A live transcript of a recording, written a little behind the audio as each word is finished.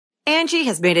Angie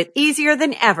has made it easier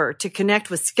than ever to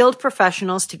connect with skilled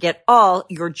professionals to get all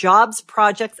your jobs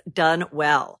projects done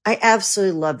well. I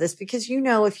absolutely love this because,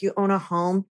 if you own a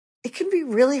home, it can be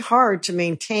really hard to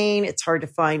maintain. It's hard to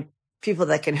find people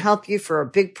that can help you for a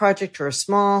big project or a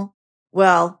small.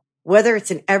 Well, whether it's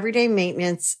in everyday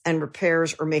maintenance and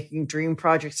repairs or making dream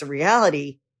projects a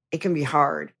reality, it can be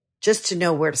hard just to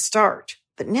know where to start.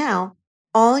 But now,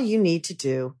 all you need to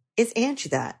do is Angie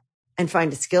that and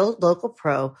find a skilled local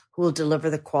pro who will deliver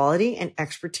the quality and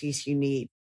expertise you need.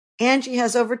 Angie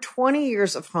has over 20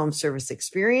 years of home service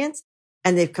experience,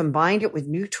 and they've combined it with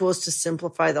new tools to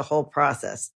simplify the whole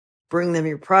process. Bring them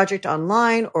your project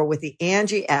online or with the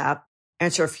Angie app,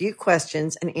 answer a few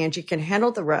questions, and Angie can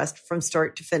handle the rest from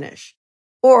start to finish.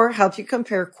 Or help you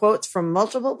compare quotes from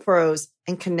multiple pros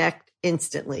and connect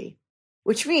instantly,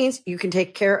 which means you can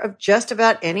take care of just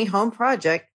about any home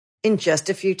project in just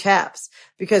a few taps.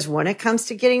 Because when it comes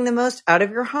to getting the most out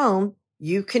of your home,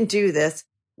 you can do this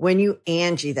when you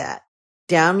Angie that.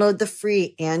 Download the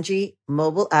free Angie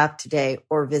mobile app today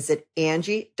or visit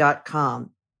Angie.com.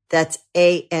 That's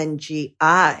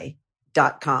ANGI.com.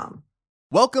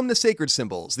 Welcome to Sacred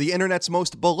Symbols, the internet's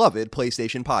most beloved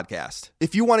PlayStation podcast.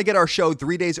 If you want to get our show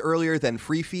 3 days earlier than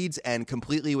free feeds and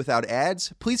completely without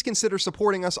ads, please consider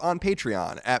supporting us on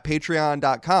Patreon at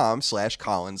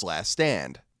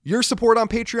patreon.com/ColinsLastStand. Your support on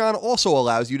Patreon also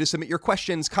allows you to submit your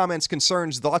questions, comments,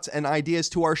 concerns, thoughts, and ideas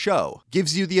to our show,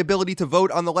 gives you the ability to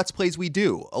vote on the Let's Plays we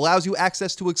do, allows you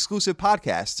access to exclusive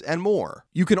podcasts, and more.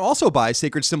 You can also buy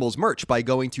Sacred Symbols merch by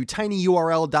going to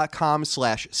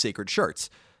tinyurl.com/sacredshirts.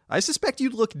 I suspect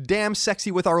you'd look damn sexy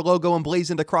with our logo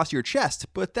emblazoned across your chest,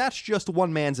 but that's just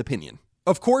one man's opinion.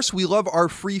 Of course, we love our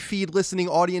free feed listening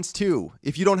audience too.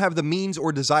 If you don't have the means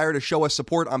or desire to show us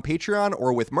support on Patreon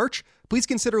or with merch, please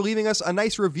consider leaving us a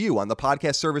nice review on the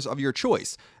podcast service of your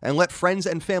choice and let friends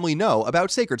and family know about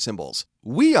Sacred Symbols.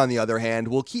 We, on the other hand,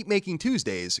 will keep making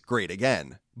Tuesdays great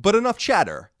again. But enough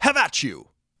chatter. Have at you!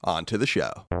 On to the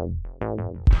show.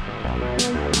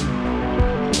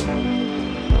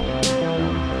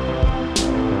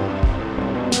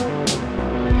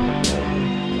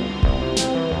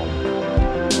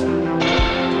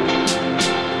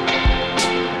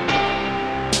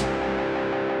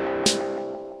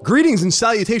 Greetings and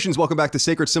salutations. Welcome back to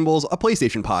Sacred Symbols, a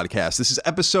PlayStation podcast. This is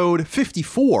episode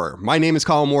 54. My name is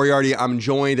Colin Moriarty. I'm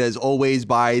joined, as always,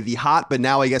 by the hot, but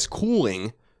now I guess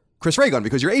cooling, Chris Raygun,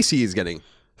 because your AC is getting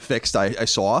fixed, I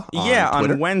saw on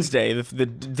Twitter. On Wednesday,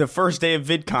 the first day of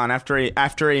VidCon,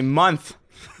 after a month,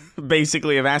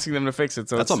 basically, of asking them to fix it.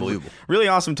 So that's unbelievable. Really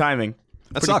awesome timing.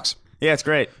 That sucks. Yeah, it's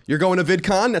great. You're going to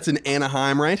VidCon. That's in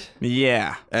Anaheim, right?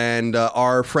 Yeah. And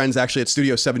our friends actually at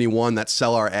Studio 71 that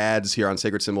sell our ads here on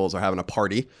Sacred Symbols are having a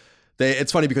party.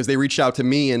 It's funny because they reached out to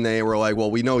me and they were like, well,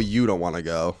 we know you don't want to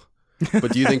go,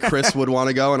 but do you think Chris would want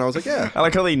to go? And I was like, yeah. I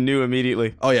like how they knew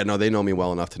immediately. Oh, yeah. No, they know me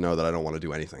well enough to know that I don't want to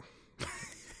do anything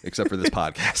except for this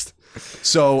podcast.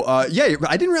 So, yeah,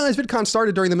 I didn't realize VidCon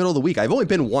started during the middle of the week. I've only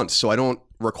been once, so I don't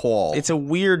recall. It's a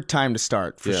weird time to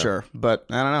start, for sure. But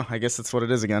I don't know. I guess that's what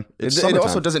it is again. It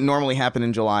also doesn't normally happen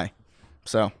in July.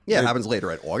 So yeah, it happens later,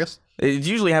 right? August? It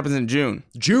usually happens in June.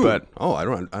 But I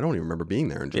don't even remember being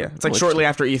there in June. Yeah, it's like shortly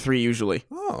after E3 usually.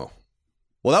 Oh.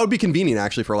 Well, that would be convenient,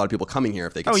 actually, for a lot of people coming here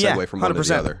if they could segue from one to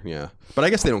the other. Yeah. But I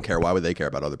guess they don't care. Why would they care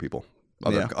about other people,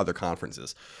 other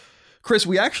conferences? Chris,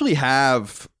 we actually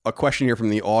have a question here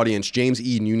from the audience. James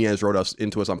E. Nunez wrote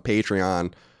into us on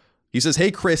Patreon. He says,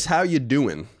 "Hey, Chris, how you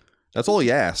doing?" That's all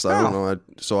he asked. I don't know.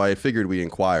 So I figured we'd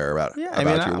inquire about your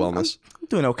wellness. I'm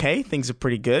doing okay. Things are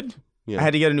pretty good. Yeah. I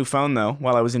had to get a new phone, though,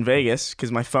 while I was in Vegas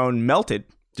because my phone melted.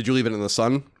 Did you leave it in the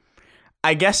sun?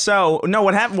 I guess so. No,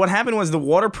 what happened was the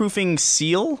waterproofing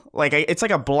seal, it's like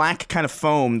a black kind of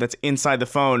foam that's inside the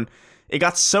phone. It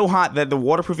got so hot that the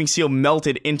waterproofing seal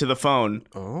melted into the phone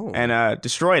and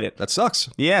destroyed it. That sucks.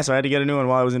 Yeah, so I had to get a new one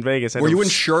while I was in Vegas. Were you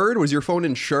insured? Was your phone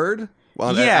insured?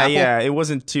 Yeah. It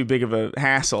wasn't too big of a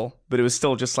hassle, but it was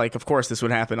still just like, of course, this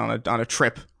would happen on a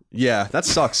trip. Yeah, that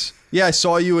sucks. Yeah, I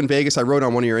saw you in Vegas. I wrote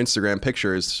on one of your Instagram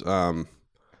pictures,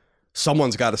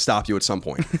 someone's got to stop you at some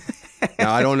point.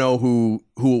 Now, I don't know who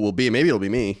it will be. Maybe it'll be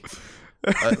me.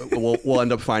 We'll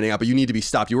end up finding out, but you need to be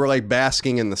stopped. You were like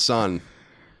basking in the sun.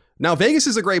 Now, Vegas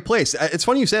is a great place. It's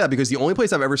funny you say that because the only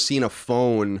place I've ever seen a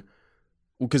phone,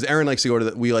 because Erin likes to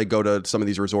go to some of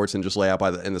these resorts and just lay out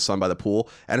in the sun by the pool.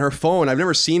 And her phone, I've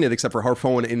never seen it except for her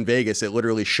phone in Vegas. It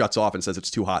literally shuts off and says it's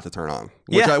too hot to turn on,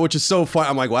 which is so fun.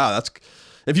 I'm like, wow,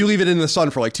 if you leave it in the sun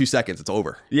for like 2 seconds, it's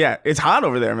over. Yeah, it's hot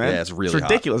over there, man. Yeah, it's really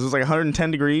ridiculous. Hot. It was like 110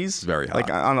 degrees. It's very hot.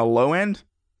 Like on a low end.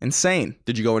 Insane.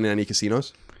 Did you go into any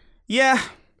casinos? Yeah.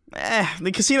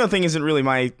 The casino thing isn't really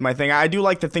my thing. I do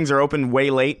like that things are open way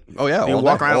late. Oh, yeah. You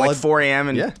walk around at like 4 a.m.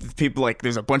 and Yeah. people like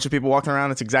there's a bunch of people walking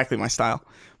around. It's exactly my style.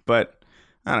 But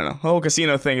I don't know. The whole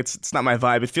casino thing, it's not my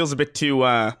vibe. It feels a bit too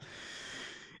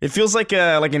it feels like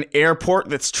an airport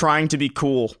that's trying to be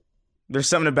cool. There's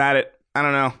something about it. I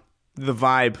don't know. The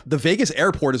vibe. The Vegas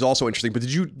airport is also interesting, but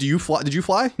did you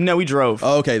fly? No, we drove.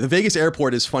 Oh, okay. The Vegas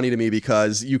airport is funny to me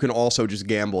because you can also just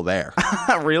gamble there.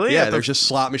 Really? Yeah, there's just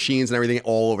slot machines and everything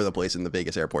all over the place in the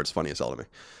Vegas airport. It's funny as hell to me.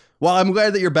 Well, I'm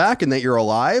glad that you're back and that you're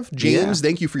alive. James,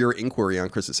 Thank you for your inquiry on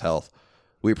Chris's health.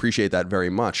 We appreciate that very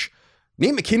much.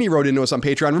 Nate McKinney wrote into us on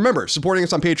Patreon. Remember, supporting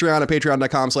us on Patreon at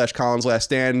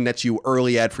patreon.com/CollinsLastStand nets you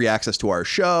early ad-free access to our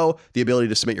show, the ability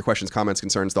to submit your questions, comments,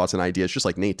 concerns, thoughts, and ideas, just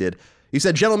like Nate did. He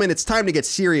said, gentlemen, it's time to get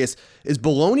serious. Is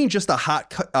bologna just a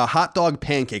hot dog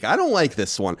pancake? I don't like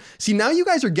this one. See, now you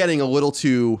guys are getting a little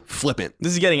too flippant.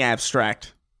 This is getting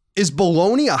abstract. Is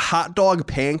bologna a hot dog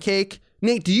pancake?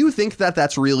 Nate, do you think that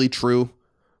that's really true?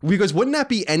 Because wouldn't that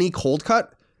be any cold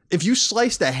cut? If you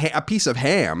sliced a piece of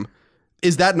ham,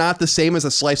 is that not the same as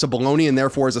a slice of bologna, and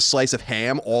therefore is a slice of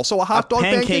ham also a hot dog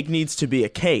pancake? Pancake needs to be a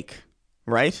cake,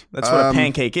 right? That's what a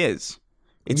pancake is.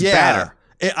 It's batter.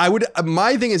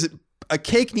 My thing is, a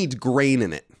cake needs grain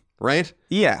in it, right?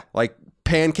 Yeah. Like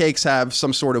pancakes have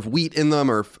some sort of wheat in them,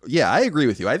 I agree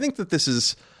with you. I think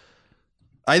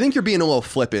you're being a little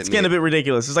flippant. It's getting a bit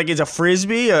ridiculous. It's like it's a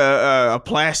Frisbee, a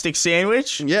plastic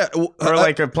sandwich, yeah, or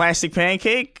like a plastic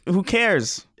pancake. Who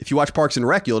cares? If you watch Parks and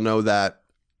Rec, you'll know that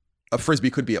a Frisbee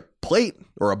could be a plate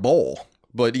or a bowl,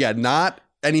 but yeah, not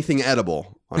anything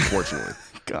edible, unfortunately.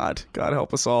 God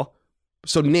help us all.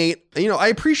 So Nate, I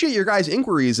appreciate your guys'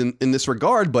 inquiries in this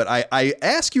regard, but I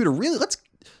ask you to really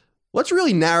let's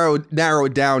really narrow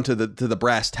it down to the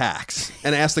brass tacks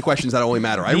and ask the questions that only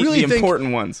matter. The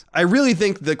important ones. I really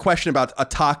think the question about a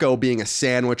taco being a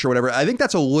sandwich or whatever, I think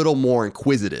that's a little more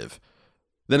inquisitive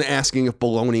than asking if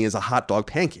bologna is a hot dog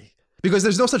pancake, because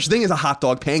there's no such thing as a hot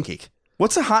dog pancake.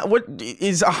 What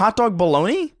is a hot dog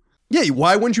bologna? Yeah,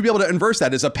 why wouldn't you be able to inverse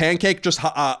that? Is a pancake just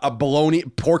a bologna,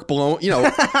 pork bologna,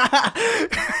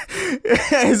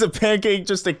 Is a pancake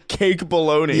just a cake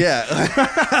bologna? Yeah.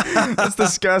 That's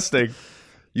disgusting.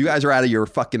 You guys are out of your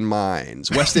fucking minds.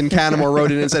 Weston Canamore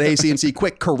wrote in and said, hey, CNC,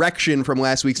 quick correction from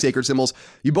last week's Sacred Symbols.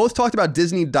 You both talked about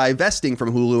Disney divesting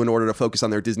from Hulu in order to focus on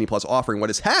their Disney Plus offering. What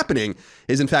is happening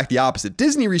is, in fact, the opposite.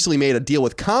 Disney recently made a deal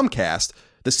with Comcast,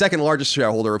 the second largest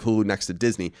shareholder of Hulu next to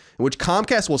Disney, in which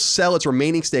Comcast will sell its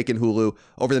remaining stake in Hulu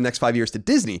over the next 5 years to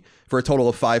Disney for a total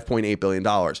of $5.8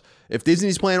 billion. If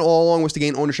Disney's plan all along was to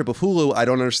gain ownership of Hulu, I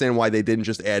don't understand why they didn't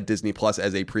just add Disney Plus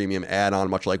as a premium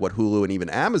add-on, much like what Hulu and even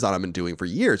Amazon have been doing for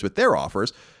years with their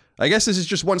offers. I guess this is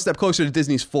just one step closer to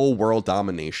Disney's full world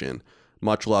domination.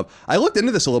 Much love. I looked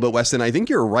into this a little bit, Weston. I think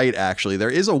you're right, actually.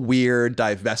 There is a weird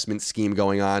divestment scheme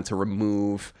going on to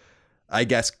remove, I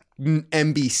guess,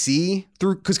 NBC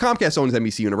through, because Comcast owns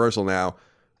NBC Universal now,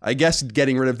 I guess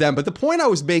getting rid of them. But the point I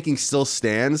was making still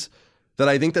stands, that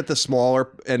I think that the smaller,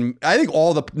 and I think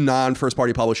all the non-first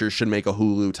party publishers should make a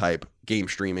Hulu type game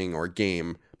streaming or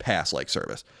game pass like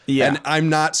service. Yeah. And I'm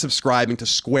not subscribing to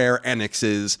Square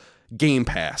Enix's Game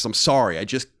Pass. I'm sorry, I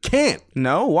just can't.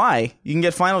 No, why? You can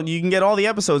get all the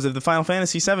episodes of the Final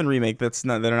Fantasy VII remake that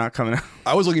are not coming out.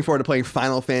 I was looking forward to playing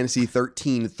Final Fantasy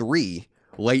 13-3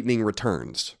 Lightning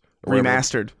Returns.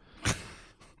 Remastered.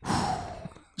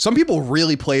 Some people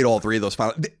really played all three of those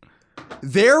final.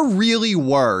 There really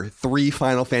were 3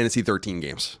 Final Fantasy 13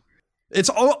 games. It's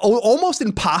almost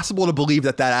impossible to believe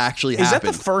that actually happened. Is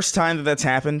that the first time that's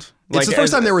happened? It's the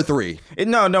first time there were 3.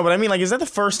 No, but I mean, is that the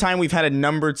first time we've had a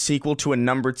numbered sequel to a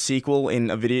numbered sequel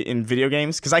in video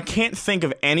games? Because I can't think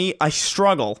of any. I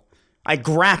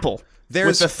grapple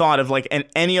with the thought of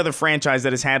any other franchise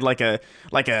that has had like a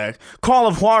Call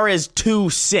of Juarez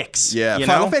 2-6. Yeah,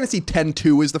 Final Fantasy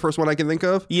X-2 is the first one I can think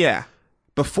of. Yeah.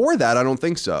 Before that, I don't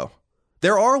think so.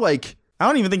 There are I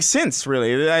don't even think since,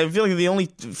 really. I feel like the only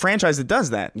franchise that does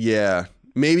that. Yeah.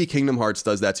 Maybe Kingdom Hearts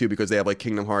does that too, because they have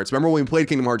Kingdom Hearts. Remember when we played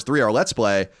Kingdom Hearts 3, our Let's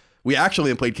Play, we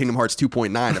actually played Kingdom Hearts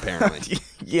 2.9 apparently.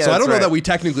 Yeah. So I don't know that we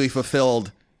technically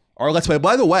fulfilled our Let's Play.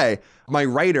 By the way, my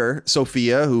writer,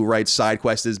 Sophia, who writes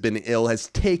SideQuest, has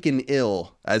taken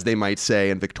ill, as they might say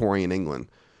in Victorian England.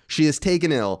 She is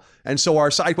taken ill. And so our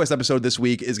SideQuest episode this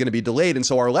week is going to be delayed. And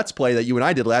so our Let's Play that you and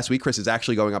I did last week, Chris, is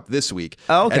actually going up this week.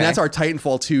 Oh, okay. And that's our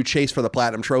Titanfall 2 Chase for the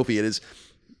Platinum Trophy. It is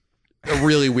a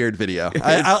really weird video.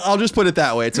 I'll just put it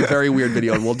that way. It's a very weird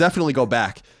video, and we'll definitely go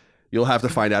back. You'll have to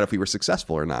find out if we were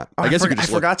successful or not. I guess you could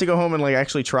just forgot to go home and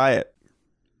actually try it.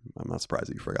 I'm not surprised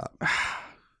that you forgot.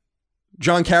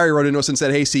 John Carey wrote into us and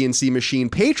said, hey, CNC Machine,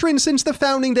 patron since the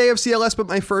founding day of CLS, but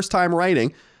my first time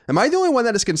writing. Am I the only one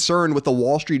that is concerned with the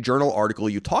Wall Street Journal article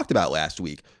you talked about last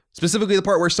week? Specifically the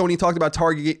part where Sony talked about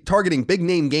targeting big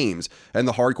name games and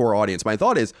the hardcore audience. My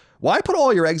thought is, why put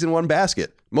all your eggs in one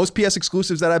basket? Most PS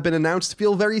exclusives that have been announced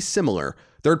feel very similar.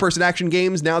 Third-person action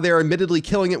games, now they are admittedly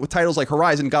killing it with titles like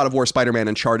Horizon, God of War, Spider-Man,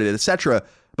 Uncharted, etc.,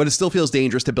 but it still feels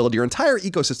dangerous to build your entire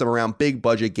ecosystem around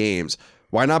big-budget games.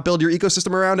 Why not build your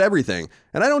ecosystem around everything?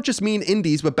 And I don't just mean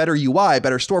indies, but better UI,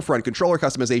 better storefront, controller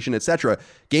customization, etc.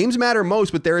 Games matter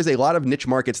most, but there is a lot of niche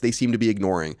markets they seem to be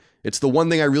ignoring. It's the one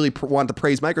thing I really want to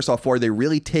praise Microsoft for. They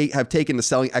really have taken to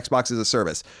selling Xbox as a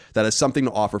service. That is something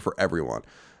to offer for everyone.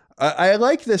 I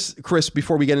like this, Chris,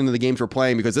 before we get into the games we're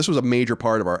playing, because this was a major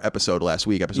part of our episode last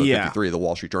week, episode 53, the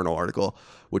Wall Street Journal article,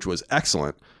 which was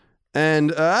excellent.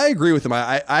 And I agree with him.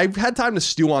 I've had time to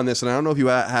stew on this, and I don't know if you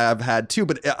have had too,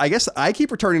 but I guess I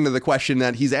keep returning to the question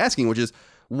that he's asking, which is,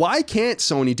 why can't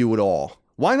Sony do it all?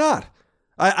 Why not?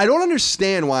 I don't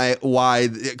understand why,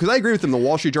 because I agree with him. The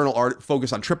Wall Street Journal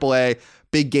focus on AAA,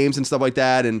 big games and stuff like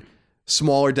that, and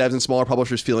smaller devs and smaller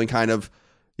publishers feeling kind of,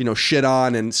 shit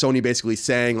on, and Sony basically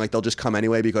saying like they'll just come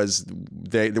anyway because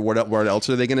what else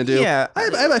are they going to do? Yeah,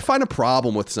 I find a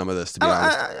problem with some of this, to be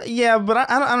honest. Yeah, but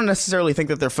I don't necessarily think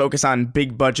that their focus on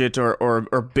big budget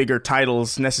or bigger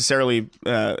titles necessarily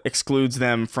excludes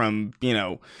them from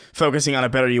focusing on a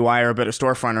better UI or a better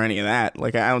storefront or any of that.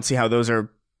 Like I don't see how those are,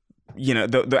 I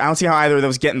don't see how either of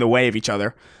those get in the way of each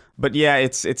other. But yeah,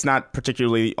 it's not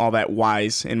particularly all that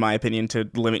wise, in my opinion, to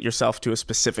limit yourself to a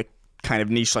specific kind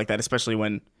of niche like that, especially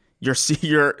when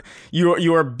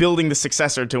you are building the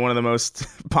successor to one of the most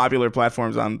popular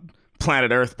platforms on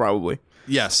planet Earth, probably.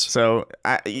 Yes. So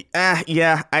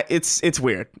it's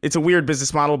weird. It's a weird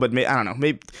business model, but I don't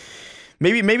know.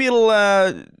 Maybe it'll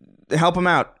help them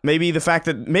out. Maybe the fact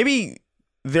that maybe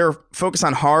their focus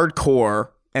on hardcore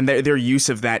and their use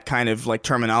of that kind of like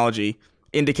terminology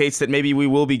indicates that maybe we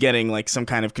will be getting like some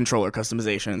kind of controller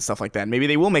customization and stuff like that. Maybe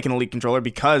they will make an Elite controller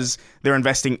because they're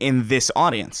investing in this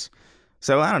audience.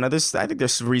 So I don't know. I think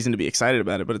there's reason to be excited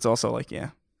about it, but it's also like,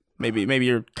 maybe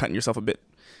you're cutting yourself a bit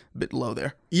low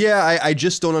there. Yeah, I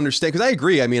just don't understand, because I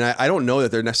agree. I mean, I don't know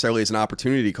that there necessarily is an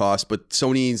opportunity cost, but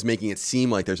Sony's making it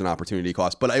seem like there's an opportunity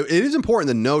cost. But it is important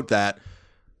to note that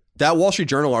Wall Street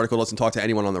Journal article doesn't talk to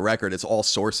anyone on the record. It's all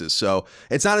sources. So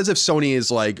it's not as if Sony is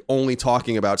like only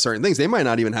talking about certain things. They might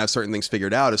not even have certain things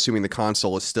figured out, assuming the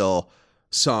console is still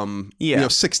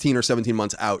 16 or 17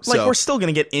 months out. Like, we're still going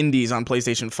to get indies on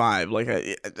PlayStation 5. Like,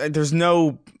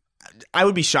 I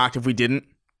would be shocked if we didn't.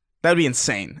 That would be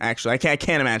insane, actually. I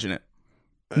can't imagine it.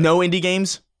 No indie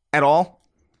games at all?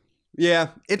 Yeah,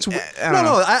 it's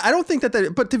I don't think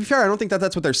that. But to be fair, I don't think that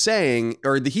that's what they're saying,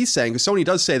 or he's saying, because Sony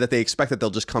does say that they expect that they'll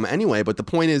just come anyway. But the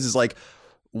point is like,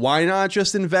 why not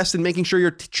just invest in making sure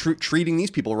you're treating these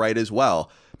people right as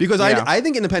well? Because I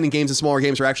think independent games and smaller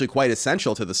games are actually quite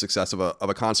essential to the success of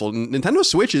a console. Nintendo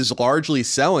Switch is largely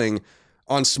selling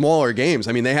on smaller games.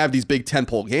 I mean, they have these big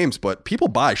tentpole games, but people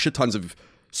buy shit tons of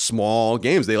small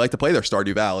games. They like to play their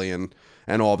Stardew Valley and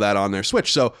all of that on their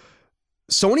Switch. So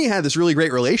Sony had this really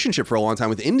great relationship for a long time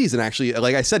with indies, and actually,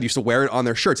 like I said, used to wear it on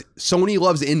their shirts. Sony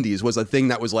Loves Indies was a thing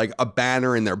that was like a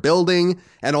banner in their building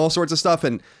and all sorts of stuff.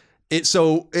 And it's a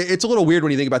little weird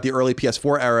when you think about the early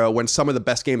PS4 era, when some of the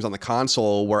best games on the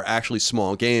console were actually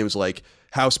small games, like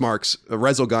Housemarque's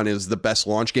Resogun is the best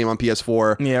launch game on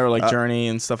PS4. Yeah, or like Journey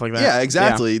and stuff like that. Yeah,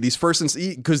 exactly. Yeah. These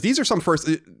because these are some first,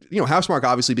 Housemarque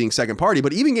obviously being second party,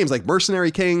 but even games like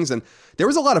Mercenary Kings, and there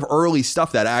was a lot of early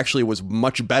stuff that actually was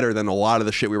much better than a lot of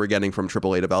the shit we were getting from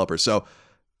AAA developers. So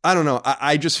I don't know.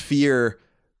 I just fear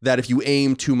that if you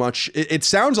aim too much, it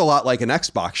sounds a lot like an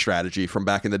Xbox strategy from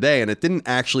back in the day, and it didn't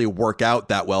actually work out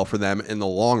that well for them in the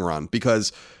long run,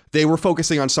 because they were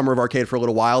focusing on Summer of Arcade for a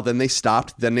little while, then they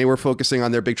stopped, then they were focusing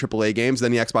on their big AAA games,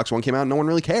 then the Xbox One came out, and no one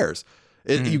really cares.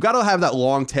 You got to have that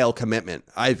long tail commitment,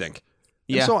 I think.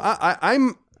 Yeah.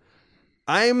 And so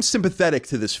I'm sympathetic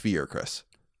to this fear, Chris.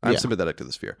 I'm sympathetic to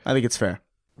this fear. I think it's fair.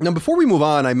 Now, before we move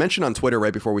on, I mentioned on Twitter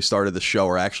right before we started the show,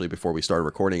 or actually before we started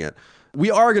recording it, we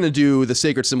are going to do the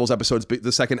Sacred Symbols episodes,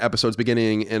 the second episodes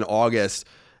beginning in August.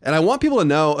 And I want people to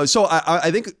know, so I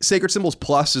think Sacred Symbols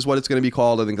Plus is what it's going to be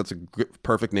called. I think that's a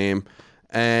perfect name.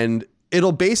 And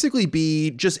it'll basically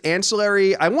be just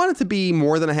ancillary. I want it to be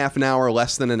more than a half an hour,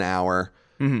 less than an hour,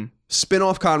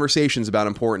 spin-off conversations about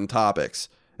important topics.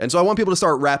 And so I want people to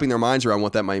start wrapping their minds around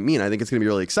what that might mean. I think it's going to be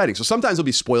really exciting. So sometimes it'll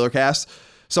be spoiler casts.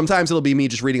 Sometimes it'll be me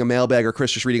just reading a mailbag, or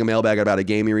Chris just reading a mailbag about a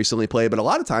game he recently played. But a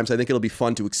lot of times I think it'll be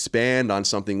fun to expand on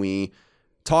something we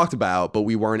talked about, but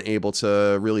we weren't able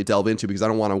to really delve into because I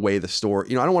don't want to weigh the story.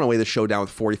 I don't want to weigh the show down with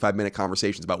 45-minute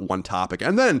conversations about one topic.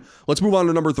 And then let's move on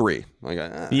to number 3. Like,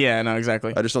 Yeah, no,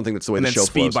 exactly. I just don't think that's the way And the then show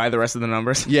speed flows. by the rest of the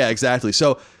numbers. Yeah, exactly.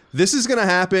 So this is going to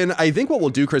happen. I think what we'll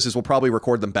do, Chris, is we'll probably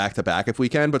record them back to back if we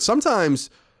can. But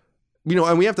sometimes,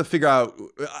 and we have to figure out,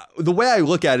 the way I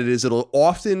look at it is it'll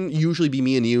often usually be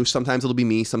me and you. Sometimes it'll be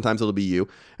me. Sometimes it'll be you.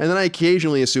 And then I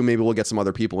occasionally assume maybe we'll get some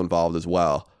other people involved as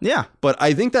well. Yeah. But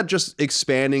I think that just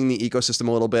expanding the ecosystem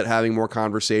a little bit, having more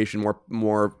conversation,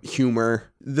 more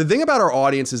humor. The thing about our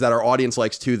audience is that our audience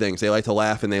likes 2 things. They like to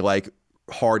laugh and they like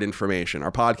hard information.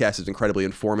 Our podcast is incredibly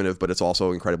informative, but it's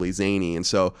also incredibly zany. And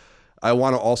so I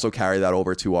want to also carry that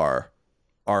over to our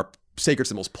Sacred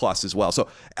Symbols Plus as well. So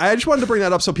I just wanted to bring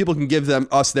that up so people can give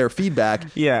us their feedback.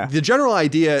 Yeah. The general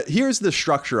idea, here's the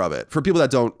structure of it. For people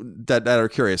that are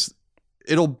curious,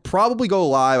 it'll probably go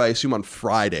live, I assume, on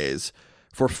Fridays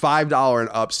for $5 and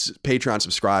up Patreon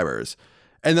subscribers.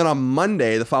 And then on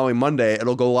Monday, the following Monday,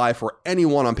 it'll go live for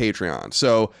anyone on Patreon.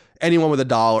 So anyone with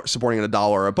 $1 supporting at $1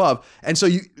 or above. And so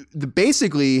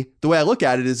basically the way I look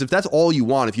at it is if that's all you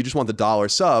want, if you just want the $1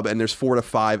 sub and there's 4 to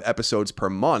 5 episodes per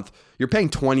month, you're paying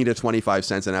 20 to 25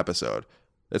 cents an episode.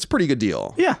 That's a pretty good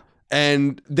deal. Yeah.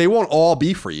 And they won't all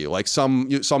be for you. Like some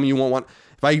you won't want.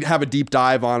 If I have a deep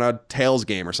dive on a Tails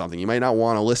game or something, you might not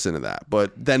want to listen to that.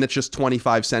 But then it's just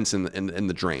 25 cents in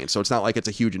the drain. So it's not like it's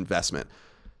a huge investment.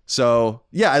 So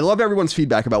yeah, I love everyone's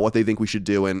feedback about what they think we should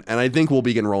do. And I think we'll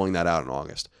begin rolling that out in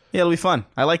August. Yeah, it'll be fun.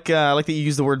 I like that you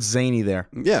use the word zany there.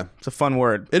 Yeah. It's a fun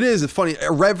word. It is. It's funny.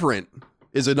 Irreverent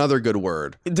is another good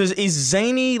word. Is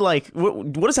zany, like,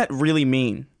 what does that really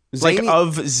mean? Zany? Like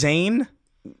of Zane?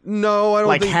 No, I don't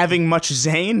Like think... having much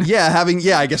Zane? Yeah,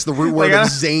 I guess the root word Like, of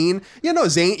zane. Yeah, no,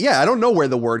 zane. Yeah, I don't know where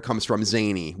the word comes from,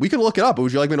 zany. We can look it up.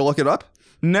 Would you like me to look it up?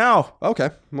 No. Okay.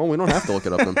 Well, we don't have to look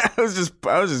it up then. I was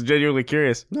just genuinely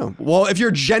curious. No. Well, if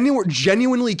you're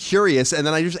genuinely curious, and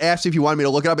then I just asked if you wanted me to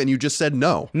look it up, and you just said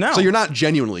no. No. So you're not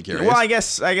genuinely curious. Well, I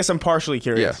guess I'm partially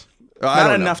curious. Yeah.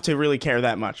 Not enough to really care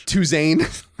that much. To zane.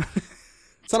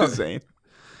 It's not a Zane.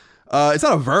 It's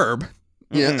not a verb.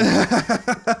 Yeah.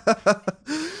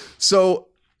 So,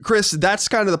 Chris, that's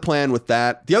kind of the plan with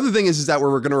that. The other thing is that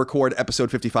we're going to record episode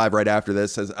 55 right after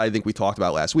this, as I think we talked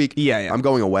about last week. Yeah. I'm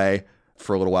going away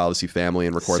for a little while to see family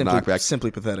and record Knockback. Simply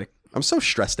pathetic. I'm so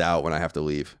stressed out when I have to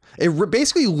leave.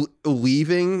 Basically,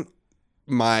 leaving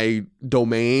my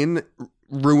domain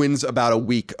ruins about a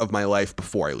week of my life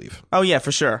before I leave. Oh, yeah,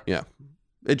 for sure. Yeah.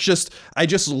 It's just, I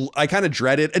kind of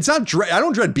dread it. It's not I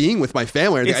don't dread being with my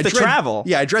family or anything. It's the travel.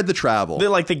 Yeah, I dread the travel. They're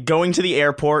like the going to the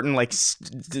airport and like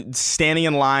standing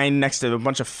in line next to a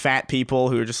bunch of fat people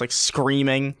who are just like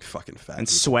screaming Fucking fat and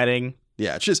people. sweating.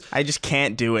 Yeah, it's just, I just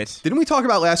can't do it. didn't we talk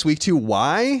about last week too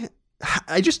why?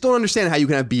 I just don't understand how you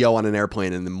can have BO on an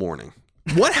airplane in the morning.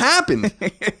 What happened?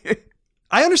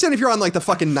 I understand if you're on like the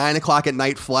fucking 9 o'clock at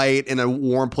night flight in a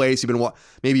warm place,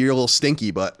 maybe you're a little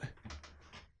stinky, but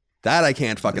that I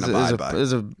can't fucking abide by.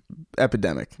 It's a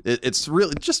epidemic. It's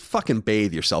really just fucking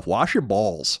bathe yourself, wash your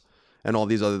balls, and all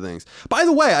these other things. By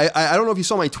the way, I don't know if you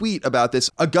saw my tweet about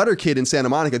this. A gutter kid in Santa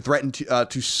Monica threatened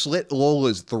to slit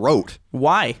Lola's throat.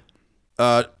 Why?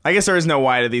 I guess there is no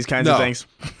why to these kinds of things.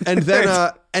 And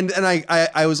then and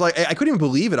I was like, I couldn't even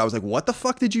believe it. I was like, what the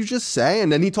fuck did you just say?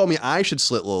 And then he told me I should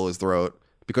slit Lola's throat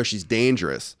because she's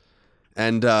dangerous.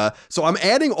 And so I'm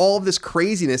adding all of this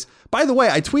craziness. By the way,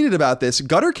 I tweeted about this.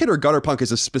 Gutter kid or gutter punk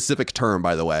is a specific term,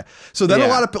 by the way. So then a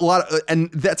lot of, and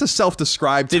that's a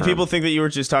self-described term. Did people think that you were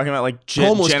just talking about like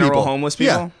Homeless general people. homeless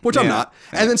people? Yeah, which I'm not.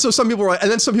 And then so some people were, and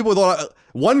then some people thought,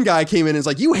 one guy came in and was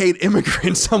like, "You hate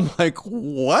immigrants." I'm like,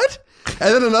 what?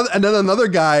 And then another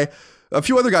guy. A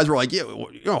few other guys were like, "Yeah,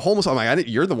 homeless." I'm like,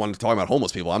 "You're the one talking about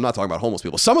homeless people. I'm not talking about homeless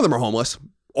people. Some of them are homeless.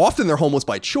 Often they're homeless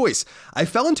by choice." I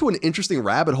fell into an interesting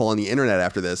rabbit hole on the internet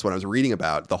after this when I was reading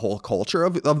about the whole culture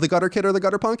of the gutter kid or the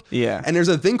gutter punk. Yeah. And there's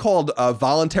a thing called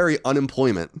voluntary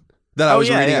unemployment that I was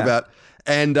reading about.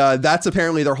 And that's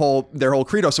apparently their whole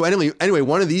credo. So anyway,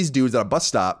 one of these dudes at a bus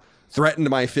stop threatened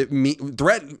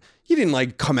he didn't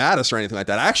like come at us or anything like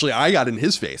that. Actually, I got in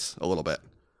his face a little bit.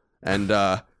 And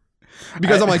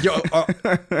because I'm like,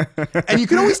 and you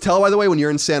can always tell, by the way, when you're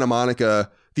in Santa Monica,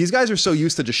 these guys are so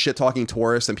used to just shit talking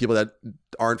tourists and people that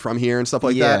aren't from here and stuff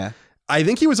like that. I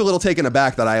think he was a little taken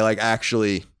aback that I like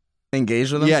actually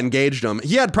engaged with him. Yeah, engaged him.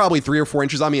 He had probably 3 or 4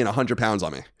 inches on me and 100 pounds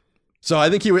on me. So I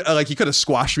think he could have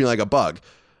squashed me like a bug.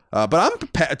 But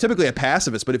I'm typically a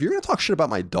pacifist. But if you're gonna talk shit about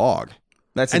my dog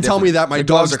and tell me that my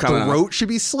dog's throat should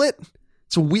be slit,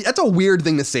 that's a weird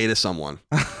thing to say to someone.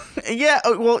 Yeah,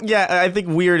 well, yeah, I think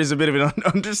weird is a bit of an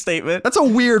understatement. That's a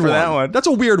weird one. That one. That's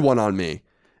a weird one on me.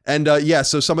 And yeah,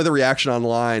 so some of the reaction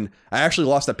online, I actually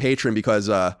lost a patron because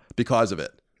of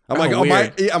it. I'm like,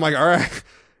 I'm like, all right,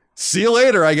 see you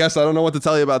later, I guess. I don't know what to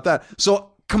tell you about that.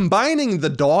 So combining the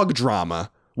dog drama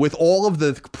with all of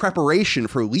the preparation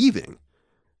for leaving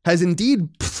has indeed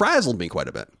frazzled me quite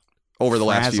a bit over the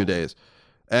last few days.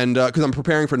 And because I'm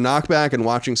preparing for knockback and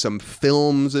watching some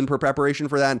films in preparation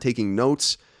for that and taking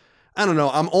notes. I don't know.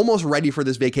 I'm almost ready for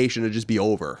this vacation to just be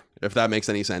over, if that makes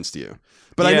any sense to you.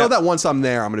 But I know that once I'm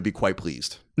there, I'm going to be quite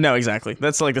pleased. No, exactly.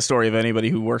 That's like the story of anybody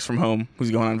who works from home,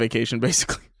 who's going on vacation,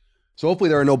 basically. So hopefully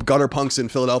there are no gutter punks in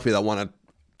Philadelphia that want to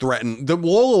threaten.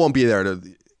 Lola won't be there.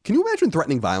 Can you imagine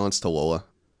threatening violence to Lola?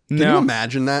 Can you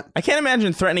imagine that? I can't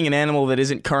imagine threatening an animal that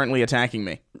isn't currently attacking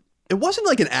me. It wasn't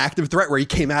like an active threat where he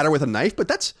came at her with a knife, but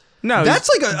that's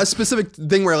like a specific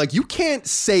thing where like you can't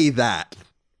say that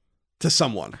to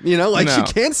someone, you know, like she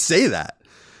can't say that.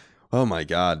 Oh my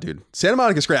God, dude. Santa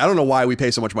Monica's great. I don't know why we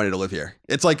pay so much money to live here.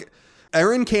 It's like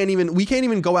we can't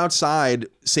even go outside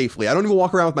safely. I don't even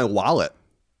walk around with my wallet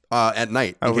at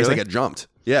night in case I get jumped.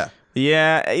 Yeah.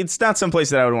 Yeah, it's not some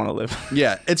place that I would want to live.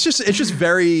 Yeah, it's just a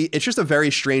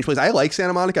very strange place. I like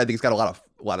Santa Monica. I think it's got a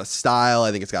lot of style.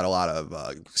 I think it's got a lot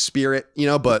of spirit, you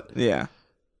know, but yeah.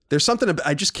 There's something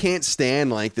I just can't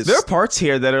stand like this. There are parts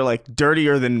here that are like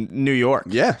dirtier than New York.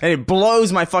 Yeah. And it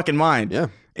blows my fucking mind. Yeah.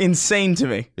 Insane to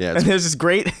me. Yeah. And there's this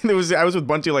great I was with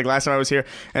Bunty like last time I was here,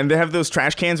 and they have those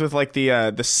trash cans with like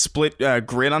the split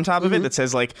grid on top of it that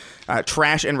says like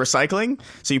trash and recycling.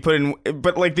 So you put in,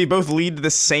 but like they both lead to the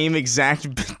same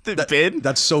exact bid.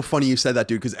 That's so funny you said that,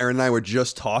 dude, because Aaron and I were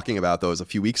just talking about those a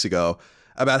few weeks ago.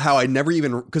 About how I never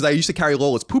even, because I used to carry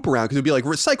Lola's poop around because it'd be like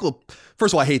recycle.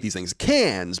 First of all, I hate these things.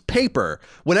 Cans, paper.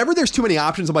 Whenever there's too many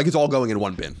options, I'm like, it's all going in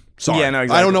one bin. Sorry. Yeah, no,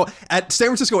 exactly. I don't know. At San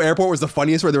Francisco Airport was the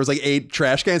funniest where there was like 8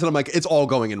 trash cans and I'm like, it's all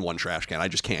going in one trash can. I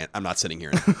just can't. I'm not sitting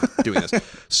here doing this.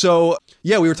 So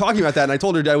yeah, we were talking about that and I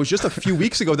told her that it was just a few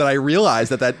weeks ago that I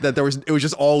realized that it was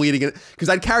just all leading in, because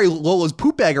I'd carry Lola's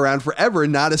poop bag around forever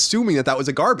not assuming that was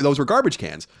those were garbage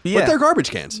cans. Yeah. But they're garbage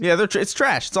cans. Yeah, it's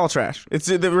trash. It's all trash. It's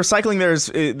the recycling.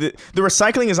 The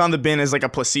recycling is on the bin as like a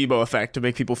placebo effect to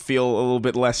make people feel a little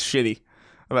bit less shitty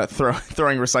about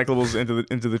throwing recyclables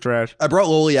into the trash. I brought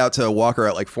Loli out to walk her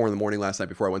at like 4 a.m. last night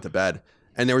before I went to bed.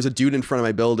 And there was a dude in front of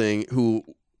my building who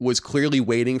was clearly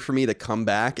waiting for me to come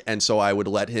back. And so I would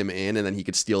let him in and then he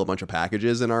could steal a bunch of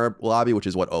packages in our lobby, which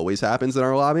is what always happens in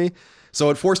our lobby. So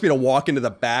it forced me to walk into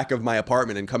the back of my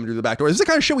apartment and come through the back door. This is the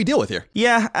kind of shit we deal with here.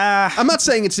 Yeah. I'm not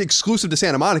saying it's exclusive to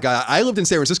Santa Monica. I lived in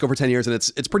San Francisco for 10 years and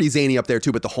it's pretty zany up there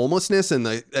too. But the homelessness and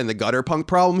the gutter punk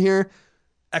problem here,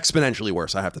 exponentially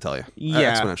worse, I have to tell you.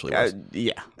 Yeah. Exponentially worse.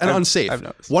 Yeah. And unsafe. I've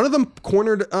noticed. One of them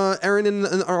cornered Aaron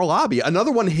in our lobby.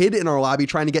 Another one hid in our lobby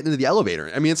trying to get into the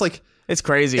elevator. I mean, it's like... It's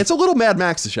crazy. It's a little Mad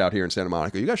Max-ish out here in Santa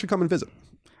Monica. You guys should come and visit.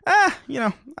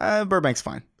 Burbank's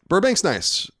fine. Burbank's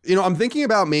nice. You know, I'm thinking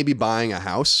about maybe buying a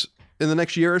house in the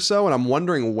next year or so, and I'm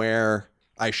wondering where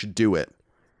I should do it.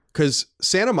 Because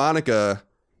Santa Monica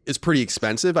is pretty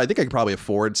expensive. I think I could probably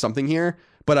afford something here.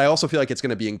 But I also feel like it's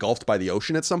going to be engulfed by the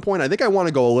ocean at some point. I think I want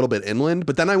to go a little bit inland,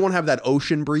 but then I won't have that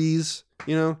ocean breeze,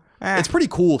 you know? It's pretty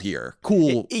cool here.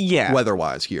 Cool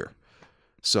weather-wise here.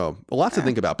 So, a lot to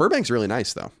think about. Burbank's really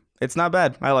nice, though. It's not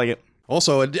bad. I like it.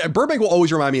 Also, Burbank will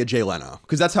always remind me of Jay Leno,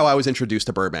 because that's how I was introduced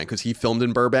to Burbank, because he filmed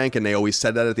in Burbank, and they always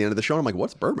said that at the end of the show. I'm like,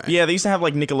 what's Burbank? Yeah, they used to have,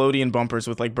 like, Nickelodeon bumpers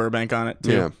with, like, Burbank on it,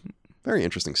 too. Yeah. Very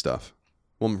interesting stuff.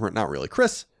 Well, not really.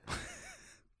 Chris,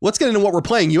 let's get into what we're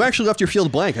playing. You actually left your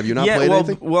field blank. Have you not played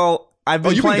anything? Well, I've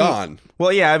been you've playing... been gone.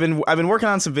 Well, yeah, I've been working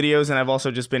on some videos, and I've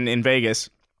also just been in Vegas,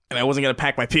 and I wasn't going to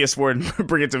pack my PS4 and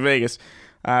bring it to Vegas.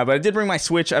 But I did bring my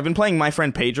Switch. I've been playing My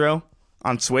Friend Pedro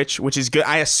on Switch, which is good.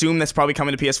 I assume that's probably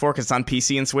coming to PS4 because it's on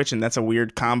PC and Switch, and that's a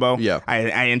weird combo. Yeah.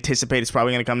 I anticipate it's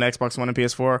probably going to come to Xbox One and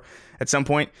PS4 at some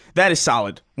point. That is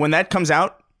solid. When that comes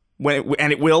out,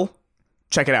 and it will,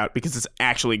 check it out because it's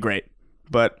actually great.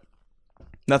 But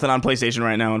nothing on PlayStation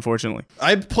right now, unfortunately.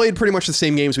 I've played pretty much the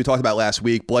same games we talked about last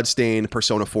week. Bloodstained,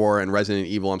 Persona 4, and Resident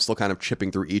Evil. I'm still kind of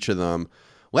chipping through each of them.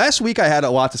 Last week I had a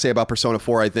lot to say about Persona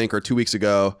 4, I think, or 2 weeks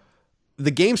ago. The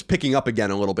game's picking up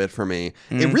again a little bit for me.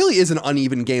 It really is an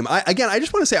uneven game. I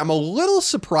just want to say I'm a little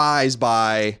surprised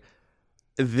by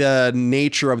the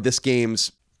nature of this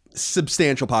game's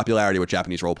substantial popularity with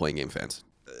Japanese role-playing game fans.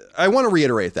 I want to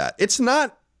reiterate that. It's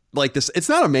not like this. It's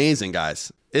not amazing,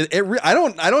 guys. I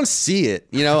don't see it.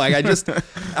 You know, like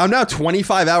I'm now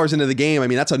 25 hours into the game. I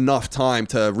mean, that's enough time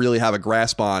to really have a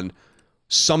grasp on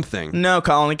something. No,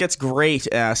 Colin, it gets great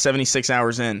 76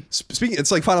 hours in. Speaking,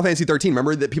 it's like Final Fantasy 13.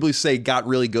 Remember that people used to say got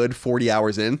really good 40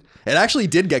 hours in? It actually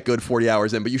did get good 40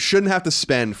 hours in, but you shouldn't have to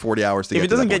spend 40 hours to get to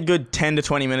that point. If it doesn't get good 10 to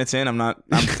 20 minutes in,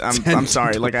 I'm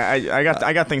sorry. Like I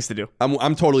got things to do.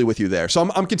 I'm totally with you there. So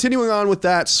I'm continuing on with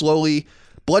that slowly.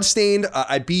 Bloodstained,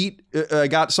 I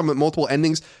got some multiple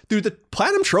endings. Dude, the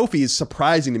Platinum Trophy is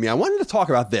surprising to me. I wanted to talk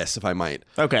about this, if I might.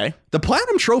 Okay. The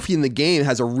Platinum Trophy in the game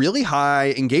has a really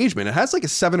high engagement. It has like a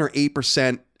 7 or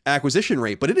 8% acquisition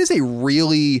rate, but it is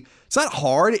it's not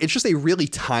hard. It's just a really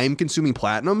time-consuming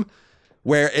Platinum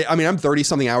where, I'm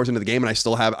 30-something hours into the game and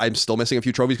I'm still missing a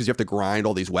few trophies because you have to grind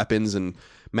all these weapons and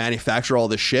manufacture all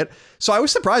this shit. So I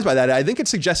was surprised by that. I think it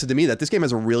suggested to me that this game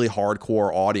has a really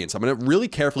hardcore audience. I'm going to really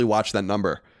carefully watch that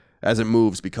number as it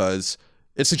moves because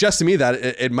it suggests to me that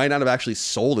it might not have actually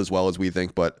sold as well as we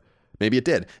think, but maybe it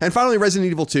did. And finally,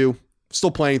 Resident Evil 2,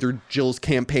 still playing through Jill's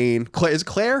campaign. Is it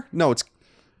Claire? No, it's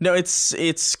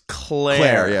Claire.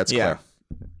 Claire, yeah, it's Claire.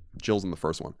 Jill's in the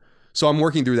first one. So I'm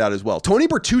working through that as well. Tony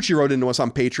Bertucci wrote into us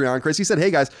on Patreon, Chris. He said, hey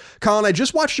guys, Colin, I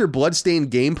just watched your Bloodstained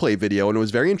gameplay video and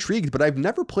was very intrigued, but I've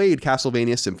never played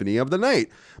Castlevania Symphony of the Night.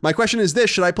 My question is this,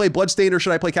 should I play Bloodstained or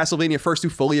should I play Castlevania first to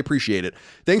fully appreciate it?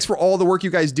 Thanks for all the work you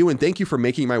guys do and thank you for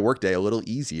making my workday a little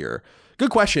easier.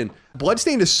 Good question.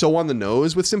 Bloodstained is so on the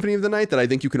nose with Symphony of the Night that I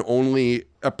think you can only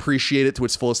appreciate it to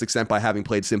its fullest extent by having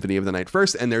played Symphony of the Night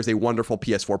first, and there's a wonderful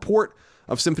PS4 port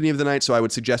of Symphony of the Night, so I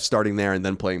would suggest starting there and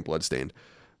then playing Bloodstained.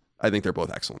 I think they're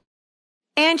both excellent.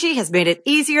 Angie has made it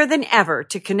easier than ever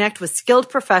to connect with skilled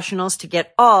professionals to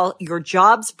get all your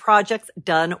jobs projects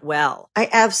done well. I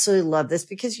absolutely love this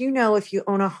because, if you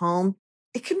own a home,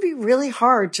 it can be really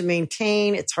hard to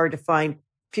maintain. It's hard to find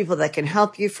people that can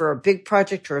help you for a big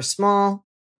project or a small.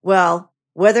 Well,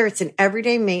 whether it's in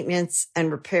everyday maintenance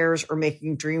and repairs or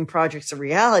making dream projects a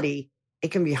reality,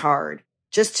 it can be hard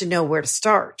just to know where to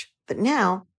start. But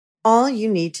now all you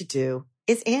need to do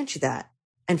is Angie that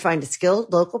and find a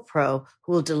skilled local pro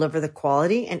who will deliver the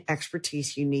quality and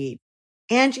expertise you need.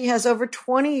 Angie has over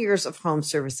 20 years of home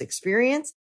service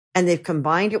experience, and they've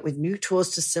combined it with new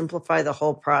tools to simplify the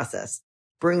whole process.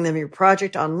 Bring them your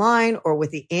project online or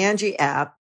with the Angie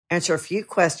app, answer a few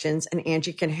questions, and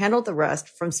Angie can handle the rest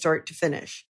from start to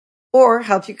finish. Or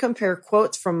help you compare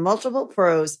quotes from multiple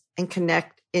pros and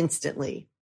connect instantly,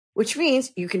 which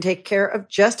means you can take care of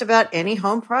just about any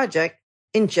home project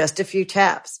in just a few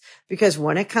taps. Because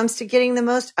when it comes to getting the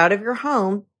most out of your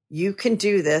home, you can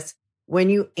do this when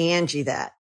you Angie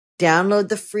that. Download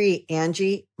the free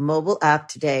Angie mobile app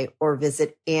today or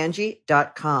visit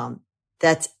Angie.com.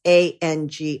 That's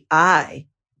ANGI.com.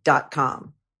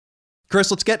 Chris,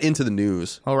 let's get into the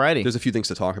news. Alrighty. There's a few things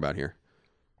to talk about here.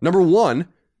 Number one,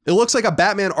 it looks like a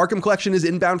Batman Arkham Collection is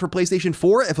inbound for PlayStation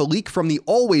 4 if a leak from the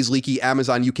always leaky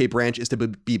Amazon UK branch is to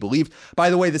be believed.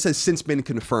 By the way, this has since been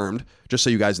confirmed, just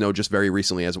so you guys know, just very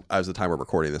recently as the time we're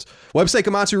recording this. Website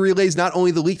Komatsu relays not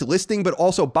only the leaked listing, but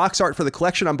also box art for the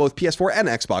collection on both PS4 and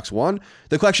Xbox One.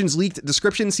 The collection's leaked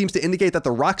description seems to indicate that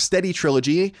the Rocksteady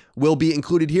trilogy will be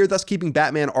included here, thus keeping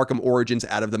Batman Arkham Origins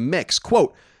out of the mix.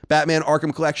 Quote, Batman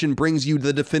Arkham Collection brings you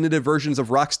the definitive versions of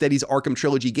Rocksteady's Arkham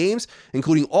Trilogy games,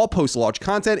 including all post-launch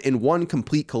content in one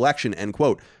complete collection, end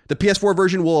quote. The PS4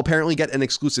 version will apparently get an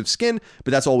exclusive skin,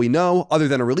 but that's all we know, other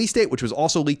than a release date, which was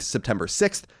also leaked September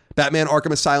 6th. Batman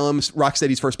Arkham Asylum,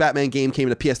 Rocksteady's first Batman game, came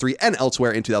to PS3 and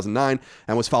elsewhere in 2009,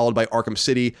 and was followed by Arkham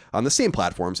City on the same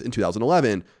platforms in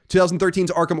 2011.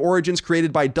 2013's Arkham Origins,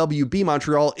 created by WB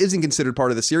Montreal, isn't considered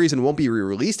part of the series and won't be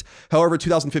re-released. However,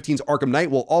 2015's Arkham Knight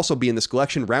will also be in this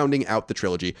collection, rounding out the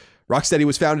trilogy. Rocksteady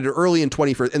was founded early in the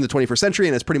 21st century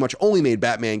and has pretty much only made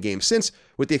Batman games since,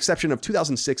 with the exception of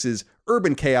 2006's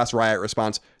Urban Chaos Riot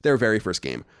Response, their very first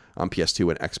game on PS2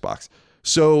 and Xbox.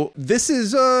 So this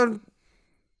is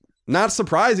not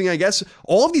surprising, I guess.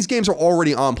 All of these games are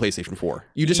already on PlayStation 4.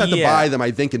 You just have to buy them,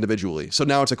 I think, individually. So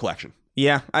now it's a collection.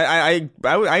 Yeah, I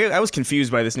was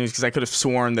confused by this news because I could have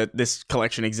sworn that this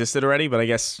collection existed already, but I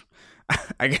guess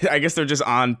they're just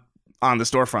on the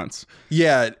storefronts.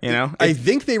 Yeah, I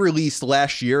think they released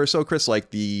last year or so, Chris, like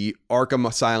the Arkham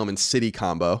Asylum and City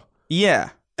combo. Yeah,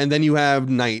 and then you have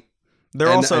Night. I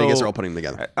guess they're all putting them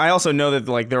together. I also know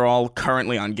that they're all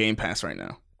currently on Game Pass right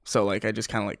now. So I just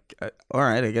kind of all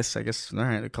right, I guess all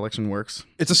right, the collection works.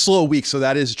 It's a slow week, so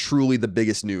that is truly the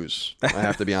biggest news. I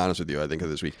have to be honest with you, I think, of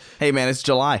this week. Hey man, it's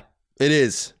July. It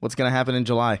is. What's going to happen in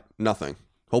July? Nothing.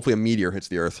 Hopefully a meteor hits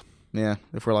the Earth. Yeah,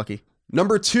 if we're lucky.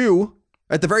 Number 2,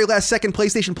 at the very last second,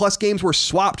 PlayStation Plus games were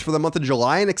swapped for the month of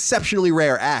July, an exceptionally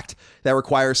rare act. that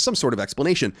requires some sort of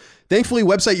explanation. Thankfully,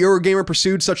 website Eurogamer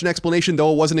pursued such an explanation,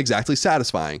 though it wasn't exactly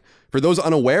satisfying. For those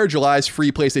unaware, July's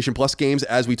free PlayStation Plus games,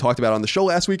 as we talked about on the show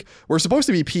last week, were supposed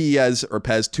to be PES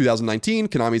 2019,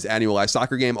 Konami's annualized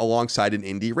soccer game, alongside an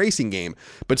indie racing game.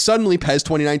 But suddenly, PES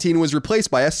 2019 was replaced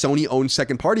by a Sony-owned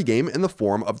second-party game in the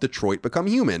form of Detroit Become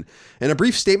Human. In a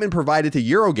brief statement provided to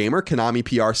Eurogamer, Konami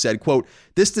PR said, quote,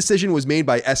 "This decision was made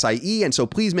by SIE, and so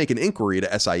please make an inquiry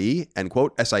to SIE," end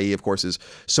quote. SIE, of course, is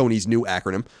Sony's new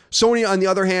acronym. Sony, on the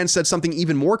other hand, said something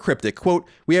even more cryptic, quote,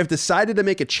 "We have decided to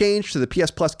make a change to the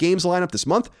PS Plus games lineup this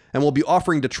month, and we'll be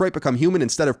offering Detroit Become Human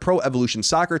instead of Pro Evolution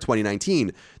Soccer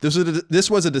 2019. This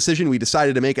was a decision we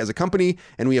decided to make as a company,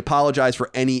 and we apologize for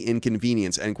any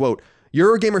inconvenience," end quote.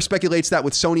 Eurogamer speculates that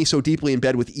with Sony so deeply in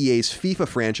bed with EA's FIFA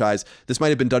franchise, this might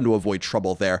have been done to avoid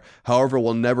trouble there. However,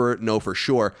 we'll never know for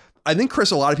sure. I think, Chris,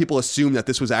 a lot of people assume that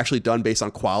this was actually done based on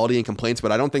quality and complaints,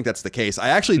 but I don't think that's the case. I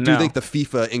actually do think the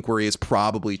FIFA inquiry is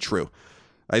probably true.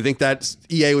 I think that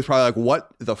EA was probably like, what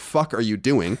the fuck are you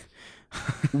doing?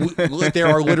 There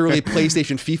are literally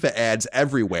PlayStation FIFA ads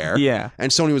everywhere. Yeah. And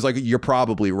Sony was like, you're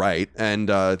probably right. And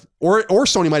or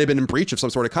Sony might have been in breach of some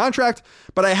sort of contract,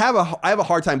 but I have a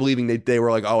hard time believing they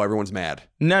were like, oh, everyone's mad.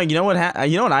 No, you know what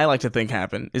I like to think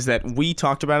happened is that we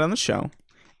talked about it on the show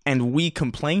and we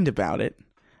complained about it,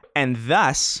 and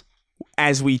thus,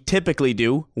 as we typically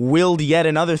do, willed yet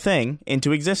another thing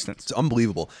into existence. It's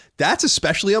unbelievable. That's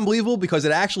especially unbelievable because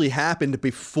it actually happened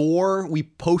before we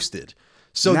posted.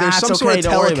 So there's some sort of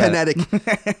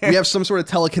telekinetic. We have some sort of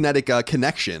telekinetic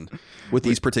connection with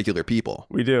these particular people.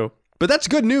 We do. But that's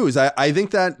good news. I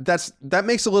think that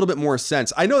makes a little bit more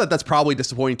sense. I know that that's probably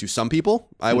disappointing to some people,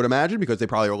 I would imagine, because they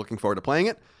probably are looking forward to playing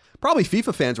it. Probably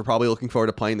FIFA fans were probably looking forward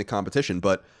to playing the competition,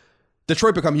 but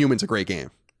Detroit Become Human's a great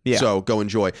game. Yeah. So go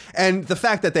enjoy. And the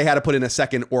fact that they had to put in a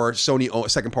second party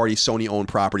Sony-owned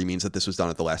property means that this was done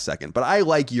at the last second. But I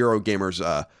like Eurogamer's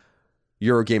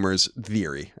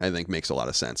theory, I think, makes a lot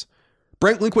of sense.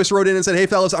 Brent Lindquist wrote in and said, "Hey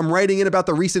fellas, I'm writing in about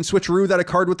the recent switcheroo that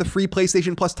occurred with the free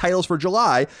PlayStation Plus titles for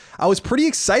July. I was pretty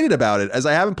excited about it, as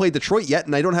I haven't played Detroit yet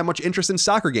and I don't have much interest in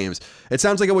soccer games. It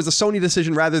sounds like it was a Sony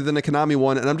decision rather than a Konami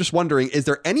one, and I'm just wondering, is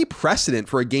there any precedent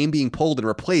for a game being pulled and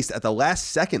replaced at the last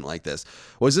second like this?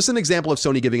 Was this an example of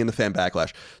Sony giving in the fan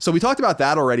backlash?" So we talked about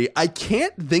that already. I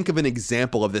can't think of an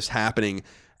example of this happening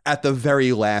at the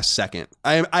very last second.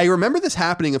 I remember this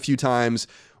happening a few times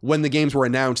when the games were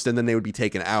announced and then they would be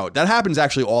taken out. That happens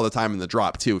actually all the time in the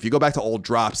drop too. If you go back to old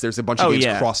drops, there's a bunch of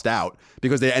games crossed out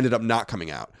because they ended up not coming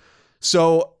out.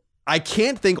 So I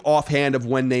can't think offhand of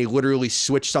when they literally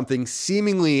switched something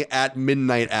seemingly at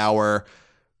midnight hour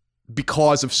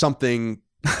because of something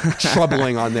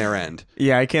troubling on their end.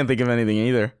 Yeah, I can't think of anything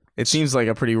either. It seems like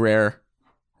a pretty rare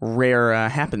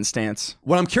happenstance.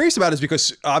 What I'm curious about is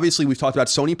because obviously we've talked about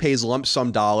Sony pays lump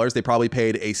sum dollars. They probably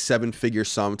paid a 7-figure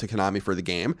sum to Konami for the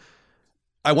game.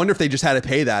 I wonder if they just had to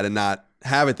pay that and not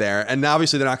have it there. And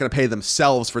obviously they're not going to pay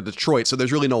themselves for Detroit, so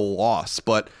there's really no loss,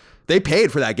 but they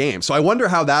paid for that game. So I wonder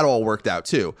how that all worked out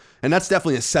too. And that's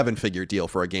definitely a 7-figure deal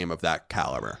for a game of that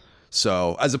caliber.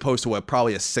 So as opposed to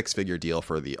probably a 6-figure deal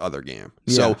for the other game.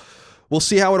 Yeah. So we'll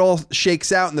see how it all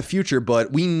shakes out in the future,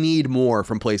 but we need more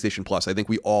from PlayStation Plus. I think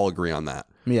we all agree on that.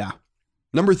 Yeah.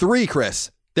 Number 3,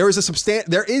 Chris. There is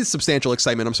substantial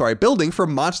excitement, building for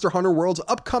Monster Hunter World's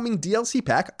upcoming DLC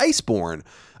pack, Iceborne.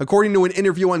 According to an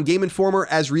interview on Game Informer,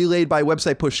 as relayed by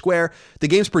website Push Square, the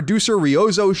game's producer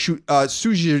Ryozo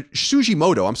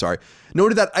Sugimoto,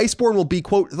 noted that Iceborne will be,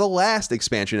 quote, the last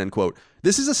expansion, end quote.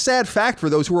 This is a sad fact for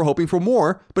those who are hoping for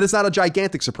more, but it's not a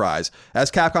gigantic surprise,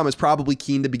 as Capcom is probably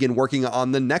keen to begin working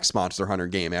on the next Monster Hunter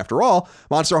game. After all,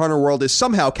 Monster Hunter World is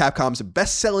somehow Capcom's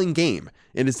best-selling game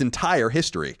in its entire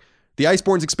history. The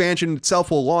Iceborne's expansion itself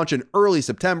will launch in early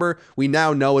September. We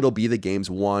now know it'll be the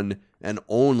game's one and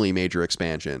only major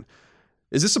expansion.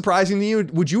 Is this surprising to you?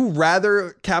 Would you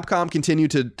rather Capcom continue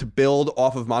to build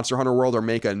off of Monster Hunter World or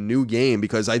make a new game?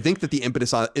 Because I think that the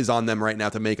impetus is on them right now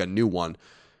to make a new one.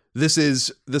 This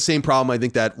is the same problem I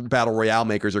think that Battle Royale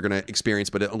makers are going to experience,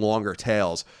 but in longer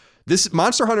tails. This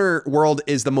Monster Hunter World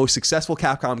is the most successful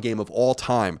Capcom game of all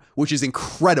time, which is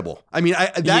incredible. I mean,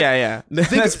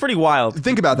 that's pretty wild.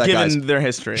 Think about that, given guys. Their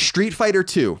history. Street Fighter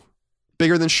 2,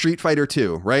 bigger than Street Fighter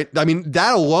 2, right? I mean,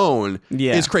 that alone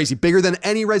is crazy. Bigger than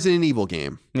any Resident Evil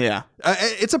game. Yeah,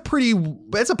 it's a pretty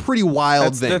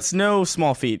wild thing. That's no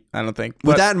small feat, I don't think.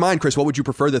 With that in mind, Chris, what would you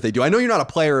prefer that they do? I know you're not a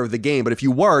player of the game, but if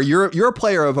you were, you're a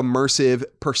player of immersive,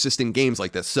 persistent games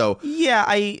like this. So yeah,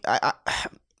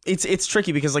 It's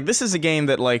tricky because like this is a game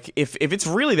that like if it's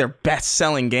really their best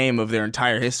selling game of their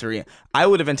entire history, I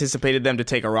would have anticipated them to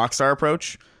take a Rockstar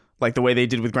approach, like the way they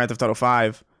did with Grand Theft Auto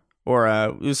 5, or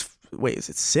it was Wait, is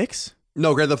it 6?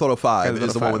 No, Grand Theft Auto 5 Grand Theft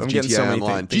is the Auto one 5. with I'm getting GTA so many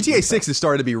Online. things GTA mixed 6 has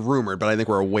started to be rumored, but I think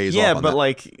we're a ways off on but that.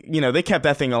 like, they kept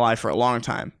that thing alive for a long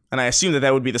time. And I assume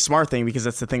that would be the smart thing because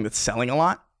that's the thing that's selling a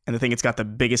lot and the thing it's got the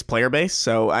biggest player base.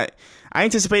 So I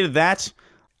anticipated that.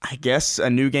 I guess a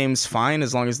new game's fine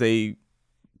as long as they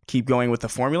keep going with the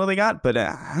formula they got. But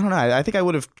I don't know. I think I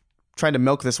would have tried to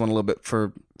milk this one a little bit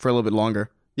for a little bit longer.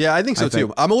 Yeah, I think so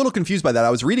too. I'm a little confused by that. I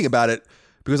was reading about it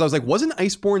because I was like, wasn't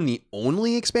Iceborne the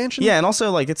only expansion? Yeah, and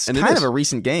also like it's kind of a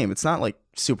recent game. It's not like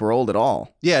super old at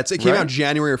all. Yeah, it came out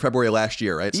January or February last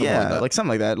year, right? Something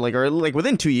like that. Like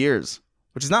within 2 years,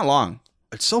 which is not long.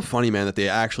 It's so funny, man, that they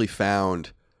actually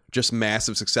found just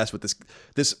massive success with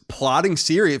this plotting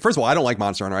series. First of all, I don't like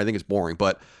Monster Hunter. I think it's boring,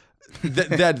 but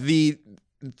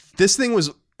this thing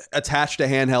was attached to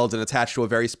handhelds and attached to a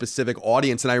very specific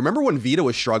audience. And I remember when Vita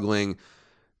was struggling,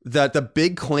 that the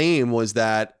big claim was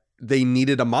that they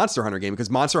needed a Monster Hunter game because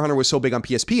Monster Hunter was so big on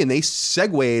PSP, and they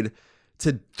segued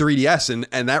to 3DS,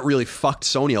 and that really fucked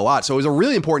Sony a lot. So it was a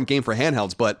really important game for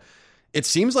handhelds, but it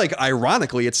seems like,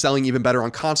 ironically, it's selling even better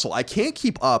on console. I can't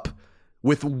keep up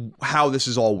with how this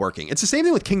is all working. It's the same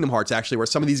thing with Kingdom Hearts, actually, where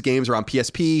some of these games are on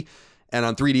PSP and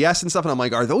on 3DS and stuff, and I'm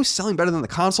like, are those selling better than the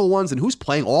console ones? And who's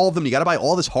playing all of them? You got to buy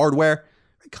all this hardware.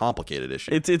 Very complicated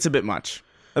issue. It's a bit much.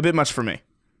 A bit much for me.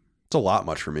 It's a lot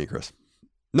much for me, Chris.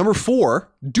 Number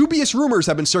 4, dubious rumors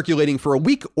have been circulating for a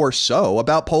week or so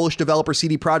about Polish developer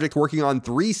CD Projekt working on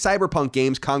 3 Cyberpunk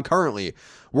games concurrently.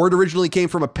 Word originally came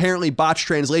from apparently botched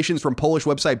translations from Polish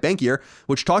website Bankier,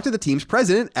 which talked to the team's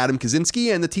president, Adam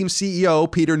Kaczynski, and the team's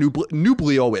CEO, Peter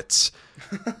Nubliowicz.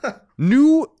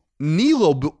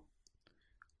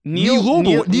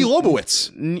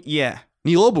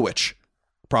 Nilobowicz,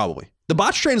 probably. The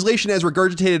botched translation, as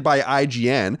regurgitated by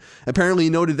IGN, apparently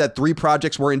noted that 3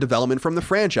 projects were in development from the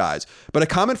franchise, but a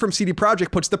comment from CD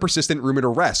Projekt puts the persistent rumor to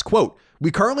rest. Quote,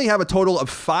 "We currently have a total of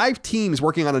 5 teams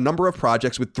working on a number of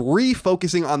projects, with 3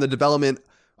 focusing on the development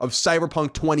of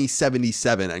Cyberpunk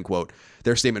 2077, end quote.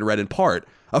 Their statement read in part.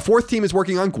 A 4th team is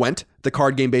working on Gwent, the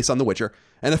card game based on The Witcher,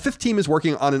 and a 5th team is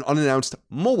working on an unannounced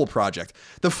mobile project.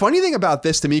 The funny thing about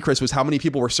this to me, Chris, was how many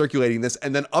people were circulating this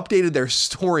and then updated their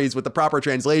stories with the proper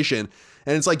translation.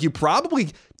 And it's like,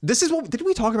 didn't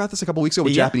we talk about this a couple weeks ago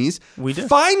with Japanese? We did.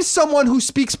 Find someone who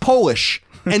speaks Polish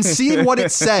and see what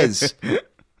it says.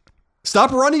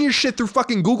 Stop running your shit through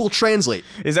fucking Google Translate.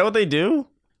 Is that what they do?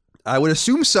 I would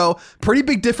assume so. Pretty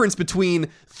big difference between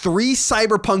 3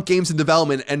 Cyberpunk games in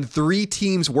development and 3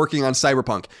 teams working on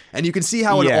Cyberpunk. And you can see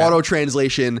how an auto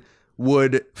translation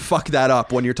would fuck that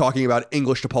up when you're talking about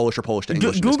English to Polish or Polish to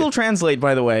English. Google Translate,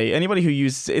 by the way, anybody who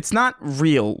uses it's not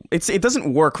real. It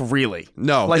doesn't work really.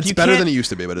 No, like, it's better than it used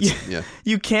to be, but it's yeah.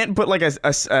 You can't put like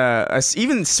a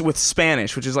even with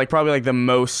Spanish, which is like probably like the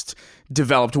most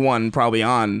developed one probably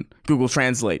on Google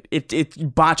Translate.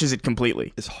 It botches it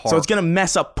completely. It's horrible. So it's gonna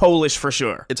mess up Polish for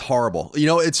sure. It's horrible. You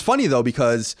know, it's funny though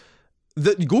because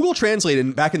the Google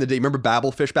Translate back in the day, remember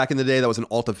Babelfish back in the day? That was an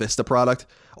Alta Vista product.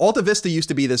 Alta Vista used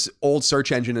to be this old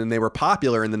search engine, and they were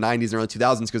popular in the 90s and early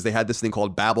 2000s because they had this thing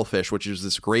called Babelfish, which is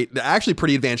this great, actually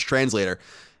pretty advanced translator.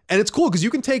 And it's cool because you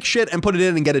can take shit and put it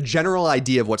in and get a general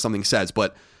idea of what something says.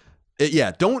 But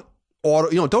don't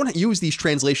use these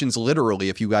translations literally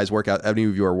if you guys any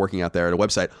of you are working out there at a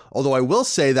website. Although I will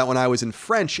say that when I was in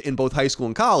French in both high school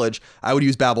and college, I would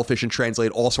use Babelfish and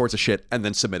translate all sorts of shit and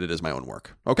then submit it as my own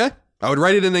work. Okay? I would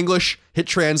write it in English, hit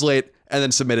translate, and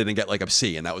then submit it and get like a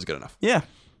C, and that was good enough. Yeah.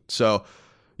 So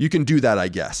you can do that, I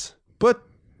guess. But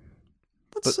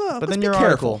let's then be your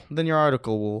careful. Your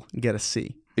article will get a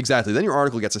C. Exactly. Then your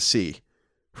article gets a C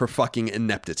for fucking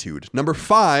ineptitude. Number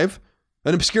 5,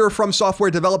 an obscure From Software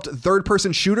developed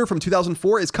third-person shooter from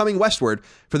 2004 is coming westward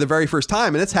for the very first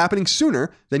time, and it's happening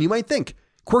sooner than you might think.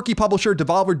 Quirky publisher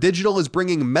Devolver Digital is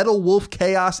bringing Metal Wolf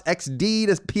Chaos XD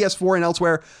to PS4 and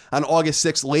elsewhere on August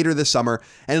 6th later this summer,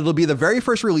 and it'll be the very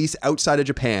first release outside of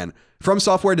Japan. From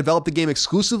Software developed the game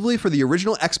exclusively for the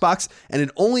original Xbox, and it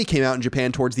only came out in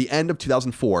Japan towards the end of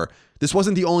 2004. This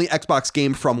wasn't the only Xbox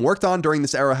game From worked on during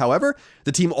this era, however.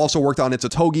 The team also worked on its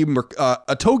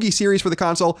Otogi series for the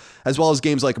console, as well as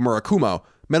games like Murakumo.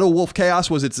 Metal Wolf Chaos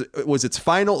was its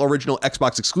final original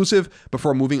Xbox exclusive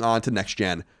before moving on to next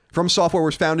gen. From Software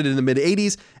was founded in the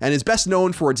mid-'80s and is best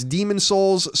known for its Demon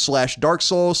Souls / Dark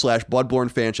Souls /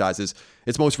 Bloodborne franchises.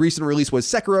 Its most recent release was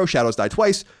Sekiro: Shadows Die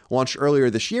Twice, launched earlier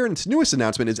this year, and its newest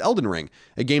announcement is Elden Ring,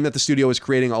 a game that the studio is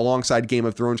creating alongside Game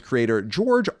of Thrones creator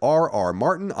George R.R.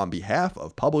 Martin on behalf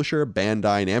of publisher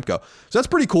Bandai Namco. So that's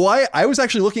pretty cool. I was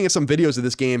actually looking at some videos of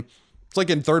this game. It's like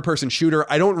a third-person shooter.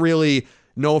 I don't really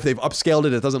know if they've upscaled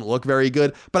it. It doesn't look very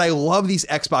good. But I love these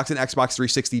Xbox and Xbox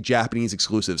 360 Japanese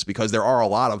exclusives because there are a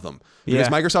lot of them. Because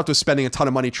Microsoft was spending a ton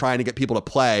of money trying to get people to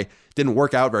play. Didn't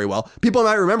work out very well. People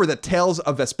might remember that Tales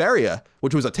of Vesperia,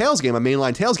 which was a Tales game, a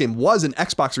mainline Tales game, was an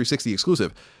Xbox 360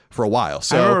 exclusive for a while.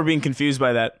 So I remember being confused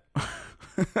by that.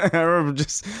 I remember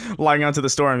just logging onto the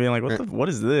store and being like, what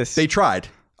is this? They tried.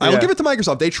 I will give it to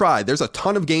Microsoft. They tried. There's a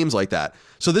ton of games like that.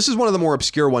 So this is one of the more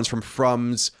obscure ones from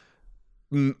From's,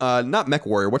 not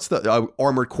MechWarrior. What's the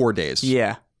Armored Core days?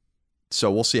 Yeah. So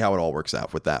we'll see how it all works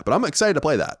out with that. But I'm excited to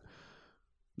play that.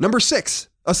 Number 6.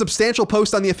 A substantial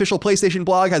post on the official PlayStation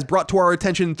blog has brought to our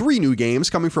attention 3 new games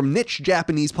coming from niche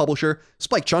Japanese publisher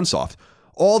Spike Chunsoft.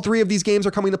 All 3 of these games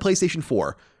are coming to PlayStation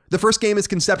 4. The first game is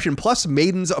Conception Plus,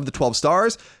 Maidens of the 12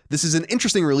 Stars. This is an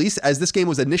interesting release as this game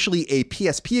was initially a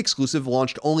PSP exclusive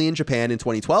launched only in Japan in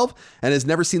 2012 and has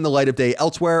never seen the light of day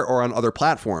elsewhere or on other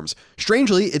platforms.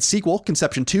 Strangely, its sequel,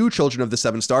 Conception 2, Children of the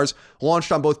 7 Stars,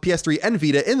 launched on both PS3 and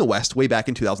Vita in the West way back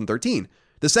in 2013.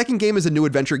 The second game is a new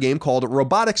adventure game called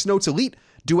Robotics Notes Elite,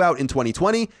 due out in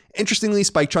 2020. Interestingly,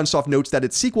 Spike Chunsoft notes that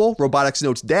its sequel, Robotics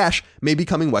Notes Dash, may be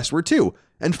coming westward too.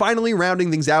 And finally, rounding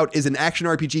things out is an action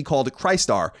RPG called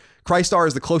Crystar. Crystar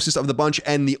is the closest of the bunch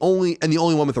and the only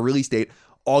one with a release date,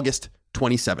 August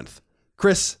 27th.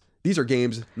 Chris, these are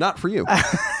games not for you.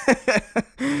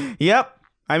 Yep.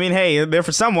 I mean, hey, they're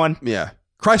for someone. Yeah.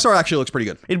 Crystar actually looks pretty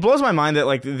good. It blows my mind that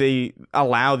like they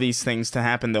allow these things to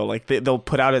happen though. Like they'll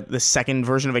put out the second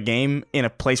version of a game in a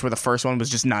place where the first one was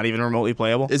just not even remotely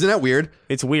playable. Isn't that weird?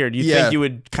 It's weird. You'd think you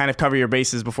would kind of cover your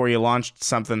bases before you launched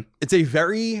something. It's a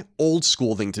very old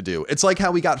school thing to do. It's like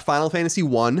how we got Final Fantasy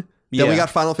 1, then we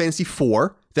got Final Fantasy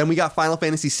 4, then we got Final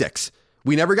Fantasy 6.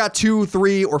 We never got 2,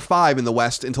 3, or 5 in the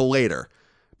West until later.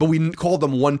 But we called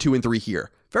them 1, 2, and 3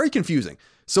 here. Very confusing.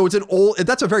 So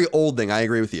that's a very old thing. I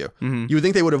agree with you. Mm-hmm. You would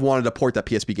think they would have wanted to port that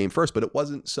PSP game first, but it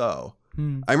wasn't so.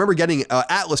 I remember getting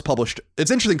Atlas published.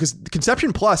 It's interesting because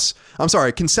Conception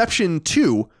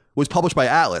 2 was published by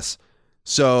Atlas.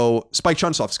 So Spike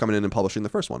Chunsoft's coming in and publishing the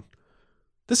first one.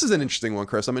 This is an interesting one,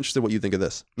 Chris. I'm interested what you think of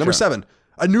this. Number 7.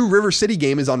 A new River City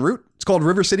game is en route. It's called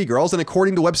River City Girls, and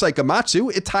according to website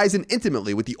Gamatsu, it ties in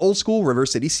intimately with the old school River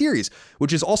City series,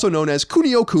 which is also known as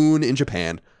Kunio-kun in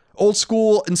Japan. Old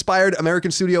school inspired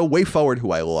American studio WayForward,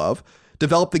 who I love,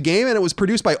 developed the game, and it was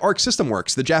produced by Arc System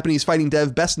Works, the Japanese fighting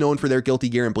dev best known for their Guilty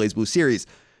Gear and BlazBlue series.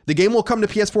 The game will come to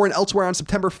PS4 and elsewhere on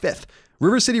September 5th.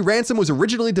 River City Ransom was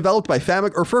originally developed by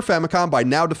for Famicom by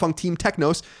now defunct Team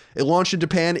Technos. It launched in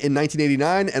Japan in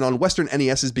 1989 and on Western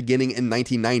NES's beginning in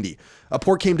 1990. A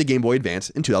port came to Game Boy Advance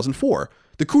in 2004.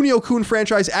 The Kunio-kun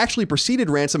franchise actually preceded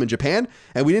Ransom in Japan,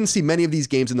 and we didn't see many of these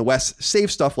games in the West, save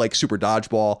stuff like Super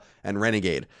Dodgeball and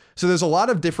Renegade. So there's a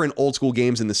lot of different old school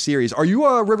games in the series. Are you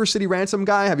a River City Ransom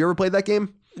guy? Have you ever played that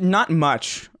game? Not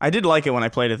much. I did like it when I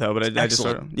played it though, but I just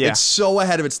It's so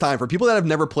ahead of its time. For people that have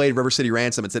never played River City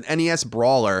Ransom, it's an NES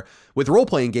brawler with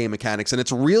role-playing game mechanics, and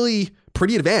it's really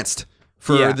pretty advanced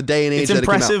for the day and age that it came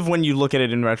out. It's impressive when you look at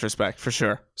it in retrospect, for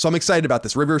sure. So I'm excited about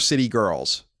this. River City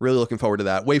Girls. Really looking forward to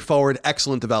that. WayForward,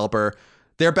 excellent developer.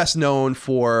 They're best known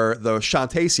for the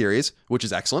Shantae series, which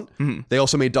is excellent. Mm-hmm. They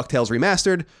also made DuckTales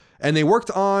Remastered, and they worked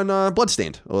on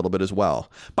Bloodstained a little bit as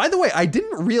well. By the way, I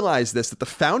didn't realize this, that the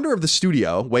founder of the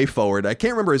studio, WayForward, I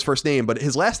can't remember his first name, but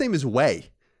his last name is Way.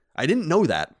 I didn't know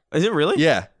that. Is it really?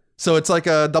 Yeah. So it's like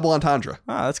a double entendre.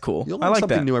 Ah, that's cool. You'll learn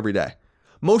something new every day.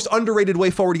 Most underrated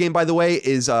WayForward game, by the way,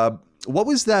 is what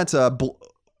was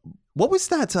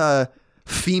that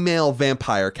female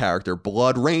vampire character?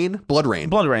 Blood Rain,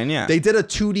 yeah. They did a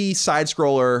 2D side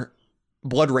scroller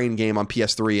Blood Rain game on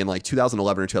PS3 in like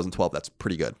 2011 or 2012. That's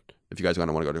pretty good. If you guys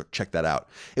want to go to check that out.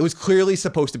 It was clearly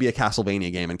supposed to be a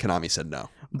Castlevania game, and Konami said no.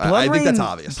 I think that's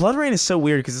obvious. Blood Rain is so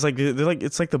weird because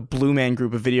it's like the Blue Man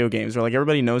Group of video games where like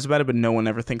everybody knows about it, but no one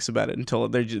ever thinks about it until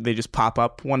they just pop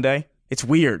up one day. It's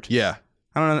weird. Yeah.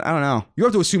 I don't know. You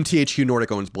have to assume THQ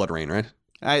Nordic owns Blood Rain, right?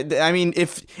 I mean,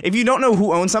 if you don't know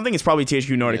who owns something, it's probably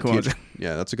THQ Nordic who owns it.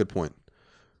 Yeah, that's a good point.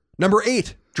 Number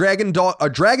 8,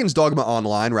 Dragon's Dogma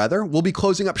Online, will be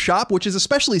closing up shop, which is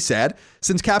especially sad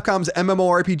since Capcom's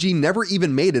MMORPG never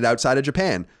even made it outside of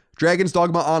Japan. Dragon's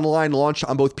Dogma Online launched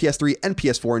on both PS3 and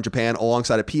PS4 in Japan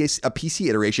alongside a PC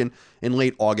iteration in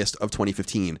late August of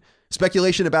 2015.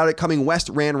 Speculation about it coming west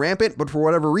ran rampant, but for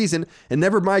whatever reason, it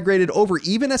never migrated over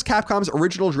even as Capcom's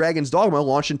original Dragon's Dogma,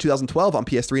 launched in 2012 on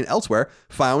PS3 and elsewhere,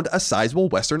 found a sizable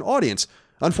Western audience.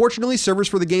 Unfortunately, servers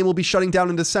for the game will be shutting down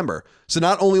in December. So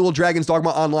not only will Dragon's Dogma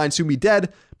Online soon be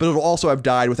dead, but it'll also have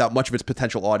died without much of its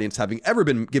potential audience having ever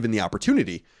been given the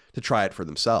opportunity to try it for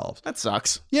themselves. That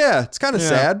sucks. Yeah, it's kind of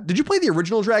sad. Did you play the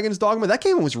original Dragon's Dogma? That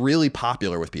game was really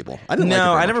popular with people. I didn't like it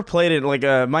very much. I never played it.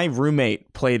 Like my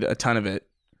roommate played a ton of it,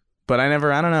 but I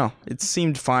don't know. It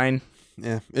seemed fine.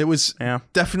 Yeah, it was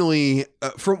definitely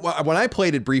from when I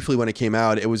played it briefly when it came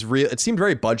out, it was real. It seemed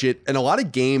very budget, and a lot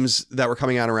of games that were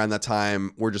coming out around that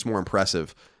time were just more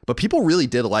impressive. But people really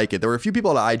did like it. There were a few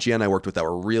people at IGN I worked with that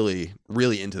were really,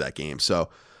 really into that game. So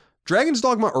Dragon's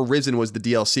Dogma Arisen was the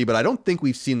DLC, but I don't think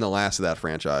we've seen the last of that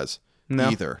franchise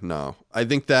either. No, I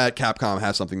think that Capcom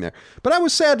has something there. But I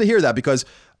was sad to hear that because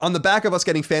on the back of us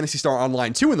getting Phantasy Star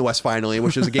Online 2 in the West finally,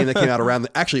 which is a game that came out around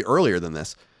actually earlier than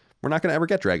this, we're not going to ever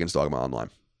get Dragon's Dogma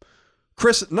Online.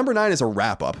 Chris, number 9 is a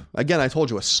wrap-up. Again, I told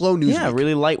you, a slow news week.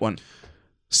 Really light one.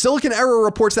 Silicon Error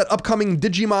reports that upcoming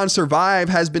Digimon Survive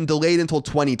has been delayed until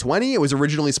 2020. It was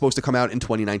originally supposed to come out in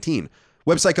 2019.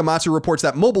 Website Gamatsu reports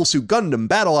that Mobile Suit Gundam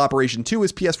Battle Operation 2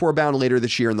 is PS4 bound later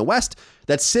this year in the West,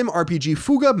 that Sim RPG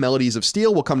Fuga Melodies of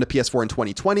Steel will come to PS4 in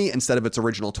 2020 instead of its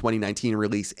original 2019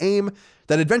 release AIM,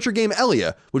 that adventure game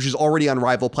Elia, which is already on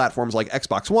rival platforms like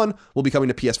Xbox One, will be coming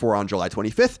to PS4 on July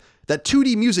 25th, that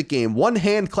 2D music game One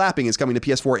Hand Clapping is coming to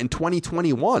PS4 in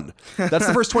 2021. That's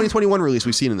the first 2021 release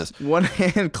we've seen in this. One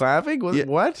Hand Clapping?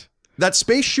 What? That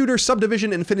space shooter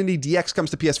Subdivision Infinity DX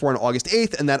comes to PS4 on August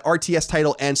 8th, and that RTS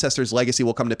title Ancestors Legacy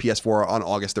will come to PS4 on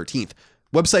August 13th.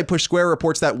 Website Push Square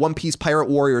reports that One Piece Pirate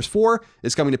Warriors 4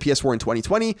 is coming to PS4 in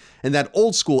 2020, and that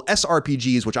old school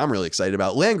SRPGs, which I'm really excited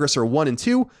about, Langrisser 1 and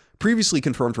 2, previously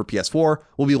confirmed for PS4,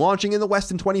 will be launching in the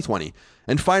West in 2020.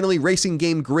 And finally, racing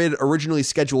game Grid, originally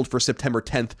scheduled for September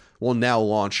 10th, will now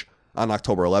launch on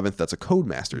October 11th. That's a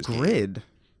Codemasters game. Grid?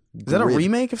 Is that a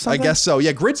remake of something? I guess so.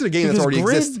 Yeah, Grid's a game that's already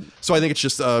exists. So I think it's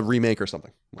just a remake or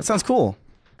something. That sounds cool.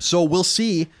 So we'll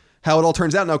see how it all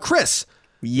turns out. Now, Chris,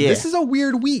 this is a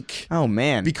weird week. Oh,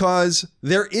 man. Because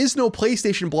there is no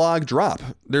PlayStation blog drop.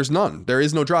 There's none. There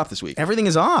is no drop this week. Everything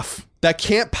is off. That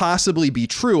can't possibly be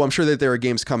true. I'm sure that there are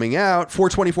games coming out.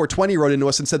 42420 wrote into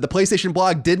us and said the PlayStation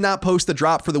blog did not post the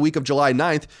drop for the week of July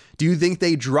 9th. Do you think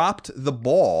they dropped the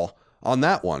ball on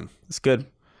that one? That's good.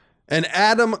 And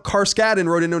Adam Karskadin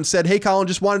wrote in and said, hey, Colin,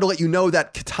 just wanted to let you know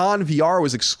that Catan VR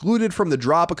was excluded from the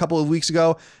drop a couple of weeks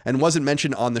ago and wasn't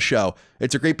mentioned on the show.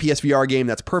 It's a great PSVR game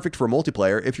that's perfect for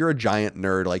multiplayer if you're a giant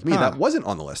nerd like me. That wasn't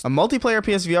on the list. A multiplayer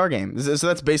PSVR game. So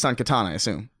that's based on Catan, I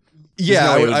assume.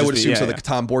 Yeah, I would assume so. The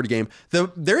Catan board game.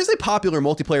 There is a popular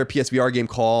multiplayer PSVR game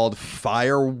called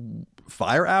Fire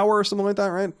Hour or something like that,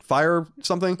 right? Fire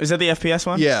something. Is that the FPS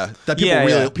one? Yeah, that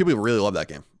people really love that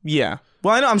game. Yeah.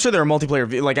 Well, I know. I'm sure there are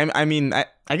multiplayer. Like, I mean,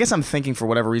 I guess I'm thinking for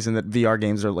whatever reason that VR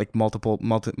games are like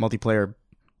multiplayer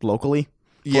locally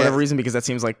for whatever reason, because that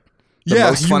seems like the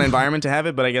most fun environment to have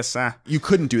it. But I guess you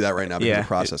couldn't do that right now because of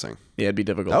processing. It'd be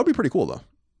difficult. That would be pretty cool though,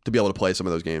 to be able to play some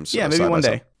of those games. Yeah, maybe one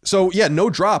day. So yeah,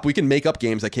 no drop. We can make up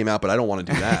games that came out, but I don't want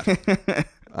to do that.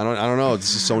 I don't know.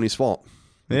 This is Sony's fault.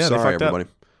 I'm sorry, everybody.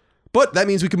 But that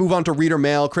means we can move on to reader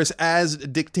mail. Chris, as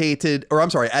dictated.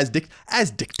 Someone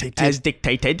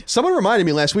reminded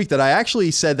me last week that I actually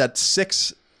said that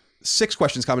six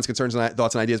questions, comments, concerns, and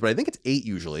thoughts and ideas, but I think it's 8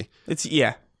 usually.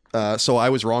 So I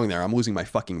was wrong there. I'm losing my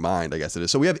fucking mind, I guess it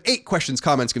is. So we have 8 questions,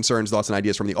 comments, concerns, thoughts, and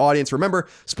ideas from the audience. Remember,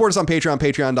 support us on Patreon,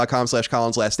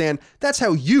 patreon.com/ColinsLastStand. That's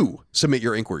how you submit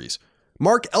your inquiries.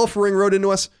 Mark Elfering wrote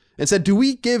into us and said, do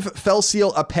we give Fell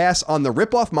Seal a pass on the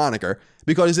ripoff moniker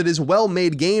because it is a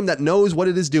well-made game that knows what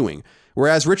it is doing,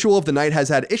 whereas Ritual of the Night has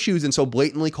had issues and so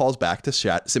blatantly calls back to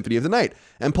Symphony of the Night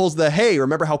and pulls the, hey,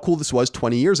 remember how cool this was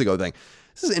 20 years ago thing.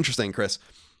 This is interesting, Chris.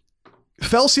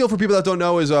 Fell Seal, for people that don't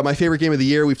know, is my favorite game of the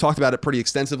year. We've talked about it pretty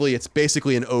extensively. It's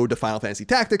basically an ode to Final Fantasy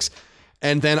Tactics.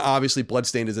 And then obviously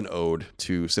Bloodstained is an ode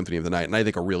to Symphony of the Night. And I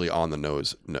think a really on the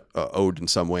nose ode in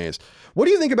some ways. What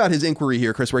do you think about his inquiry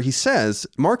here, Chris, where he says,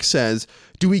 Mark says,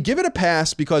 do we give it a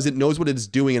pass because it knows what it's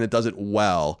doing and it does it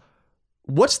well?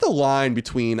 What's the line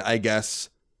between, I guess,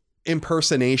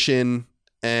 impersonation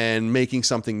and making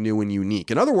something new and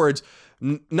unique? In other words,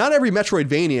 not every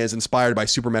Metroidvania is inspired by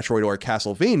Super Metroid or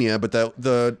Castlevania, but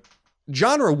the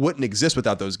genre wouldn't exist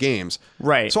without those games.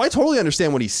 Right. So I totally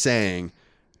understand what he's saying.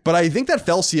 But I think that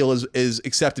Fell Seal is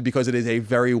accepted because it is a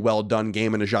very well done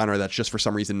game in a genre that's just for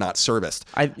some reason not serviced.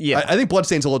 I think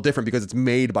Bloodstained's a little different because it's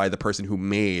made by the person who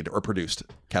made or produced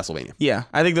Castlevania. Yeah,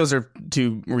 I think those are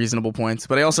 2 reasonable points.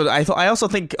 But I also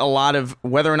think a lot of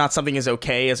whether or not something is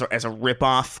okay as a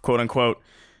ripoff, quote unquote,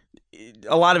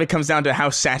 a lot of it comes down to how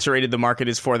saturated the market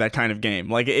is for that kind of game.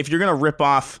 Like if you're gonna rip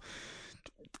off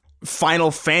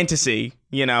Final Fantasy,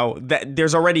 that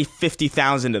there's already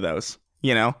 50,000 of those.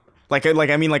 you know? Like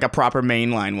a proper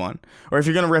mainline one. Or if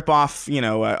you're going to rip off,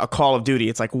 a Call of Duty,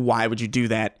 it's like, why would you do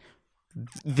that?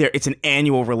 It's an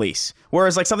annual release.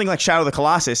 Whereas like something like Shadow of the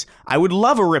Colossus, I would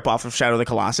love a ripoff of Shadow of the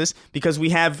Colossus because we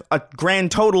have a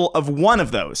grand total of one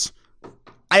of those.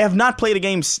 I have not played a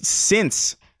game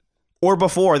since or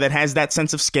before that has that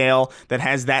sense of scale, that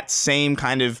has that same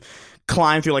kind of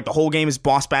climb through, like the whole game is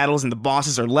boss battles and the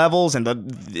bosses are levels and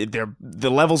the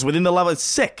levels within the level. It's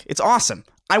sick. It's awesome.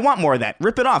 I want more of that.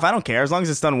 Rip it off. I don't care as long as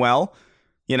it's done well,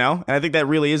 And I think that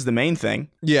really is the main thing.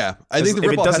 Yeah, I think the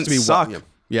rip off has to be suck.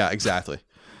 Yeah, exactly.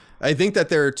 I think that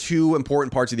there are two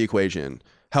important parts of the equation: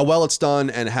 how well it's done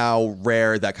and how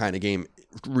rare that kind of game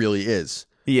really is.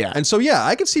 Yeah. And so, yeah,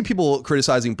 I could see people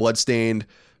criticizing Bloodstained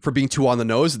for being too on the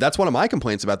nose. That's one of my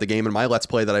complaints about the game. In my Let's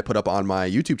Play that I put up on my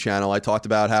YouTube channel, I talked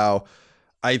about how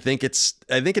I think it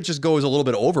just goes a little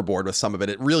bit overboard with some of it.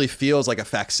 It really feels like a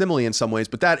facsimile in some ways,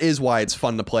 but that is why it's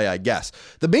fun to play, I guess.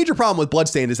 The major problem with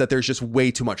Bloodstained is that there's just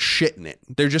way too much shit in it.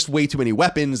 There's just way too many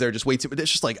weapons. There's just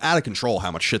it's just like out of control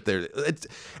how much shit there.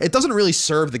 It doesn't really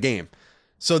serve the game.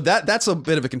 So that's a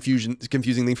bit of a confusing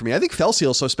thing for me. I think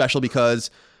Felseal is so special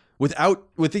because with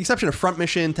the exception of Front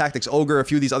Mission, Tactics Ogre, a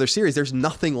few of these other series, there's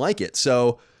nothing like it.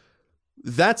 So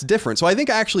that's different. So I think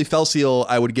actually Felseal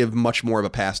I would give much more of a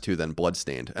pass to than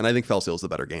Bloodstained. And I think Felseal is the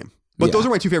better game. But those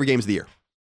are my two favorite games of the year.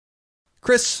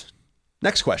 Chris,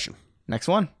 next question. Next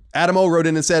one. Adam O wrote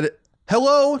in and said,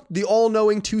 hello, the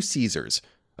all-knowing two Caesars.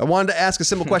 I wanted to ask a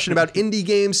simple question about indie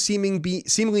games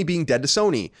seemingly being dead to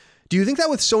Sony. Do you think that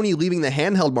with Sony leaving the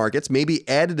handheld markets maybe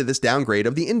added to this downgrade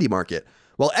of the indie market?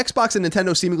 While Xbox and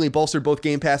Nintendo seemingly bolstered both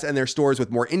Game Pass and their stores with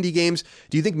more indie games,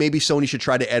 do you think maybe Sony should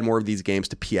try to add more of these games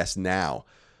to PS Now?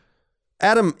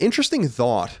 Adam, interesting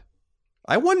thought.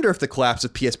 I wonder if the collapse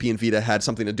of PSP and Vita had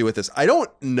something to do with this. I don't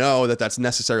know that that's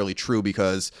necessarily true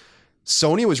because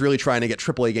Sony was really trying to get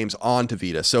AAA games onto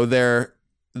Vita. So their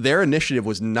initiative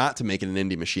was not to make it an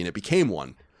indie machine. It became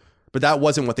one. But that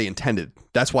wasn't what they intended.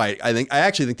 That's why I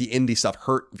actually think the indie stuff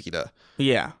hurt Vita.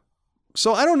 Yeah.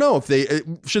 So I don't know if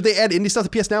should they add indie stuff to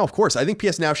PS Now? Of course. I think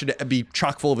PS Now should be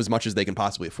chock full of as much as they can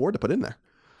possibly afford to put in there.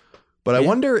 But I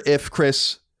wonder if,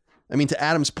 Chris, to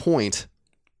Adam's point,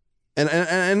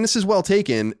 and this is well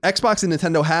taken, Xbox and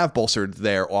Nintendo have bolstered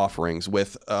their offerings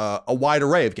with a wide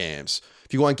array of games.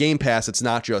 If you go on Game Pass, it's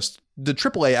not just the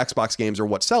AAA Xbox games are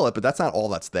what sell it, but that's not all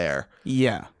that's there.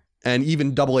 Yeah. And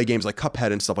even AA games like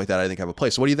Cuphead and stuff like that, I think have a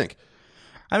place. So what do you think?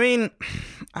 I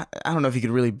don't know if you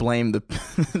could really blame the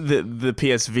the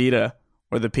PS Vita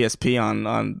or the PSP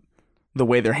on the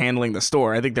way they're handling the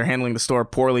store. I think they're handling the store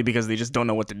poorly because they just don't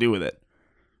know what to do with it.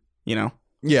 Yeah.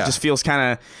 It just feels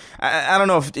kind of, I don't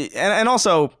know if, and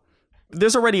also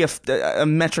there's already a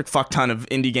metric fuck ton of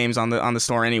indie games on the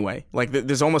store anyway. Like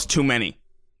there's almost too many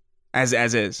as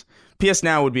is. PS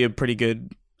Now would be a pretty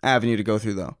good avenue to go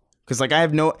through though. Because like I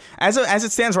have as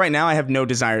it stands right now, I have no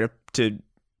desire to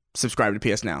subscribe to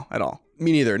PS Now at all.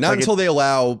 Me neither. Not until they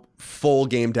allow full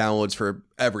game downloads for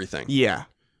everything. Yeah.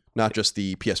 Not just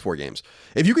the PS4 games.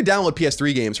 If you could download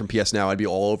PS3 games from PS Now, I'd be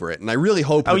all over it. And I really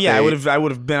hope. Oh yeah, I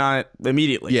would have been on it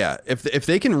immediately. Yeah, if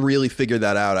they can really figure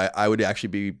that out, I would actually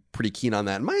be pretty keen on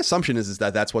that. And my assumption is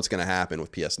that that's what's going to happen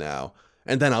with PS Now.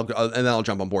 And then I'll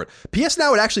jump on board. PS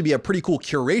Now would actually be a pretty cool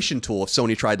curation tool if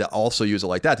Sony tried to also use it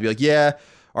like that, to be like, yeah,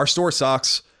 our store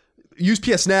sucks. Use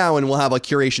PS Now and we'll have like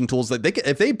curation tools that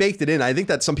if they baked it in. I think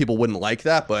that some people wouldn't like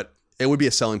that, but it would be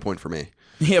a selling point for me.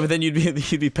 Yeah, but then you'd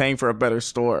be paying for a better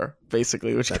store,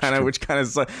 basically, which kind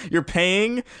of you're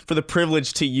paying for the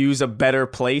privilege to use a better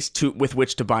place with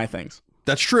which to buy things.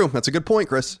 That's true. That's a good point,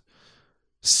 Chris.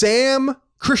 Sam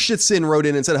Christensen wrote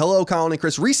in and said, hello, Colin and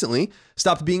Chris. Recently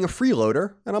stopped being a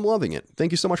freeloader, and I'm loving it.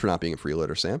 Thank you so much for not being a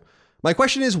freeloader, Sam. My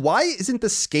question is, why isn't the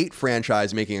Skate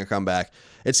franchise making a comeback?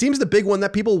 It seems the big one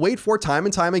that people wait for time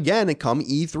and time again and come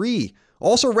E3.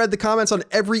 Also read the comments on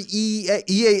every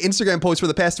EA Instagram post for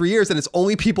the past 3 years, and it's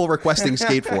only people requesting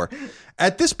Skate 4.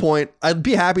 At this point, I'd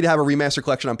be happy to have a remaster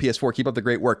collection on PS4. Keep up the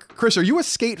great work. Chris, are you a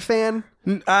Skate fan?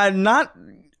 Not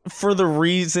for the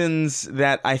reasons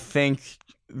that I think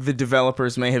the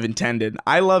developers may have intended.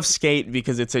 I love Skate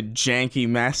because it's a janky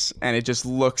mess, and it just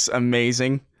looks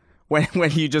amazing when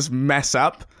you just mess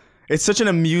up. It's such an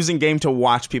amusing game to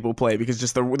watch people play because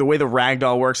just the way the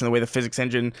ragdoll works and the way the physics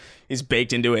engine is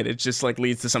baked into it, it just like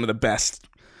leads to some of the best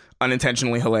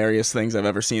unintentionally hilarious things I've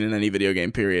ever seen in any video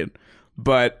game, period.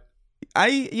 But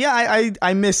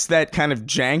I miss that kind of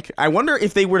jank. I wonder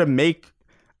if they were to make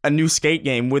a new Skate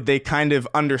game, would they kind of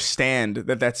understand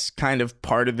that that's kind of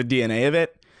part of the DNA of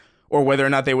it, or whether or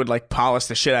not they would like polish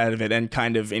the shit out of it and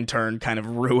kind of in turn kind of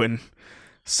ruin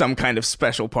some kind of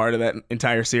special part of that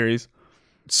entire series.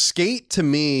 Skate to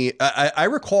me, I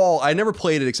recall, I never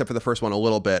played it except for the first one a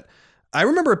little bit. I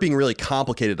remember it being really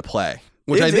complicated to play.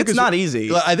 Which I think it's not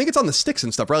easy. I think it's on the sticks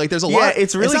and stuff, right? Like there's a lot.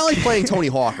 It's not like playing Tony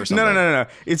Hawk or something. No.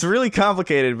 It's really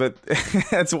complicated, but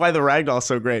that's why the ragdoll's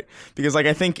so great. Because like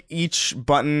I think each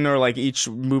button or like each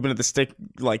movement of the stick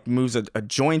like moves a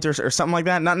joint or something like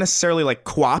that. Not necessarily like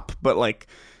quap, but like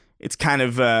it's kind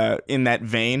of in that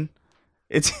vein.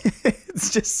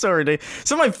 It's just so ridiculous.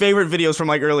 Some of my favorite videos from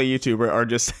like early YouTube are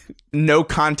just no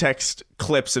context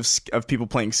clips of people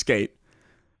playing Skate.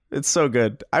 It's so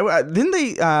good. Didn't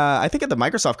they? I think at the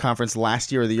Microsoft conference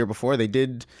last year or the year before, they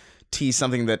did tease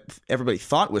something that everybody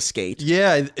thought was Skate.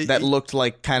 Yeah, that looked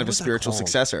like kind of a spiritual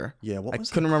successor. Yeah, I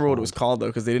couldn't remember what it was called though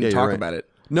because they didn't talk about it.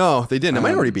 No, they didn't. It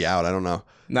might already be out. I don't know.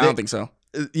 No, I don't think so.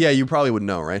 Yeah, you probably would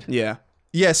know, right? Yeah.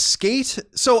 Yeah, Skate.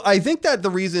 So I think that the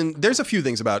reason there's a few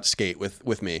things about Skate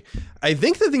with me. I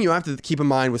think the thing you have to keep in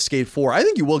mind with Skate 4, I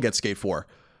think you will get Skate 4.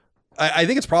 I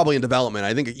think it's probably in development.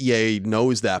 I think EA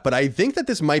knows that, but I think that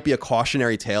this might be a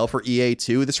cautionary tale for EA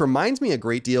too. This reminds me a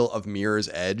great deal of Mirror's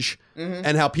Edge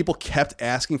and how people kept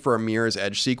asking for a Mirror's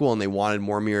Edge sequel and they wanted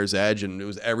more Mirror's Edge and it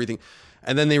was everything.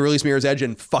 And then they released Mirror's Edge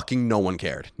and fucking no one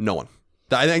cared. No one.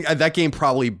 I think that game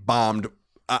probably bombed.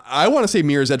 I want to say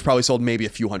Mirror's Edge probably sold maybe a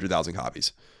few 100,000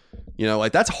 copies. You know,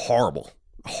 like that's horrible.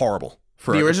 Horrible.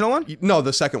 For the original one? No,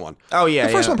 the second one. Oh, yeah.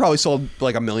 The first one probably sold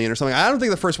like 1 million or something. I don't think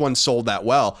the first one sold that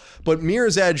well, but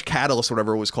Mirror's Edge Catalyst,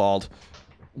 whatever it was called,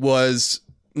 was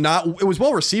not, it was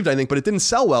well received, I think, but it didn't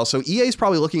sell well. So EA is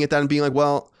probably looking at that and being like,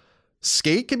 well,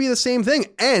 Skate could be the same thing.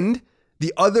 And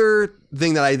the other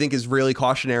thing that I think is really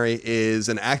cautionary is,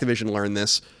 and Activision learned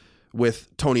this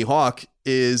with Tony Hawk,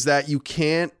 is that you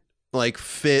can't like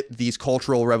fit these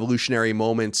cultural revolutionary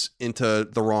moments into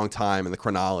the wrong time in the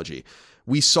chronology.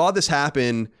 We saw this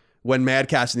happen when Mad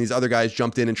Catz and these other guys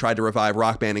jumped in and tried to revive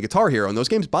Rock Band and Guitar Hero, and those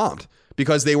games bombed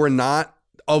because they were not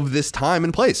of this time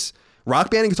and place.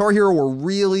 Rock Band and Guitar Hero were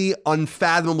really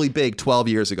unfathomably big 12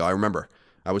 years ago. I remember.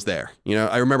 I was there. You know,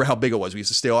 I remember how big it was. We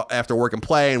used to stay after work and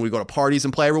play, and we'd go to parties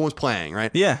and play. Everyone was playing,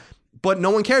 right? Yeah. But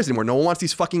no one cares anymore. No one wants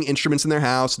these fucking instruments in their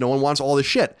house. No one wants all this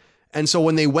shit. And so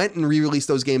when they went and re-released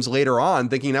those games later on,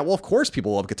 thinking that, well, of course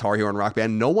people love Guitar Hero and Rock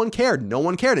Band, no one cared. No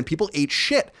one cared. And people ate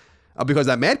shit. Because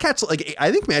that Mad Catz, like,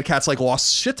 I think Mad Catz like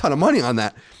lost a shit ton of money on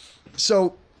that.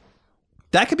 So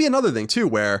that could be another thing too,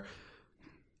 where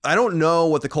I don't know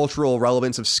what the cultural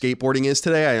relevance of skateboarding is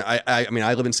today. I mean,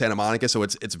 I live in Santa Monica, so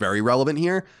it's very relevant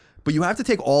here. But you have to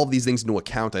take all of these things into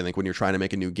account, I think, when you're trying to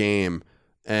make a new game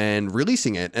and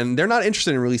releasing it. And they're not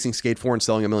interested in releasing Skate 4 and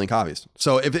selling 1 million copies.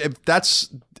 So if that's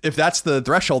the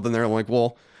threshold, then they're like,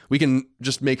 well, we can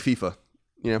just make FIFA.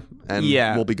 You know, and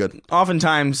we'll be good.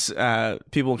 Oftentimes,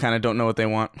 people kind of don't know what they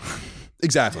want.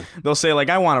 Exactly. They'll say,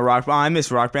 like, I want a Rock Band. I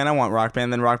miss Rock Band. I want Rock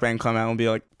Band. Then Rock Band come out and be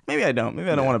like, maybe I don't.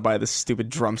 Maybe I don't want to buy this stupid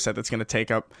drum set that's going to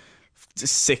take up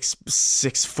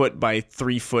 6 foot by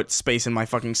 3 foot space in my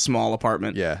fucking small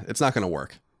apartment. Yeah, it's not going to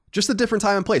work. Just a different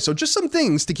time and place. So just some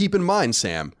things to keep in mind,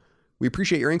 Sam. We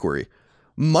appreciate your inquiry.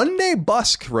 Monday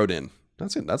Busk wrote in.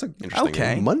 That's it. That's an interesting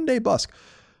name. Monday Busk.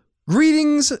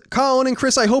 Greetings, Colin and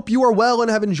Chris. I hope you are well and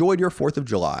have enjoyed your 4th of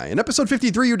July. In episode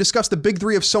 53, you discussed the big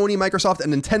three of Sony, Microsoft,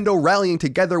 and Nintendo rallying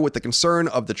together with the concern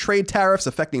of the trade tariffs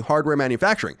affecting hardware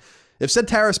manufacturing. If said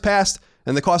tariffs passed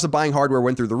and the cost of buying hardware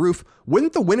went through the roof,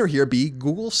 wouldn't the winner here be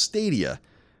Google Stadia?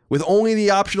 With only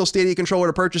the optional Stadia controller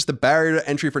to purchase, the barrier to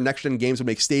entry for next-gen games would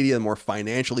make Stadia the more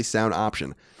financially sound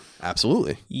option.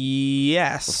 Absolutely.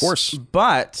 Yes. Of course.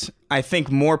 But I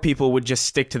think more people would just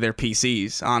stick to their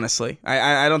PCs, honestly.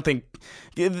 I don't think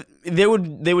they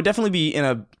would definitely be in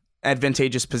a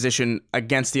advantageous position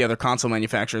against the other console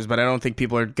manufacturers, but I don't think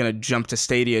people are going to jump to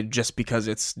Stadia just because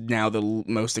it's now the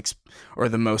most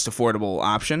affordable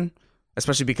option.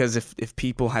 Especially because if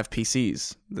people have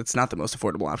PCs, that's not the most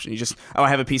affordable option. You just, I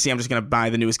have a PC, I'm just going to buy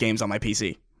the newest games on my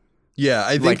PC. Yeah,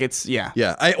 I think like it's yeah.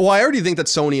 I already think that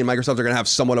Sony and Microsoft are going to have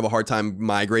somewhat of a hard time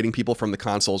migrating people from the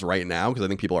consoles right now because I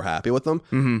think people are happy with them.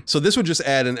 Mm-hmm. So this would just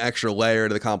add an extra layer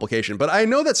to the complication. But I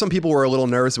know that some people were a little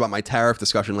nervous about my tariff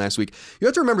discussion last week. You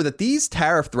have to remember that these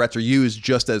tariff threats are used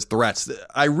just as threats.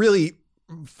 I really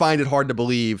find it hard to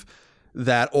believe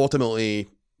that ultimately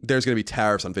there's going to be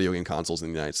tariffs on video game consoles in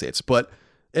the United States, but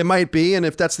it might be. And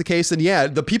if that's the case, then yeah,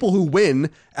 the people who win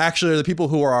actually are the people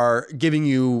who are giving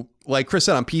you, like Chris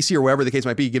said, on PC or wherever the case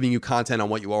might be, giving you content on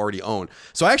what you already own.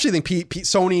 So I actually think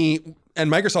Sony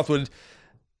and Microsoft would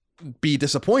be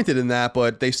disappointed in that,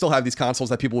 but they still have these consoles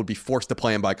that people would be forced to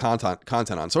play and buy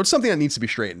content on. So it's something that needs to be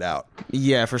straightened out.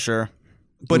 Yeah, for sure.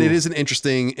 But it is an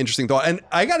interesting thought. And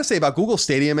I got to say about Google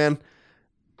Stadia, man,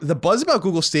 the buzz about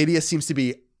Google Stadia seems to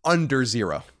be under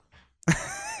zero.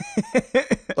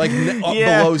 Like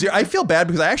below zero. I feel bad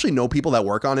because I actually know people that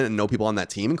work on it and know people on that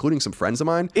team, including some friends of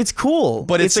mine. It's cool,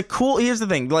 but it's a cool. Here's the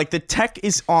thing: like the tech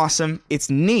is awesome. It's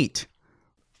neat.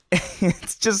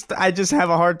 It's just I just have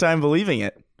a hard time believing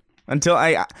it until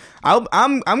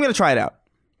I'm gonna try it out.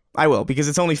 I will, because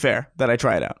it's only fair that I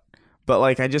try it out. But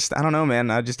like I don't know, man.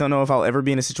 I just don't know if I'll ever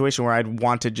be in a situation where I'd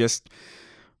want to just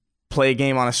play a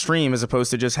game on a stream as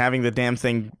opposed to just having the damn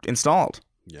thing installed.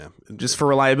 Yeah, just for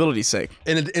reliability's sake.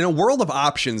 In a world of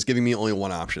options, giving me only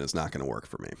one option is not going to work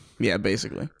for me. Yeah,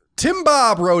 basically. Tim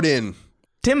Bob wrote in.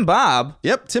 Tim Bob?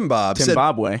 Yep, Tim Bob.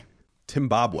 Timbabwe.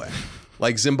 Timbabwe.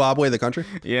 Like Zimbabwe, the country?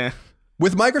 Yeah.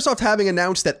 With Microsoft having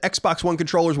announced that Xbox One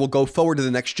controllers will go forward to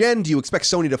the next gen, do you expect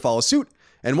Sony to follow suit?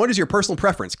 And what is your personal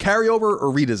preference, carryover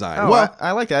or redesign? Oh, well,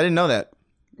 I like that. I didn't know that.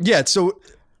 Yeah, so...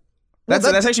 That's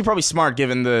actually probably smart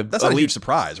given the... That's not a huge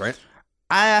surprise, right?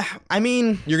 I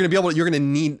mean, you're going to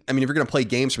need, I mean, if you're going to play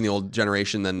games from the old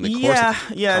generation, then of course.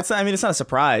 Yeah. It's not a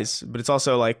surprise, but it's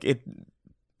also like it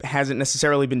hasn't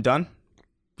necessarily been done.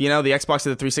 You know, the Xbox to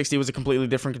the 360 was a completely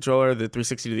different controller. The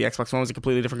 360 to the Xbox One was a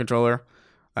completely different controller.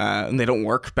 And they don't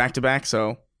work back to back. So,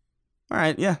 all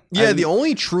right. Yeah. Yeah. The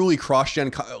only truly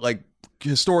cross-gen, like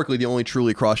historically, the only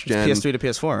truly cross-gen. PS3 to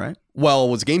PS4, right? Well,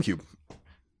 was GameCube.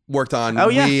 Worked on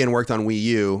Wii and worked on Wii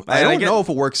U. I don't know if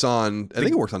it works on... I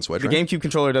think it works on Switch, The GameCube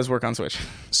controller does work on Switch.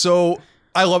 So,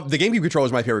 I love... The GameCube controller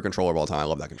is my favorite controller of all time. I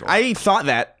love that controller. I thought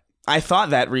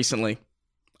that recently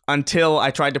until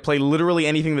I tried to play literally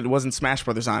anything that wasn't Smash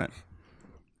Brothers on it.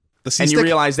 The C-stick? And you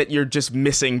realize that you're just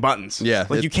missing buttons. Yeah.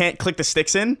 Like, you can't click the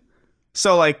sticks in.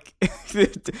 So, like,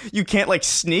 you can't, like,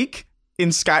 sneak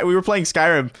in Sky... We were playing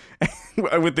Skyrim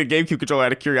with the GameCube controller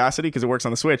out of curiosity because it works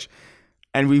on the Switch.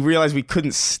 And we realized we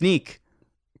couldn't sneak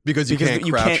because you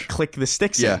can't click the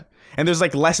sticks in. And there's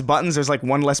like less buttons. There's like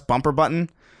one less bumper button.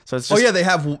 So it's just, they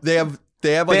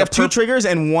have two triggers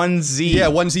and one Z. Yeah,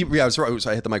 one Z. Yeah, I was right.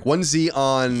 So I hit the mic. One Z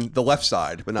on the left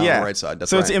side, but not on the right side.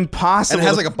 That's so right. It's impossible. And it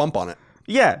has like a bump on it.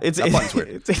 Yeah,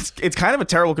 it's kind of a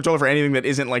terrible controller for anything that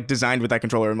isn't like designed with that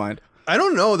controller in mind. I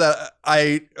don't know that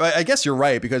I guess you're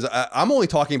right because I'm only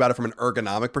talking about it from an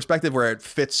ergonomic perspective where it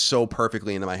fits so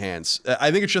perfectly into my hands. I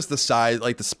think it's just the size,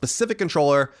 like the specific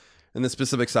controller and the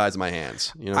specific size of my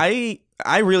hands. You know?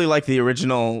 I really like the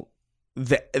original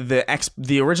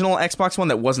the original Xbox One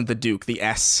that wasn't the Duke, the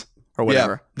S or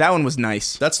whatever. Yeah. That one was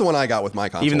nice. That's the one I got with my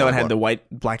console. Even though it had the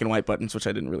black and white buttons, which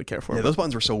I didn't really care for. Yeah, those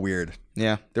buttons were so weird.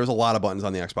 Yeah, there was a lot of buttons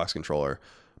on the Xbox controller.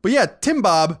 But yeah, Tim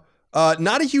Bob.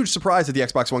 Not a huge surprise that the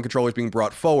Xbox One controller is being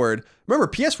brought forward. Remember,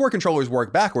 PS4 controllers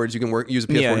work backwards. You can use a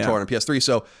PS4 controller on a PS3.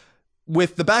 So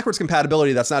with the backwards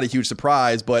compatibility, that's not a huge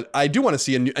surprise. But I do want to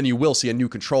see, and you will see, a new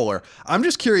controller. I'm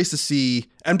just curious to see.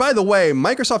 And by the way,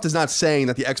 Microsoft is not saying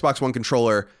that the Xbox One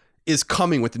controller is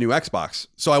coming with the new Xbox.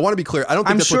 So I want to be clear. I don't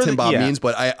think that's what Tim Bob means,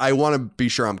 but I want to be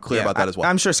sure I'm clear about that as well.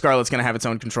 I'm sure Scarlett's going to have its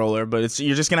own controller, but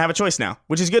you're just going to have a choice now,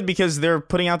 which is good because they're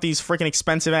putting out these freaking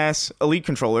expensive ass Elite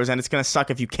controllers, and it's going to suck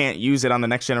if you can't use it on the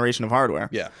next generation of hardware.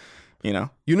 Yeah. You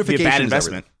know, unification, be a bad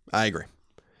investment. I agree.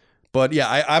 But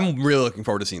yeah, I'm really looking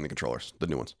forward to seeing the controllers, the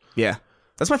new ones. Yeah.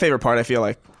 That's my favorite part, I feel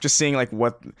like. Just seeing like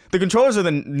what the controllers are the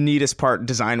neatest part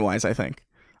design-wise, I think.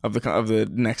 Of the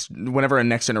next, whenever a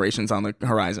next generation's on the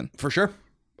horizon. For sure.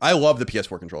 I love the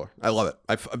PS4 controller. I love it.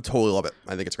 I totally love it.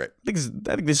 I think it's great. I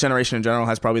think this generation in general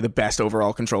has probably the best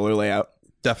overall controller layout.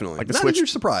 Definitely. Like the Switch, a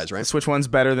huge surprise, right? The Switch one's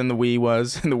better than the Wii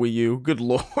was and the Wii U. Good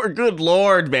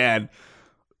lord, man.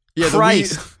 Yeah,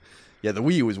 Christ. The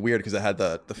Wii U was weird because it had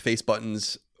the face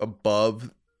buttons above.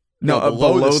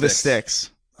 Below the sticks.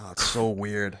 Oh, it's so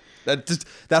weird.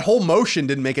 That whole motion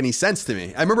didn't make any sense to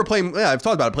me. I remember playing. Yeah, I've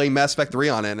talked about it, playing Mass Effect 3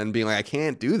 on it and being like, I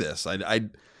can't do this. I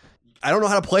don't know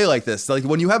how to play like this. Like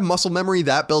when you have muscle memory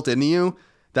that built into you,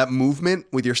 that movement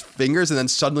with your fingers, and then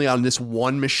suddenly on this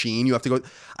one machine you have to go.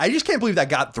 I just can't believe that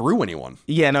got through anyone.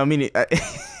 Yeah, no, I mean,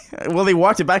 well, they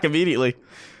walked it back immediately.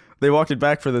 They walked it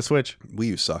back for the Switch. Wii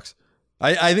U sucks.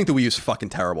 I think the Wii U is fucking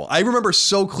terrible. I remember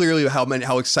so clearly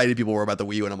how excited people were about the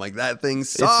Wii U, and I'm like, that thing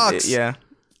sucks. Yeah.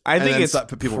 I think it's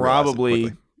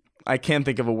probably, I can't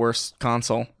think of a worse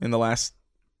console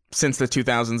since the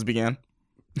 2000s began.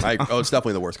 It's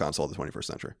definitely the worst console of the 21st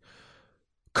century.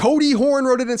 Cody Horn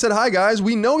wrote it and said, "Hi guys,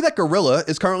 we know that Guerrilla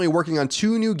is currently working on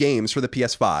 2 new games for the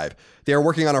PS5. They are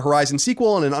working on a Horizon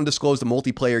sequel and an undisclosed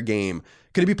multiplayer game.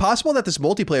 Could it be possible that this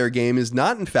multiplayer game is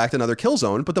not in fact another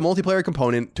Killzone, but the multiplayer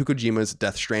component to Kojima's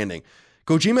Death Stranding?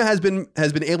 Kojima has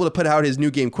been able to put out his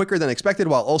new game quicker than expected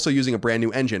while also using a brand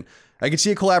new engine. I could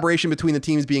see a collaboration between the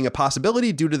teams being a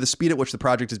possibility due to the speed at which the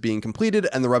project is being completed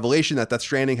and the revelation that Death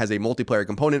Stranding has a multiplayer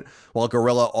component, while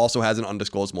Guerrilla also has an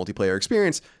undisclosed multiplayer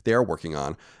experience they are working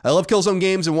on. I love Killzone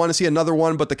games and want to see another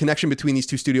one, but the connection between these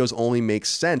two studios only makes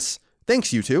sense.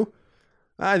 Thanks, you two.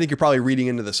 I think you're probably reading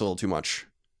into this a little too much,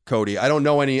 Cody. I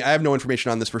have no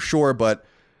information on this for sure, but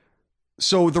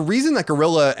so the reason that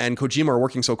Guerrilla and Kojima are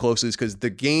working so closely is because the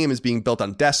game is being built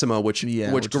on Decima, which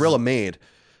Guerrilla made.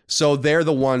 So they're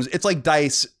the ones. It's like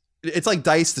DICE. It's like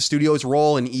DICE, the studio's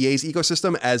role in EA's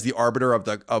ecosystem as the arbiter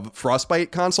of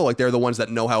Frostbite console. Like they're the ones that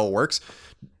know how it works.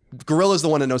 Guerrilla's the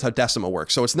one that knows how Decima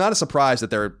works. So it's not a surprise that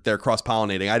they're cross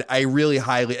pollinating. I really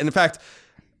highly, and in fact,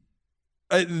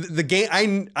 the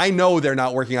game I know they're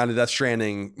not working on a Death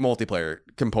Stranding multiplayer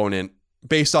component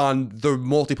based on the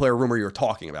multiplayer rumor you're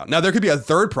talking about. Now there could be a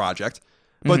third project,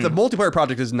 but the multiplayer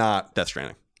project is not Death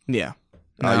Stranding. Yeah.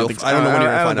 No, I don't know when you're I going don't to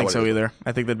find out. think so either.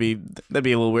 I think that'd be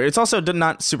a little weird. It's also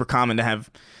not super common to have,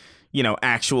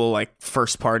 actual like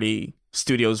first party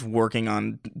studios working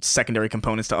on secondary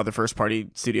components to other first party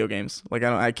studio games. Like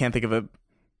I can't think of a.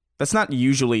 That's not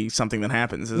usually something that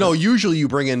happens. No, it? Usually you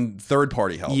bring in third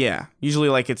party help. Yeah, usually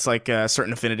like it's like a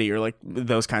certain affinity or like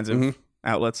those kinds of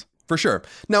outlets. For sure.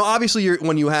 Now, obviously,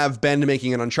 when you have Ben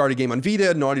making an Uncharted game on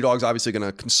Vita, Naughty Dog's obviously going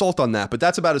to consult on that, but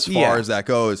that's about as far as that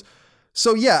goes.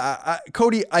 So yeah,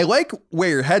 Cody, I like where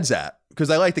your head's at because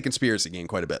I like the conspiracy game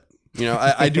quite a bit.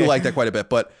 I do like that quite a bit.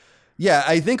 But yeah,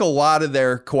 I think a lot of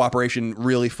their cooperation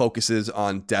really focuses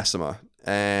on Decima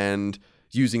and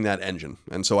using that engine.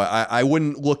 And so I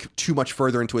wouldn't look too much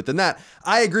further into it than that.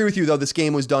 I agree with you, though. This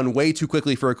game was done way too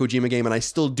quickly for a Kojima game, and I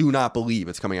still do not believe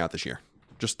it's coming out this year.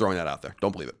 Just throwing that out there.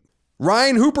 Don't believe it.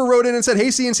 Ryan Hooper wrote in and said, "Hey,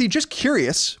 CNC, just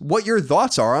curious what your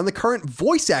thoughts are on the current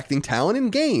voice acting talent in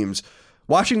games.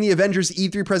 Watching the Avengers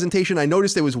E3 presentation, I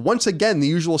noticed it was once again the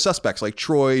usual suspects like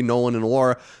Troy, Nolan, and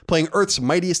Laura playing Earth's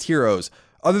mightiest heroes.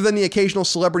 Other than the occasional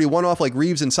celebrity one-off like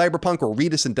Reeves in Cyberpunk or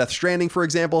Reedus in Death Stranding, for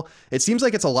example, it seems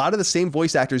like it's a lot of the same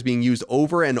voice actors being used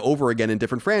over and over again in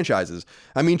different franchises.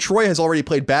 I mean, Troy has already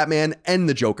played Batman and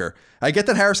the Joker. I get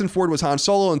that Harrison Ford was Han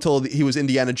Solo until he was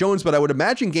Indiana Jones, but I would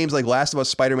imagine games like Last of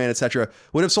Us, Spider-Man, etc.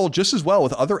 would have sold just as well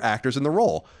with other actors in the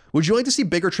role. Would you like to see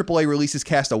bigger AAA releases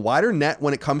cast a wider net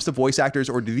when it comes to voice actors,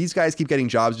 or do these guys keep getting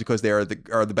jobs because they are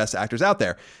the best actors out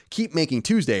there? Keep making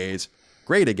Tuesdays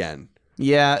great again."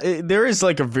 Yeah, there is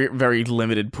like a very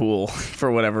limited pool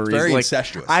for whatever reason. Very like,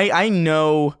 incestuous. I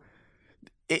know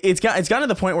it's gotten to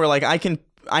the point where like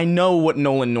I know what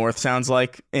Nolan North sounds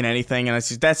like in anything, and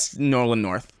that's Nolan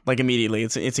North like immediately.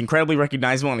 It's incredibly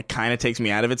recognizable, and it kind of takes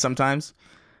me out of it sometimes.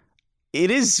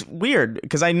 It is weird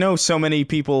because I know so many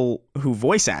people who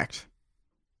voice act,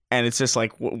 and it's just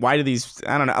like, why do these?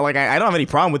 I don't know. Like I don't have any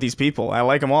problem with these people. I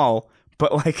like them all,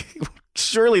 but like.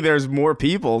 Surely there's more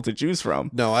people to choose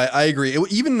from. No, I agree.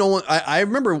 Even Nolan, I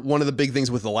remember one of the big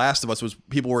things with The Last of Us was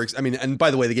people were, and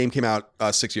by the way, the game came out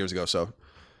 6 years ago, so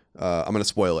I'm going to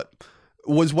spoil it.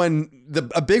 Was when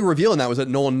a big reveal in that was that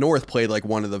Nolan North played like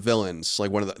one of the villains,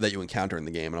 like one of that you encounter in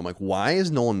the game. And I'm like, why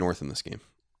is Nolan North in this game?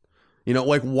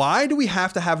 Like, why do we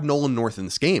have to have Nolan North in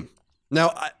this game?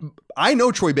 Now, I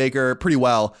know Troy Baker pretty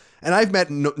well, and I've met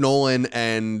Nolan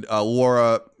and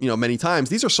Laura, many times.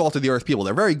 These are salt of the earth people.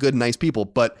 They're very good, nice people.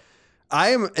 But I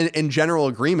am in general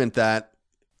agreement that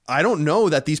I don't know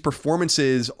that these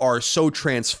performances are so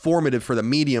transformative for the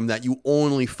medium that you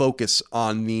only focus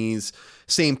on these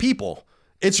same people.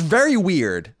 It's very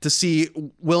weird to see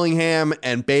Willingham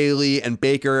and Bailey and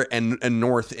Baker and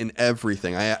North in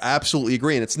everything. I absolutely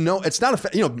agree. And it's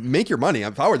not make your money.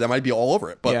 If I were them, I'd be all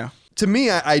over it. But yeah. To me,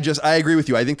 I agree with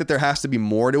you. I think that there has to be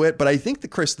more to it. But I think that,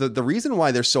 Chris, the reason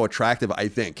why they're so attractive, I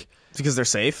think. It's because they're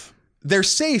safe. They're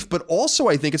safe, but also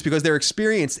I think it's because they're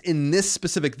experienced in this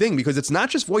specific thing. Because it's not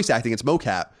just voice acting, it's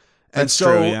mocap. And That's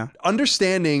true, yeah.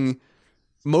 Understanding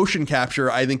motion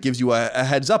capture, I think, gives you a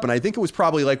heads up. And I think it was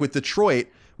probably like with Detroit,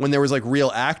 when there was like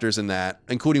real actors in that,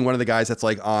 including one of the guys that's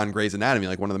like on Grey's Anatomy.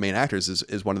 Like one of the main actors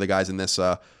is one of the guys in this,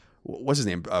 what's his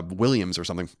name? Williams or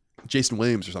something. Jason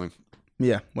Williams or something.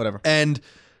 Yeah, whatever. And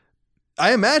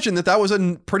I imagine that was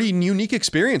a pretty unique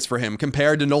experience for him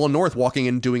compared to Nolan North walking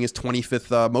in doing his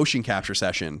 25th motion capture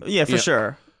session. Yeah, for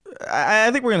sure. I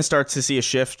think we're going to start to see a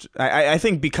shift. I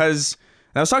think because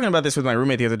I was talking about this with my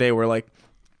roommate the other day where like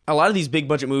a lot of these big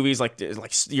budget movies like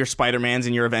your Spider-Mans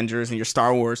and your Avengers and your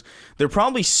Star Wars, they're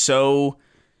probably so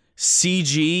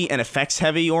CG and effects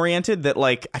heavy oriented that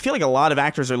like I feel like a lot of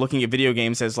actors are looking at video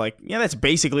games as like, yeah, that's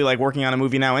basically like working on a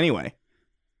movie now anyway.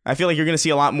 I feel like you're going to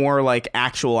see a lot more like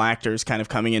actual actors kind of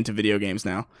coming into video games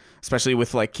now, especially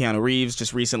with like Keanu Reeves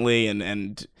just recently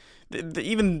and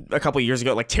even a couple years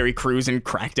ago, like Terry Crews and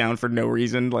Crackdown for no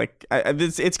reason. Like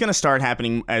it's gonna start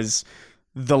happening as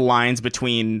the lines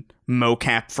between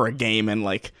mocap for a game and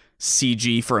like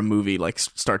CG for a movie like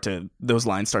those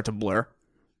lines start to blur.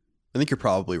 I think you're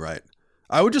probably right.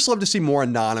 I would just love to see more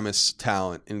anonymous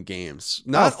talent in games.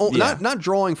 Not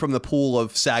drawing from the pool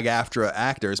of SAG-AFTRA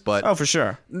actors, but for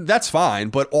sure. That's fine.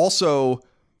 But also,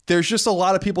 there's just a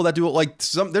lot of people that do it. Like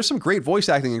there's some great voice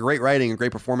acting and great writing and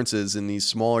great performances in these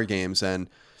smaller games. And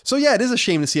so, yeah, it is a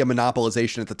shame to see a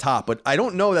monopolization at the top. But I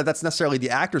don't know that that's necessarily the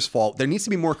actor's fault. There needs to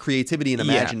be more creativity and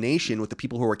imagination with the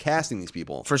people who are casting these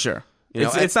people. For sure.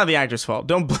 It's not the actor's fault.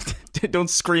 Don't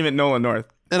scream at Nolan North.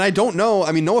 And I don't know.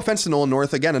 I mean, no offense to Nolan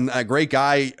North. Again, a great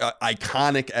guy,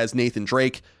 iconic as Nathan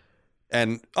Drake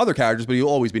and other characters, but he'll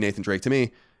always be Nathan Drake to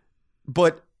me.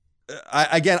 But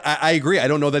I agree. I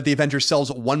don't know that the Avengers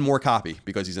sells one more copy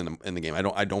because he's in the game. I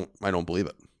don't believe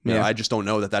it. You know, I just don't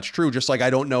know that that's true. Just like I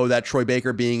don't know that Troy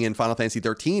Baker being in Final Fantasy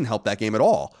 13 helped that game at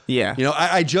all. Yeah. You know,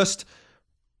 I just.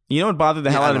 You know what bothered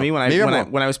the hell out of me when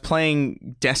I was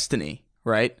playing Destiny,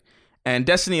 right? And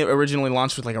Destiny originally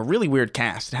launched with like a really weird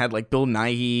cast. It had like Bill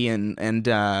Nighy and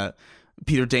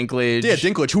Peter Dinklage. Yeah,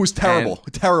 Dinklage, who was terrible.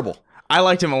 Terrible. I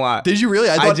liked him a lot. Did you really?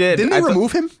 I did. Didn't they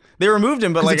remove him? They removed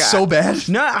him, but like it's so bad.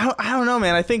 No, I don't know,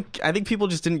 man. I think people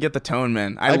just didn't get the tone,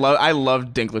 man. I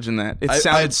loved Dinklage in that. It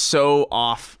sounded so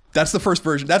off. That's the first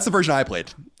version. That's the version I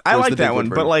played. I like that one,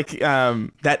 but like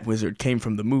that wizard came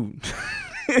from the moon.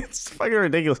 It's fucking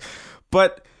ridiculous.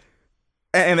 But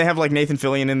and they have like Nathan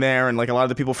Fillion in there and like a lot of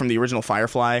the people from the original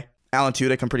Firefly. Alan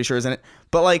Tudyk, I'm pretty sure, is in it.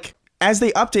 But like as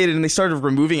they updated and they started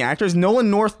removing actors, Nolan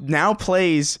North now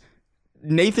plays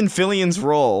Nathan Fillion's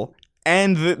role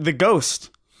and the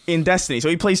Ghost in Destiny. So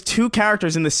he plays two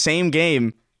characters in the same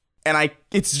game, and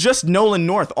it's just Nolan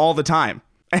North all the time.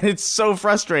 And it's so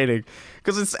frustrating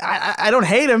because I don't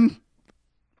hate him,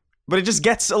 but it just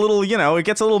gets a little, it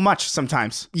gets a little much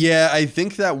sometimes. Yeah, I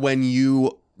think that when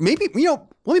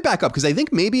let me back up because I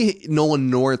think maybe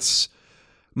Nolan North's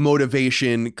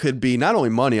motivation could be not only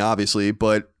money, obviously,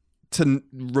 but to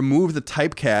remove the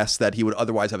typecast that he would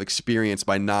otherwise have experienced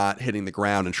by not hitting the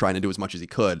ground and trying to do as much as he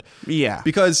could. Yeah.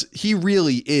 Because he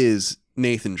really is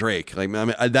Nathan Drake. Like, I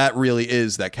mean, that really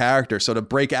is that character. So to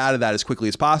break out of that as quickly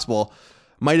as possible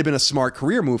might have been a smart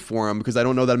career move for him because I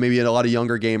don't know that maybe a lot of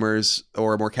younger gamers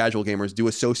or more casual gamers do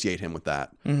associate him with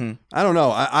that. Mm-hmm. I don't know.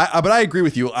 But I agree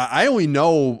with you. I only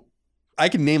know... I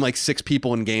can name like 6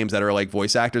 people in games that are like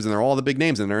voice actors and they're all the big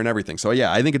names and they're in everything. So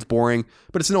yeah, I think it's boring,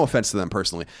 but it's no offense to them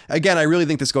personally. Again, I really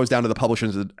think this goes down to the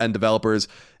publishers and developers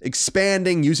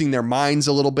expanding, using their minds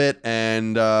a little bit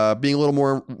and being a little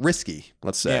more risky,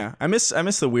 let's say. Yeah, I miss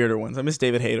the weirder ones. I miss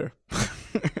David Hayter.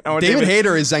 David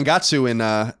Hayter is Zangatsu in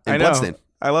Bloodstain.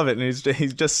 I love it. And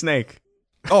he's just Snake.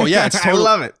 Oh yeah, it's totally, I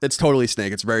love it. It's totally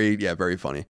Snake. It's very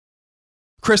funny.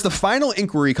 Chris, the final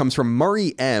inquiry comes from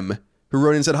Murray M., who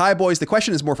wrote in and said, "Hi, boys. The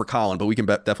question is more for Colin, but we can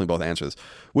definitely both answer this.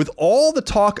 With all the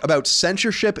talk about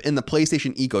censorship in the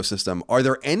PlayStation ecosystem, are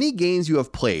there any games you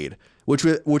have played which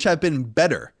have been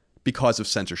better because of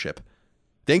censorship?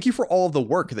 Thank you for all of the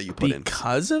work that you put in."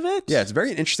 Because of it? Yeah, it's a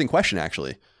very interesting question,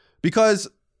 actually. Because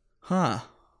I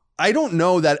don't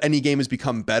know that any game has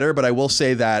become better, but I will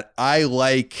say that I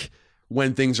like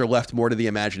when things are left more to the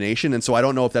imagination. And so I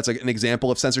don't know if that's like an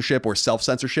example of censorship or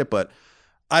self-censorship, but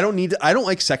I don't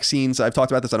like sex scenes. I've talked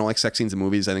about this. I don't like sex scenes in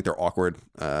movies. I think they're awkward.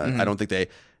 I don't think they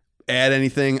add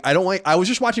anything. I was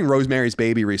just watching Rosemary's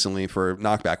Baby recently for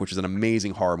Knockback, which is an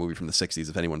amazing horror movie from the 60s.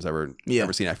 If anyone's ever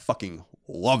seen it, I fucking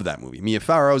love that movie. Mia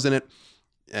Farrow's in it.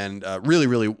 And really,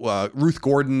 Ruth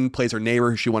Gordon plays her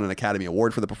neighbor. She won an Academy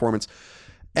Award for the performance.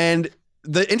 And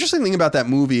the interesting thing about that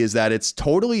movie is that it's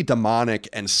totally demonic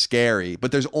and scary,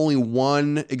 but there's only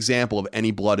one example of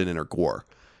any blood in it or gore.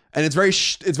 And it's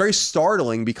very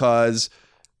startling because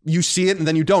you see it and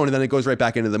then you don't, and then it goes right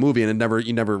back into the movie, and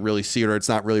you never really see it, or it's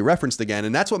not really referenced again.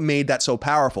 And that's what made that so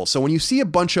powerful. So when you see a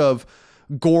bunch of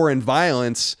gore and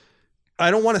violence,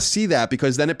 I don't want to see that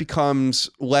because then it becomes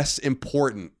less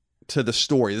important to the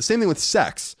story. The same thing with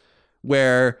sex,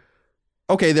 where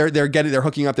okay, they're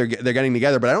hooking up, they're getting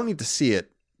together, but I don't need to see it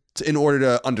in order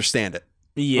to understand it.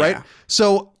 Yeah. Right.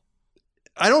 So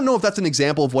I don't know if that's an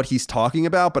example of what he's talking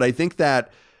about, but I think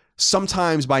that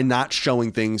sometimes by not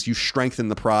showing things, you strengthen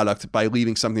the product by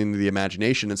leaving something to the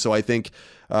imagination. And so I think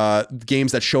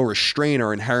games that show restraint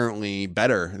are inherently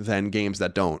better than games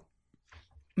that don't.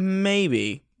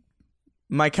 Maybe.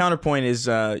 My counterpoint is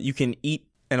you can eat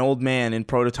an old man in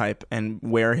Prototype and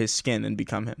wear his skin and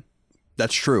become him.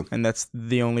 That's true. And that's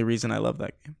the only reason I love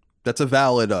that game. That's a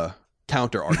valid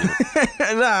counter argument.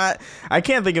 I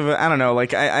can't think of it. I don't know.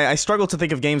 Like I struggle to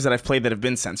think of games that I've played that have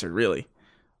been censored, really.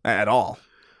 at all.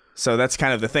 So that's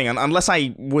kind of the thing. Unless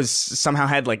I was somehow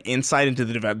had like insight into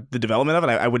the development of it,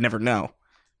 I would never know.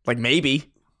 Like maybe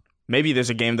there's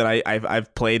a game that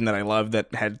I've played and that I love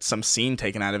that had some scene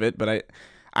taken out of it, but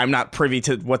I'm not privy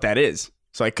to what that is,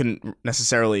 so I couldn't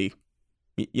necessarily.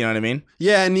 You know what I mean?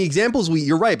 Yeah, and the examples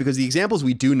you're right, because the examples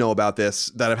we do know about this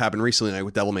that have happened recently, like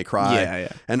with Devil May Cry,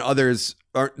 and others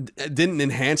didn't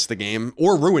enhance the game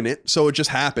or ruin it, so it just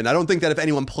happened. I don't think that if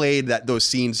anyone played those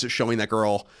scenes showing that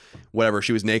girl, whatever,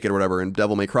 she was naked or whatever in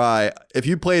Devil May Cry, if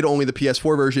you played only the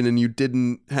PS4 version and you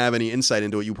didn't have any insight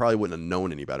into it, you probably wouldn't have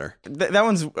known any better. That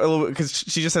one's a little bit, because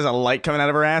she just has a light coming out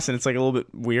of her ass, and it's like a little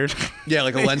bit weird. Yeah,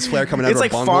 like a lens flare coming out of her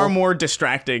bunghole. It's like far more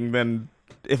distracting than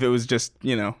if it was just,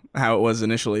 how it was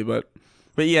initially. But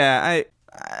yeah,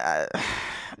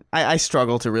 I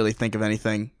struggle to really think of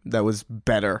anything that was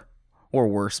better or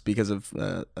worse because of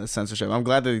censorship. I'm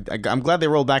glad they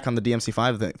rolled back on the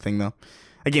DMC5 thing though.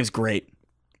 That game's great.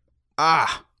 Well,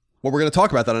 we're going to talk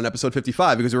about that on episode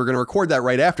 55 because we're going to record that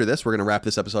right after this. We're going to wrap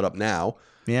this episode up now.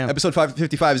 Yeah. Episode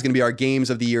 55 is going to be our games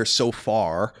of the year so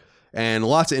far. And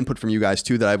lots of input from you guys,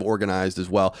 too, that I've organized as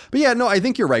well. But yeah, no, I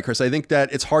think you're right, Chris. I think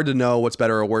that it's hard to know what's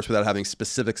better or worse without having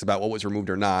specifics about what was removed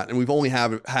or not. And we've only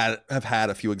have had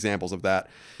a few examples of that.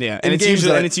 Yeah, and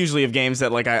it's usually of games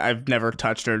that like I've never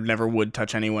touched or never would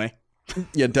touch anyway.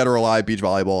 Yeah, Dead or Alive, beach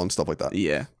volleyball, and stuff like that.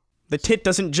 Yeah. The tit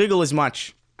doesn't jiggle as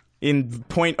much in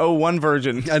 0.01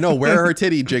 version. I know. Where are her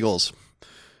titty jiggles?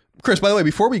 Chris, by the way,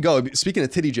 before we go, speaking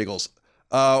of titty jiggles,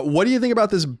 what do you think about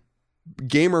this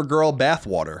gamer girl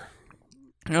bathwater?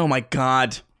 Oh my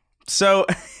god! So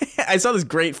I saw this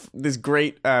great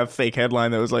fake headline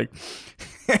that was like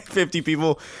 50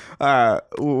 people,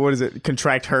 what is it?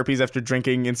 Contract herpes after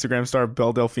drinking Instagram star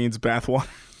Belle Delphine's bathwater.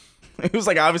 It was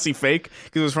like obviously fake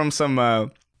because it was from some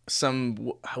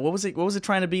what was it? What was it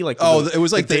trying to be like? It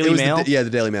was like the Daily Mail. The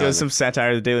Daily Mail. It was some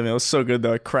satire of the Daily Mail. It was so good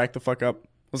though. I cracked the fuck up. I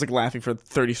was like laughing for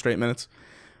 30 straight minutes.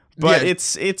 But yeah.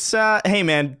 it's hey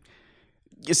man,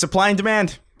 supply and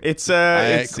demand.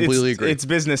 I completely agree. It's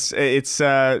business.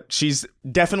 She's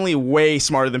definitely way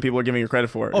smarter than people are giving her credit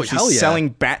for. Oh, hell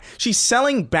yeah. She's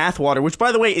selling bathwater, which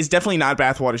by the way is definitely not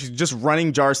bathwater. She's just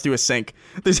running jars through a sink.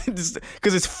 Because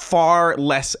it's far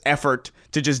less effort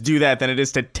to just do that than it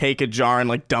is to take a jar and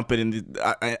like dump it in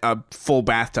a full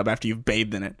bathtub after you've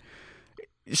bathed in it.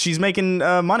 She's making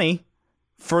money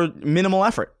for minimal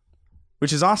effort,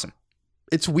 which is awesome.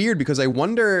 It's weird because I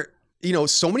wonder,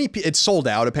 so many it's sold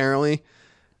out apparently.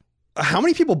 How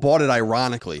many people bought it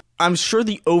ironically? I'm sure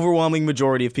the overwhelming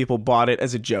majority of people bought it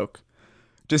as a joke.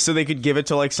 Just so they could give it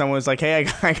to like someone who's like, hey,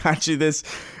 I got you this.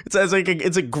 It's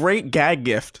a great gag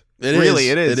gift. It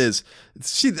is.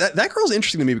 See, that girl's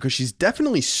interesting to me because she's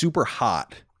definitely super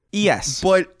hot. Yes.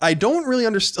 But I don't really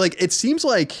understand. Like, it seems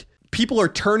like people are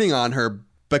turning on her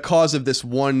because of this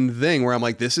one thing where I'm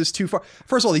like, this is too far.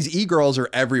 First of all, these e-girls are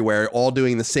everywhere, all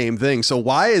doing the same thing. So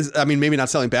maybe not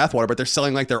selling bathwater, but they're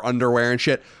selling like their underwear and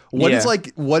shit. What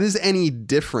is any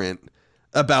different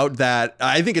about that?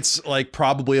 I think it's like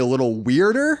probably a little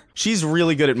weirder. She's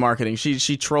really good at marketing.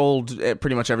 She trolled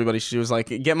pretty much everybody. She was like,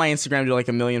 get my Instagram to like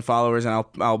 1 million followers and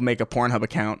I'll make a Pornhub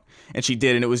account. And she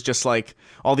did. And it was just like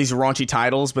all these raunchy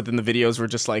titles, but then the videos were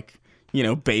just like,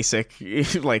 basic.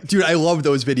 Like, dude, I love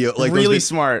those videos. Like, really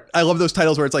smart. I love those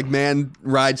titles where it's like man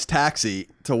rides taxi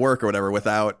to work or whatever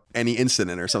without any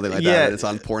incident or something like that. And it's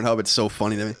on Pornhub. It's so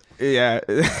funny to me. Yeah.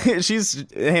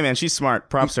 She's smart.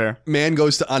 Props to her. Man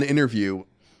goes on interview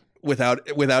without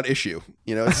issue.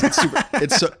 It's super,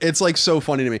 it's like so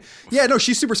funny to me. Yeah, no,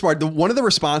 she's super smart. One of the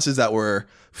responses that were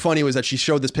funny was that she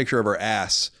showed this picture of her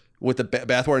ass with the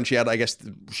bathwater, and she had, I guess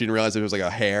she didn't realize it was like a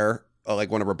hair,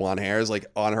 like one of her blonde hairs, like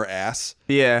on her ass.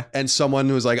 Yeah. And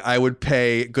someone was like, I would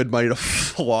pay good money to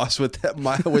floss with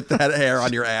that hair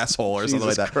on your asshole or something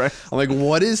like that. Christ. I'm like,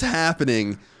 what is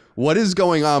happening? What is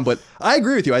going on? But I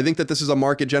agree with you. I think that this is a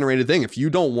market generated thing. If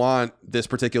you don't want this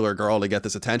particular girl to get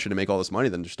this attention to make all this money,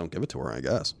 then just don't give it to her, I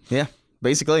guess. Yeah.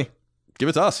 Basically. Give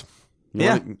it to us.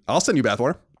 I'll send you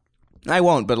bathwater. I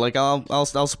won't, but like I'll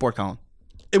support Colin.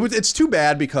 It's too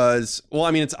bad because, well,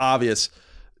 I mean, it's obvious.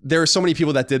 There are so many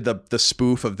people that did the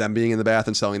spoof of them being in the bath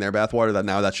and selling their bathwater that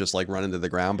now that's just like run into the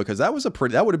ground, because that would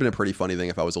have been a pretty funny thing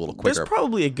if I was a little quicker. There's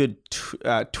probably a good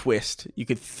twist you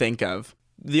could think of.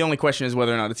 The only question is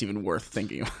whether or not it's even worth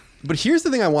thinking of. But here's the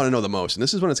thing I want to know the most, and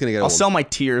this is when it's going to get. I'll sell my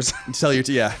tears. Sell your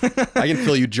yeah. I can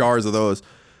fill you jars of those.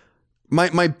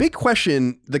 My big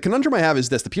question, the conundrum I have is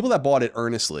this: the people that bought it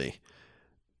earnestly,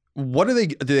 what do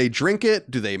they drink it?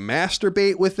 Do they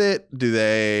masturbate with it? Do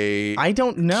they? I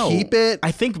don't know. Keep it?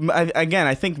 I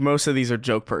think most of these are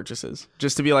joke purchases,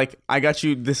 just to be like, I got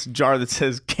you this jar that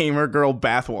says Gamer Girl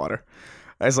bathwater.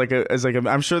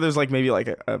 I'm sure there's like maybe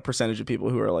like a percentage of people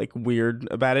who are like weird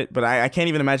about it, but I can't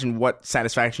even imagine what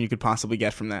satisfaction you could possibly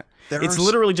get from that. It's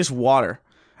literally just water.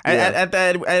 Yeah.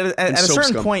 At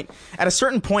a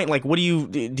certain point, like, what do you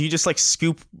just like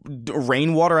scoop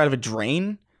rainwater out of a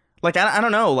drain? Like, I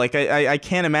don't know. Like, I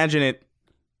can't imagine it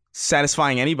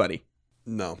satisfying anybody.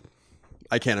 No,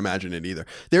 I can't imagine it either.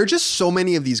 There are just so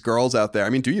many of these girls out there. I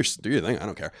mean, do your thing. I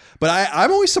don't care. But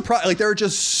I'm always surprised. Like, there are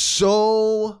just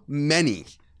so many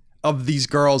of these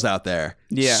girls out there.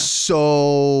 Yeah.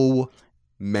 So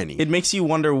many. It makes you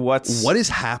wonder what is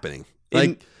happening.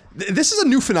 Like, this is a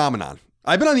new phenomenon.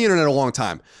 I've been on the internet a long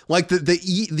time. Like, the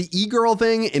eGirl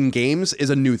thing in games is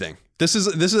a new thing. This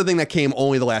is a thing that came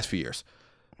only the last few years.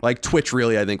 Like, Twitch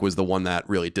really, I think, was the one that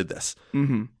really did this.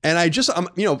 Mm-hmm. And I just,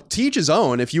 to each his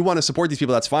own. If you want to support these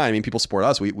people, that's fine. I mean, people support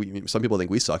us. We some people think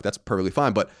we suck. That's perfectly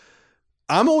fine. But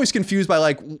I'm always confused by,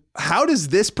 like, how does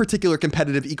this particular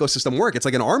competitive ecosystem work? It's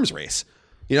like an arms race,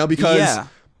 because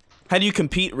how do you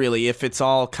compete really if it's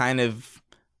all kind of?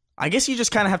 I guess you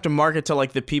just kind of have to market to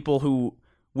like the people who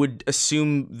would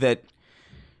assume that.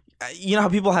 You know how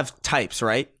people have types,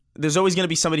 right? There's always going to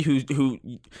be somebody who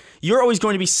you're always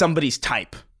going to be somebody's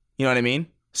type. You know what I mean?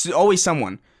 So always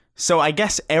someone. So I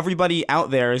guess everybody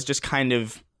out there is just kind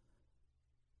of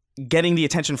getting the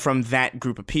attention from that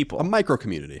group of people. A micro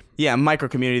community. Yeah, a micro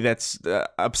community that's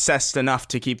obsessed enough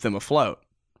to keep them afloat.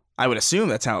 I would assume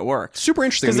that's how it works. Super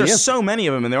interesting. Because there's so many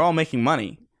of them and they're all making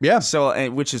money. Yeah.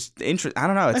 So, which is interesting. I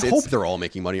don't know. I hope they're all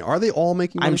making money. Are they all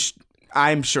making money?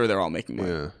 I'm sure they're all making money.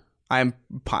 Yeah. I'm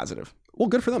positive. Well,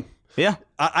 good for them. Yeah.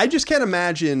 I just can't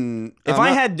imagine. If I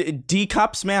had D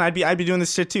cups, man, I'd be doing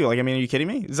this shit too. Like, I mean, are you kidding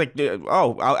me? It's like,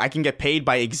 I can get paid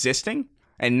by existing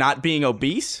and not being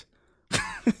obese.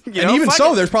 Even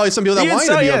so, there's probably some people that want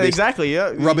you to be obese. Exactly.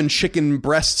 Yeah. Rubbing chicken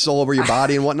breasts all over your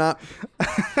body and whatnot.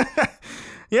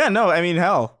 Yeah, no, I mean,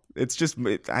 hell, it's just,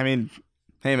 I mean,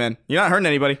 hey, man, you're not hurting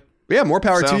anybody. Yeah, more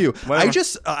power to you. Whatever.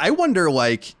 I wonder,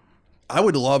 like, I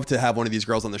would love to have one of these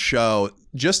girls on the show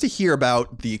just to hear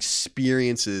about the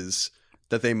experiences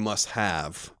that they must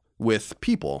have with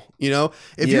people.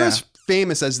 If you're as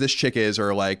famous as this chick is,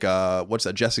 or like, what's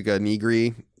that, Jessica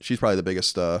Negri? She's probably the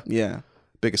biggest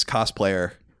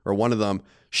cosplayer, or one of them.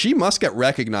 She must get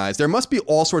recognized. There must be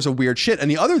all sorts of weird shit.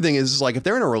 And the other thing is like, if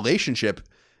they're in a relationship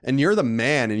and you're the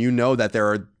man and you know that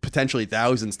there are potentially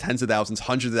thousands, tens of thousands,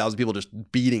 hundreds of thousands of people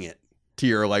just beating it to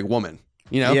your like woman,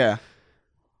 Yeah.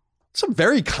 It's a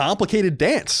very complicated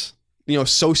dance,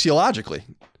 sociologically,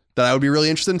 that I would be really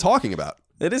interested in talking about.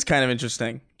 It is kind of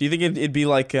interesting. Do you think it'd be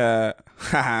like, kind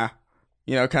of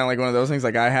like one of those things,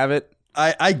 like I have it?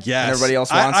 I guess. And everybody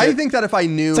else wants it? I think that if I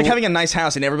knew... It's like having a nice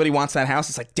house and everybody wants that house.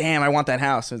 It's like, damn, I want that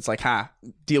house. And it's like,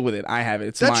 deal with it. I have it.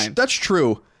 It's mine. That's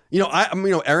true.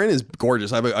 Erin is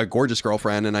gorgeous. I have a gorgeous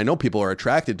girlfriend, and I know people are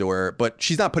attracted to her, but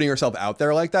she's not putting herself out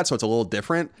there like that, so it's a little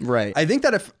different. Right. I think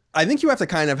you have to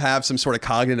kind of have some sort of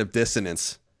cognitive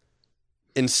dissonance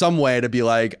in some way to be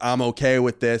like, I'm okay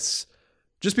with this.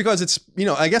 Just because it's,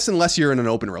 I guess unless you're in an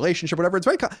open relationship, whatever, it's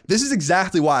very. This is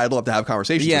exactly why I'd love to have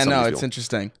conversations. Yeah, with some of these it's people.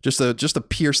 interesting. Just to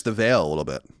pierce the veil a little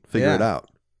bit, figure it out.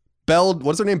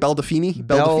 What's her name? Belle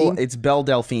Delphine? It's Belle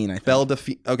Delphine. I think. Belle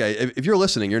Delphine. Okay, if you're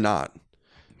listening, you're not.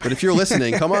 But if you're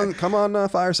listening, come on,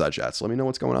 Fireside Chats. Let me know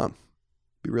what's going on.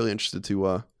 Be really interested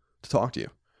to talk to you,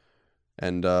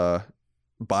 and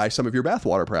buy some of your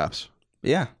bathwater, perhaps.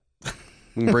 Yeah.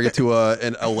 We can bring it to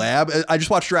a lab. I just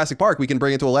watched Jurassic Park. We can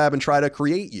bring it to a lab and try to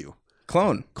create you.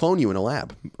 Clone you in a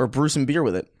lab. Or brew some beer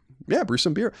with it. Yeah, brew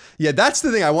some beer. Yeah, that's the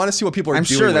thing. I want to see what people are doing. I'm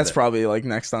sure that's probably like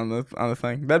next on the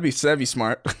thing. That'd be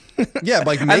smart. Yeah,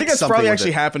 like make I think that's probably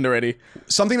actually happened already.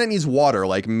 Something that needs water,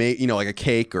 like like a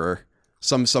cake or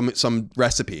some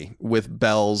recipe with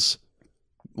Belle's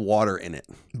water in it.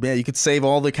 Yeah, you could save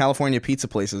all the California pizza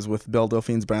places with Belle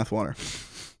Delphine's bathwater.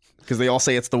 Because they all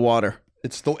say it's the water.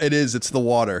 It's the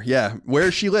water. Yeah. Where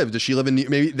does she live? Does she live in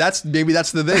maybe that's the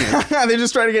thing. They're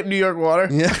just trying to get New York water.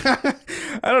 Yeah.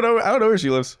 I don't know where she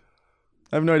lives.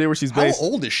 I have no idea where she's based. How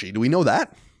old is she? Do we know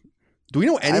that? Do we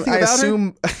know anything about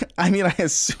her? I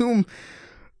assume.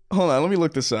 Hold on, let me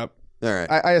look this up. All right.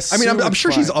 I'm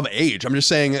sure she's of age. I'm just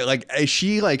saying, like, is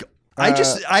she like?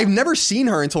 I've never seen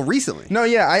her until recently. No,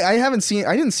 yeah, I didn't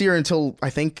see her until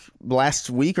I think last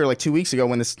week or like 2 weeks ago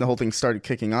when the whole thing started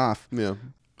kicking off. Yeah.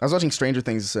 I was watching Stranger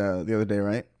Things the other day,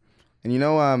 right?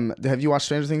 And have you watched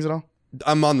Stranger Things at all?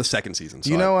 I'm on the second season. Do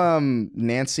you know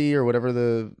Nancy or whatever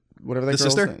that girl's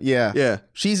sister? name? Yeah. Yeah.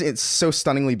 It's so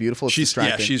stunningly beautiful. It's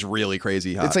distracting. Yeah, she's really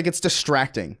crazy hot. It's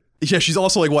distracting. Yeah, she's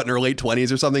also like in her late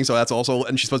 20s or something. So that's also,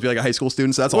 and she's supposed to be like a high school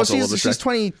student. So that's also a little distracting. She's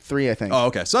 23, I think. Oh,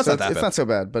 okay. So that's not that bad. It's not so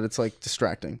bad, but it's like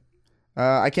distracting.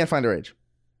 I can't find her age.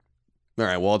 All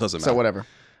right, well, it doesn't matter. So whatever.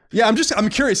 Yeah, I'm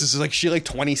curious. Is she like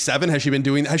 27?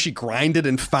 Has she grinded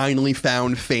and finally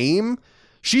found fame?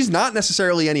 She's not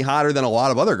necessarily any hotter than a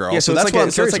lot of other girls. Yeah, so that's what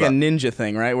I'm curious it's like about. a ninja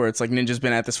thing, right? Where it's like Ninja's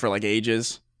been at this for like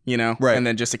ages, you know? Right. And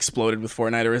then just exploded with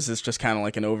Fortnite, or is this just kind of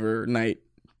like an overnight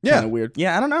kind of weird?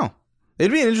 Yeah, I don't know.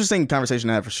 It'd be an interesting conversation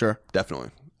to have for sure.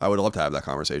 Definitely. I would love to have that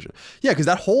conversation. Yeah, because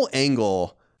that whole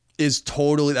angle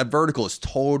that vertical is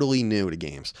totally new to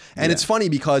games. And it's funny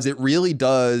because it really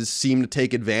does seem to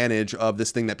take advantage of this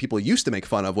thing that people used to make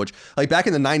fun of, which like back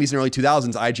in the 90s and early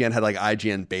 2000s, IGN had like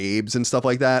IGN babes and stuff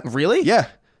like that. Really? Yeah.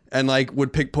 And like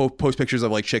would post pictures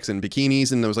of like chicks in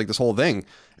bikinis, and there was like this whole thing.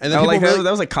 And then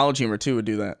that was like College Humor too would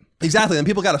do that. Exactly. And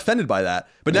people got offended by that.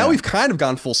 But now we've kind of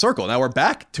gone full circle. Now we're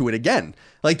back to it again.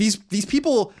 Like these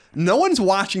people, no one's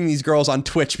watching these girls on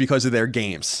Twitch because of their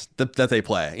games that they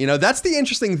play. You know, that's the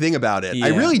interesting thing about it. Yeah. I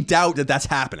really doubt that that's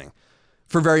happening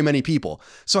for very many people.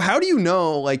 So how do you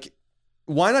know, like,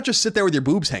 why not just sit there with your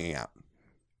boobs hanging out?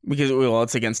 Because, well,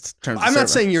 it's against terms of I'm not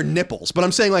service. saying your nipples, but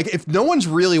I'm saying like if no one's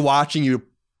really watching you,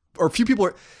 or a few people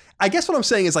are, I guess what I'm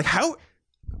saying is like how,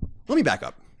 let me back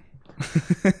up.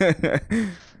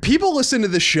 People listen to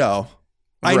this show.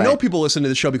 I know people listen to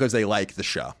the show because they like the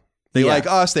show. They like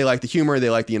us. They like the humor. They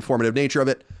like the informative nature of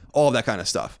it. All of that kind of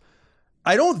stuff.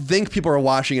 I don't think people are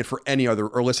watching it for any other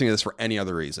or listening to this for any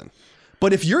other reason.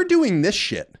 But if you're doing this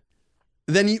shit,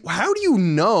 then how do you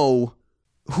know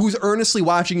who's earnestly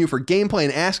watching you for gameplay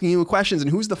and asking you questions, and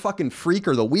who's the fucking freak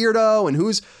or the weirdo, and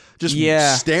who's just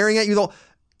staring at you?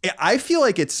 I feel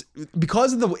like it's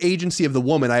because of the agency of the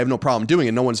woman. I have no problem doing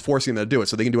it. No one's forcing them to do it,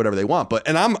 so they can do whatever they want. But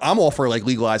I'm all for like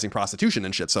legalizing prostitution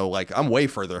and shit. So like I'm way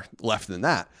further left than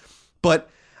that.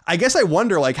 But I guess I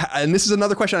wonder, like, and this is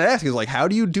another question I ask is like, how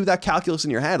do you do that calculus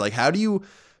in your head? Like, how do you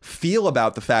feel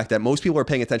about the fact that most people are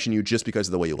paying attention to you just because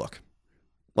of the way you look?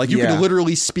 Like, you could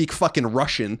literally speak fucking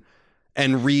Russian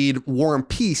and read War and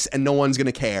Peace and no one's going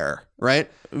to care, right?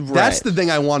 That's the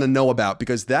thing I want to know about,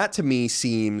 because that to me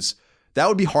seems, that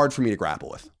would be hard for me to grapple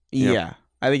with. Yeah.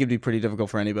 I think it'd be pretty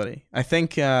difficult for anybody. I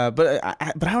think, but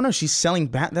I don't know. She's selling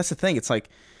back. That's the thing. It's like,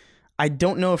 I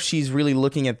don't know if she's really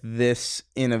looking at this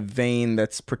in a vein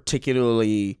that's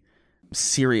particularly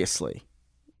seriously,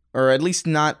 or at least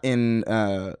not in,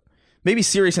 maybe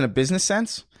serious in a business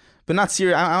sense, but not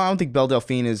serious. I don't think Belle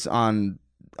Delphine is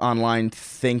online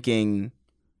thinking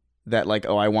that like,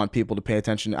 oh, I want people to pay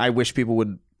attention. I wish people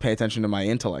would pay attention to my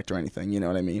intellect or anything. You know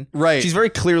what I mean? Right. She's very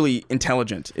clearly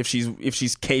intelligent if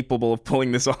she's capable of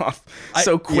pulling this off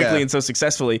so quickly and so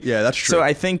successfully. Yeah, that's true. So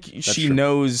I think she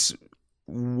knows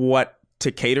what to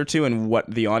cater to and what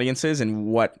the audience is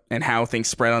and how things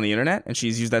spread on the internet, and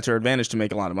she's used that to her advantage to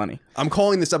make a lot of money. I'm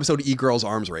calling this episode eGirl's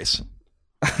Arms Race.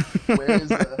 Where's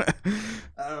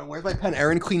my pen?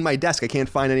 Aaron cleaned my desk. I can't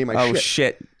find any of my shit. Oh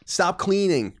shit. Stop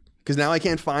cleaning, because now I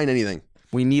can't find anything.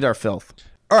 We need our filth.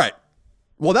 All right.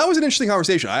 Well, that was an interesting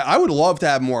conversation. I would love to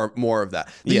have more of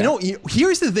that. But you know,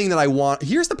 here's the thing that I want.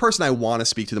 Here's the person I want to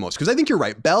speak to the most, because I think you're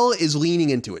right. Belle is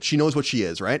leaning into it. She knows what she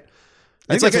is, right?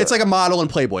 It's like a model in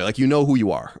Playboy. Like, you know who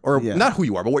you are, or not who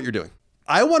you are, but what you're doing.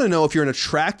 I want to know if you're an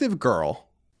attractive girl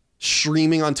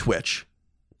streaming on Twitch,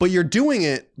 but you're doing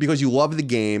it because you love the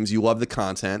games, you love the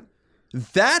content.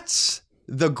 That's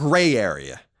the gray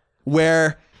area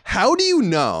where how do you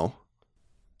know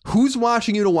who's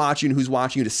watching you to watch you and who's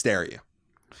watching you to stare at you?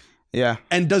 Yeah.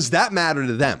 And does that matter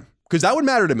to them? Because that would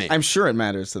matter to me. I'm sure it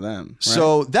matters to them. Right?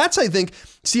 So that's, I think,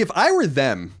 see, if I were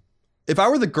them, if I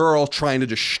were the girl trying to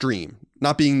just stream,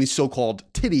 not being the so-called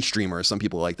titty streamer, as some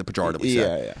people like to pejoratively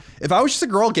say. Yeah. If I was just a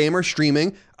girl gamer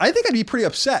streaming, I think I'd be pretty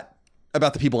upset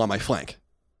about the people on my flank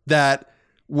that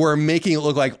were making it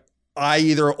look like I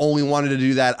either only wanted to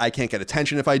do that, I can't get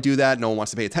attention if I do that, no one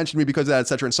wants to pay attention to me because of that,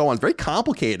 etc. and so on. It's very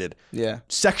complicated. Yeah.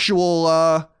 Sexual,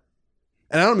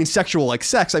 and I don't mean sexual like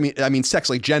sex. I mean sex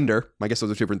like gender. I guess those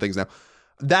are different things now.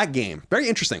 That game, very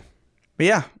interesting. But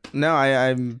yeah, no,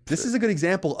 I'm. This is a good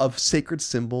example of Sacred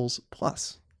Symbols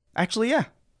Plus. Actually, yeah,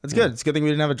 that's good. It's a good thing we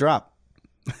didn't have a drop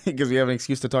because we have an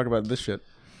excuse to talk about this shit.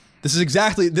 This is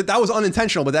exactly that was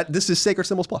unintentional, but this is Sacred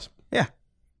Symbols Plus. Yeah.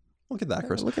 Look at that,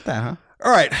 Chris. Look at that, huh?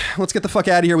 All right, let's get the fuck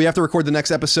out of here. We have to record the next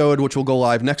episode, which will go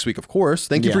live next week, of course.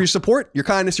 Thank you for your support, your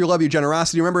kindness, your love, your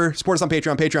generosity. Remember, support us on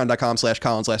Patreon,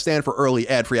 patreon.com/CollinsLastStand for early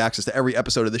ad-free access to every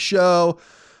episode of the show.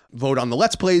 Vote on the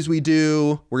Let's Plays we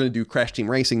do. We're going to do Crash Team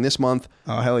Racing this month.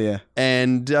 Oh, hell yeah.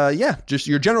 And just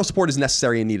your general support is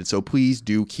necessary and needed. So please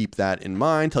do keep that in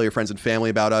mind. Tell your friends and family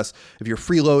about us. If you're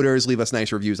freeloaders, leave us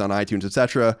nice reviews on iTunes,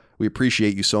 etc. We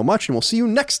appreciate you so much. And we'll see you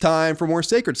next time for more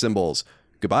Sacred Symbols.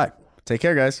 Goodbye. Take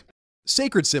care, guys.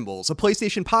 Sacred Symbols, a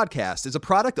PlayStation podcast, is a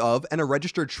product of and a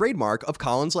registered trademark of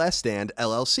Colin's Last Stand,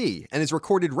 LLC, and is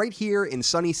recorded right here in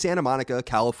sunny Santa Monica,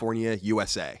 California,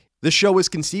 USA. This show is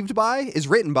conceived by, is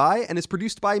written by, and is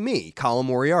produced by me, Colin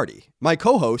Moriarty. My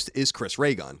co-host is Chris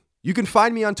Raygun. You can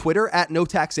find me on Twitter at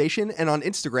NoTaxation and on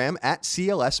Instagram at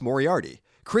CLS Moriarty.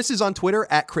 Chris is on Twitter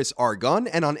at Chris R. Gunn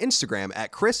and on Instagram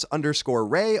at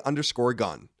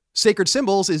Chris_Ray_Gun. Sacred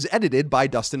Symbols is edited by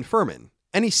Dustin Furman.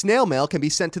 Any snail mail can be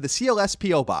sent to the CLS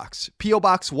P.O. Box, P.O.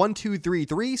 Box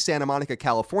 1233, Santa Monica,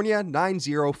 California,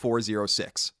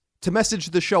 90406. To message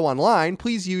the show online,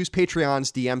 please use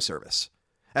Patreon's DM service.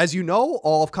 As you know,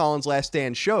 all of Colin's Last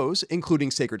Stand shows,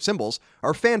 including Sacred Symbols,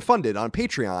 are fan-funded on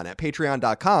Patreon at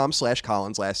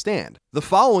patreon.com/ColinsLastStand. The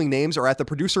following names are at the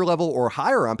producer level or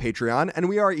higher on Patreon, and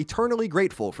we are eternally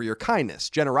grateful for your kindness,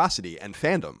 generosity, and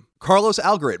fandom. Carlos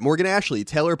Algarit, Morgan Ashley,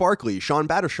 Taylor Barkley, Sean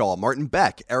Battershaw, Martin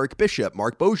Beck, Eric Bishop,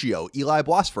 Mark Boggio, Eli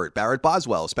Bosford, Barrett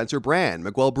Boswell, Spencer Brand,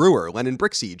 Miguel Brewer, Lennon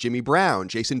Brixey, Jimmy Brown,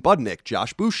 Jason Budnick,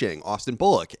 Josh Bushing, Austin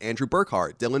Bullock, Andrew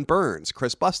Burkhart, Dylan Burns,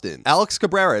 Chris Buston, Alex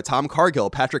Cabrera, Tom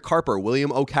Cargill, Patrick Carper,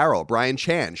 William O'Carroll, Brian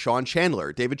Chan, Sean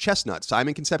Chandler, David Chestnut,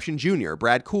 Simon Conception Jr.,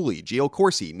 Brad Cooley, Gio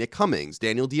Corsi, Nick Cummings,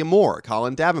 Daniel Diamore,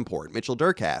 Colin Davenport, Mitchell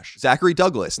Durkash, Zachary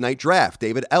Douglas, Night Draft,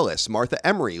 David Ellis, Martha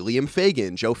Emery, Liam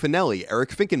Fagan, Joe Finelli,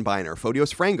 Eric Finkenbeiner,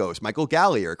 Fodios Frangos, Michael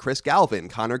Gallier, Chris Galvin,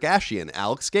 Connor Gashian,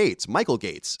 Alex Gates, Michael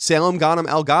Gates, Salem Ghanem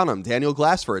Al Ghanem, Daniel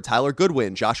Glassford, Tyler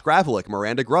Goodwin, Josh Gravelick,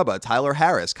 Miranda Grubba, Tyler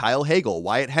Harris, Kyle Hagel,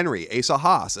 Wyatt Henry, Asa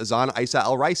Haas, Azan Isa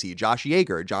Al Ricey, Josh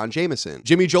Yeager, John Jameson,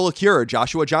 Jimmy Jolacure,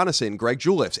 Joshua Jonathan, Greg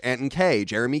Juliffs, Anton K,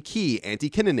 Jeremy Key, Auntie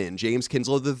Kinnanen, James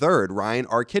Kinslow III, Ryan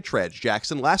R. Kittredge,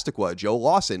 Jackson Lastiqua, Joe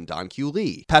Lawson, Don Q.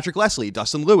 Lee, Patrick Leslie,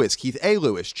 Dustin Lewis, Keith A.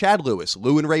 Lewis, Chad Lewis,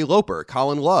 Lou and Ray Loper,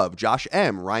 Colin Love, Josh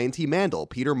M., Ryan T. Mandel,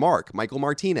 Peter Mark, Michael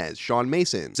Martinez, Sean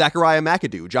Mason, Zachariah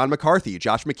McAdoo, John McCarthy,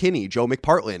 Josh McKinney, Joe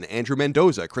McPartlin, Andrew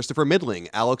Mendoza, Christopher Midling,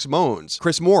 Alex Mones,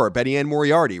 Chris Moore, Betty Ann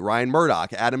Moriarty, Ryan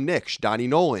Murdoch, Adam Nix, Donnie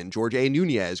Nolan, George A.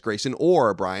 Nunez, Grayson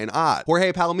Orr, Brian Ott,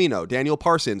 Jorge Palomino, Daniel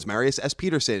Parsons, Marius S.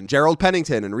 Peterson, Gerald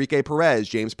Pennington, Enrique Perez,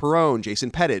 James Perrone,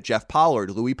 Jason Pettit, Jeff Pollard,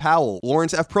 Louis Powell,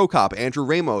 Lawrence F. Prokop, Andrew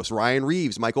Ramos, Ryan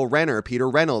Reeves, Michael Renner, Peter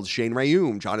Reynolds, Shane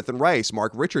Rayum, Jonathan Rice,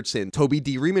 Mark Richardson, Toby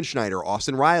D. Riemenschneider,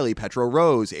 Austin Riley, Petro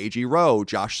Rose, A.G. Rowe,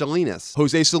 Josh Salinas,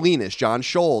 Jose Salinas, John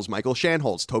Scholes, Michael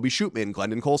Shanholz, Toby Shootman,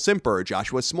 Glendon Cole Simper,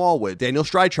 Joshua Smallwood, Daniel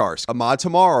Strycharsk, Ahmad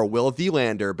Tamar, Will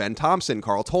Vielander, Ben Thompson,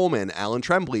 Carl Tolman, Alan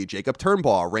Tremblay, Jacob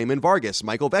Turnbaugh, Raymond Vargas,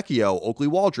 Michael Vecchio, Oakley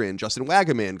Waldron, Justin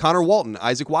Wagaman, Connor Walton,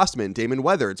 Isaac Wastman, Damon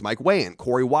Weathers, Mike Wayant,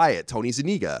 Corey Wyatt, Tony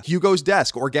Zaniga, Hugo's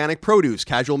Desk, Organic Produce,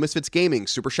 Casual Misfits Gaming,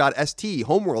 Supershot ST,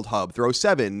 Homeworld Hub, Throw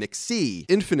 7, Nick C,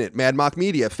 Infinite, Mad Mock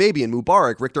Media, Fabian,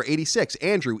 Mubarak, Richter86,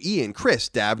 Andrew, Ian, Chris,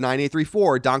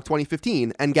 Dav9834, Donk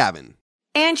 2015, and Gavin.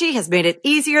 Angie has made it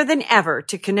easier than ever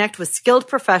to connect with skilled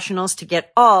professionals to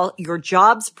get all your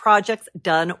jobs projects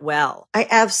done well. I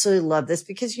absolutely love this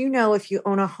because, you know, if you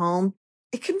own a home,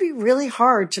 it can be really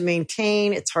hard to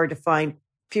maintain. It's hard to find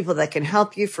people that can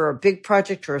help you for a big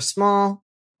project or a small.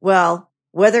 Well,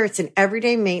 whether it's in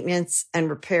everyday maintenance and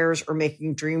repairs or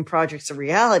making dream projects a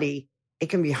reality, it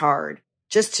can be hard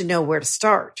just to know where to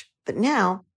start. But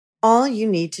now, all you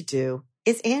need to do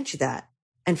is Angie that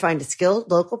and find a skilled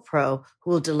local pro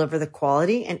who will deliver the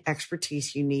quality and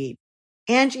expertise you need.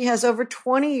 Angie has over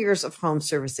 20 years of home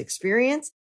service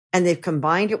experience, and they've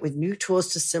combined it with new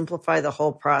tools to simplify the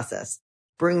whole process.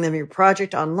 Bring them your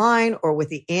project online or with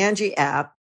the Angie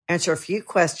app, answer a few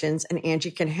questions, and Angie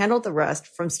can handle the rest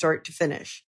from start to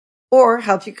finish. Or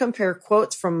help you compare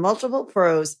quotes from multiple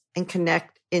pros and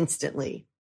connect instantly,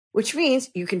 which means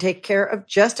you can take care of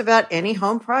just about any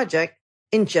home project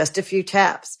in just a few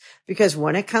taps. Because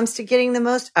when it comes to getting the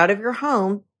most out of your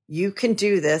home, you can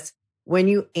do this when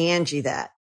you Angie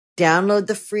that. Download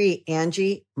the free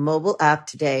Angie mobile app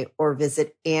today or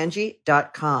visit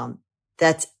Angie.com.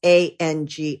 That's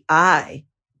ANGI.com.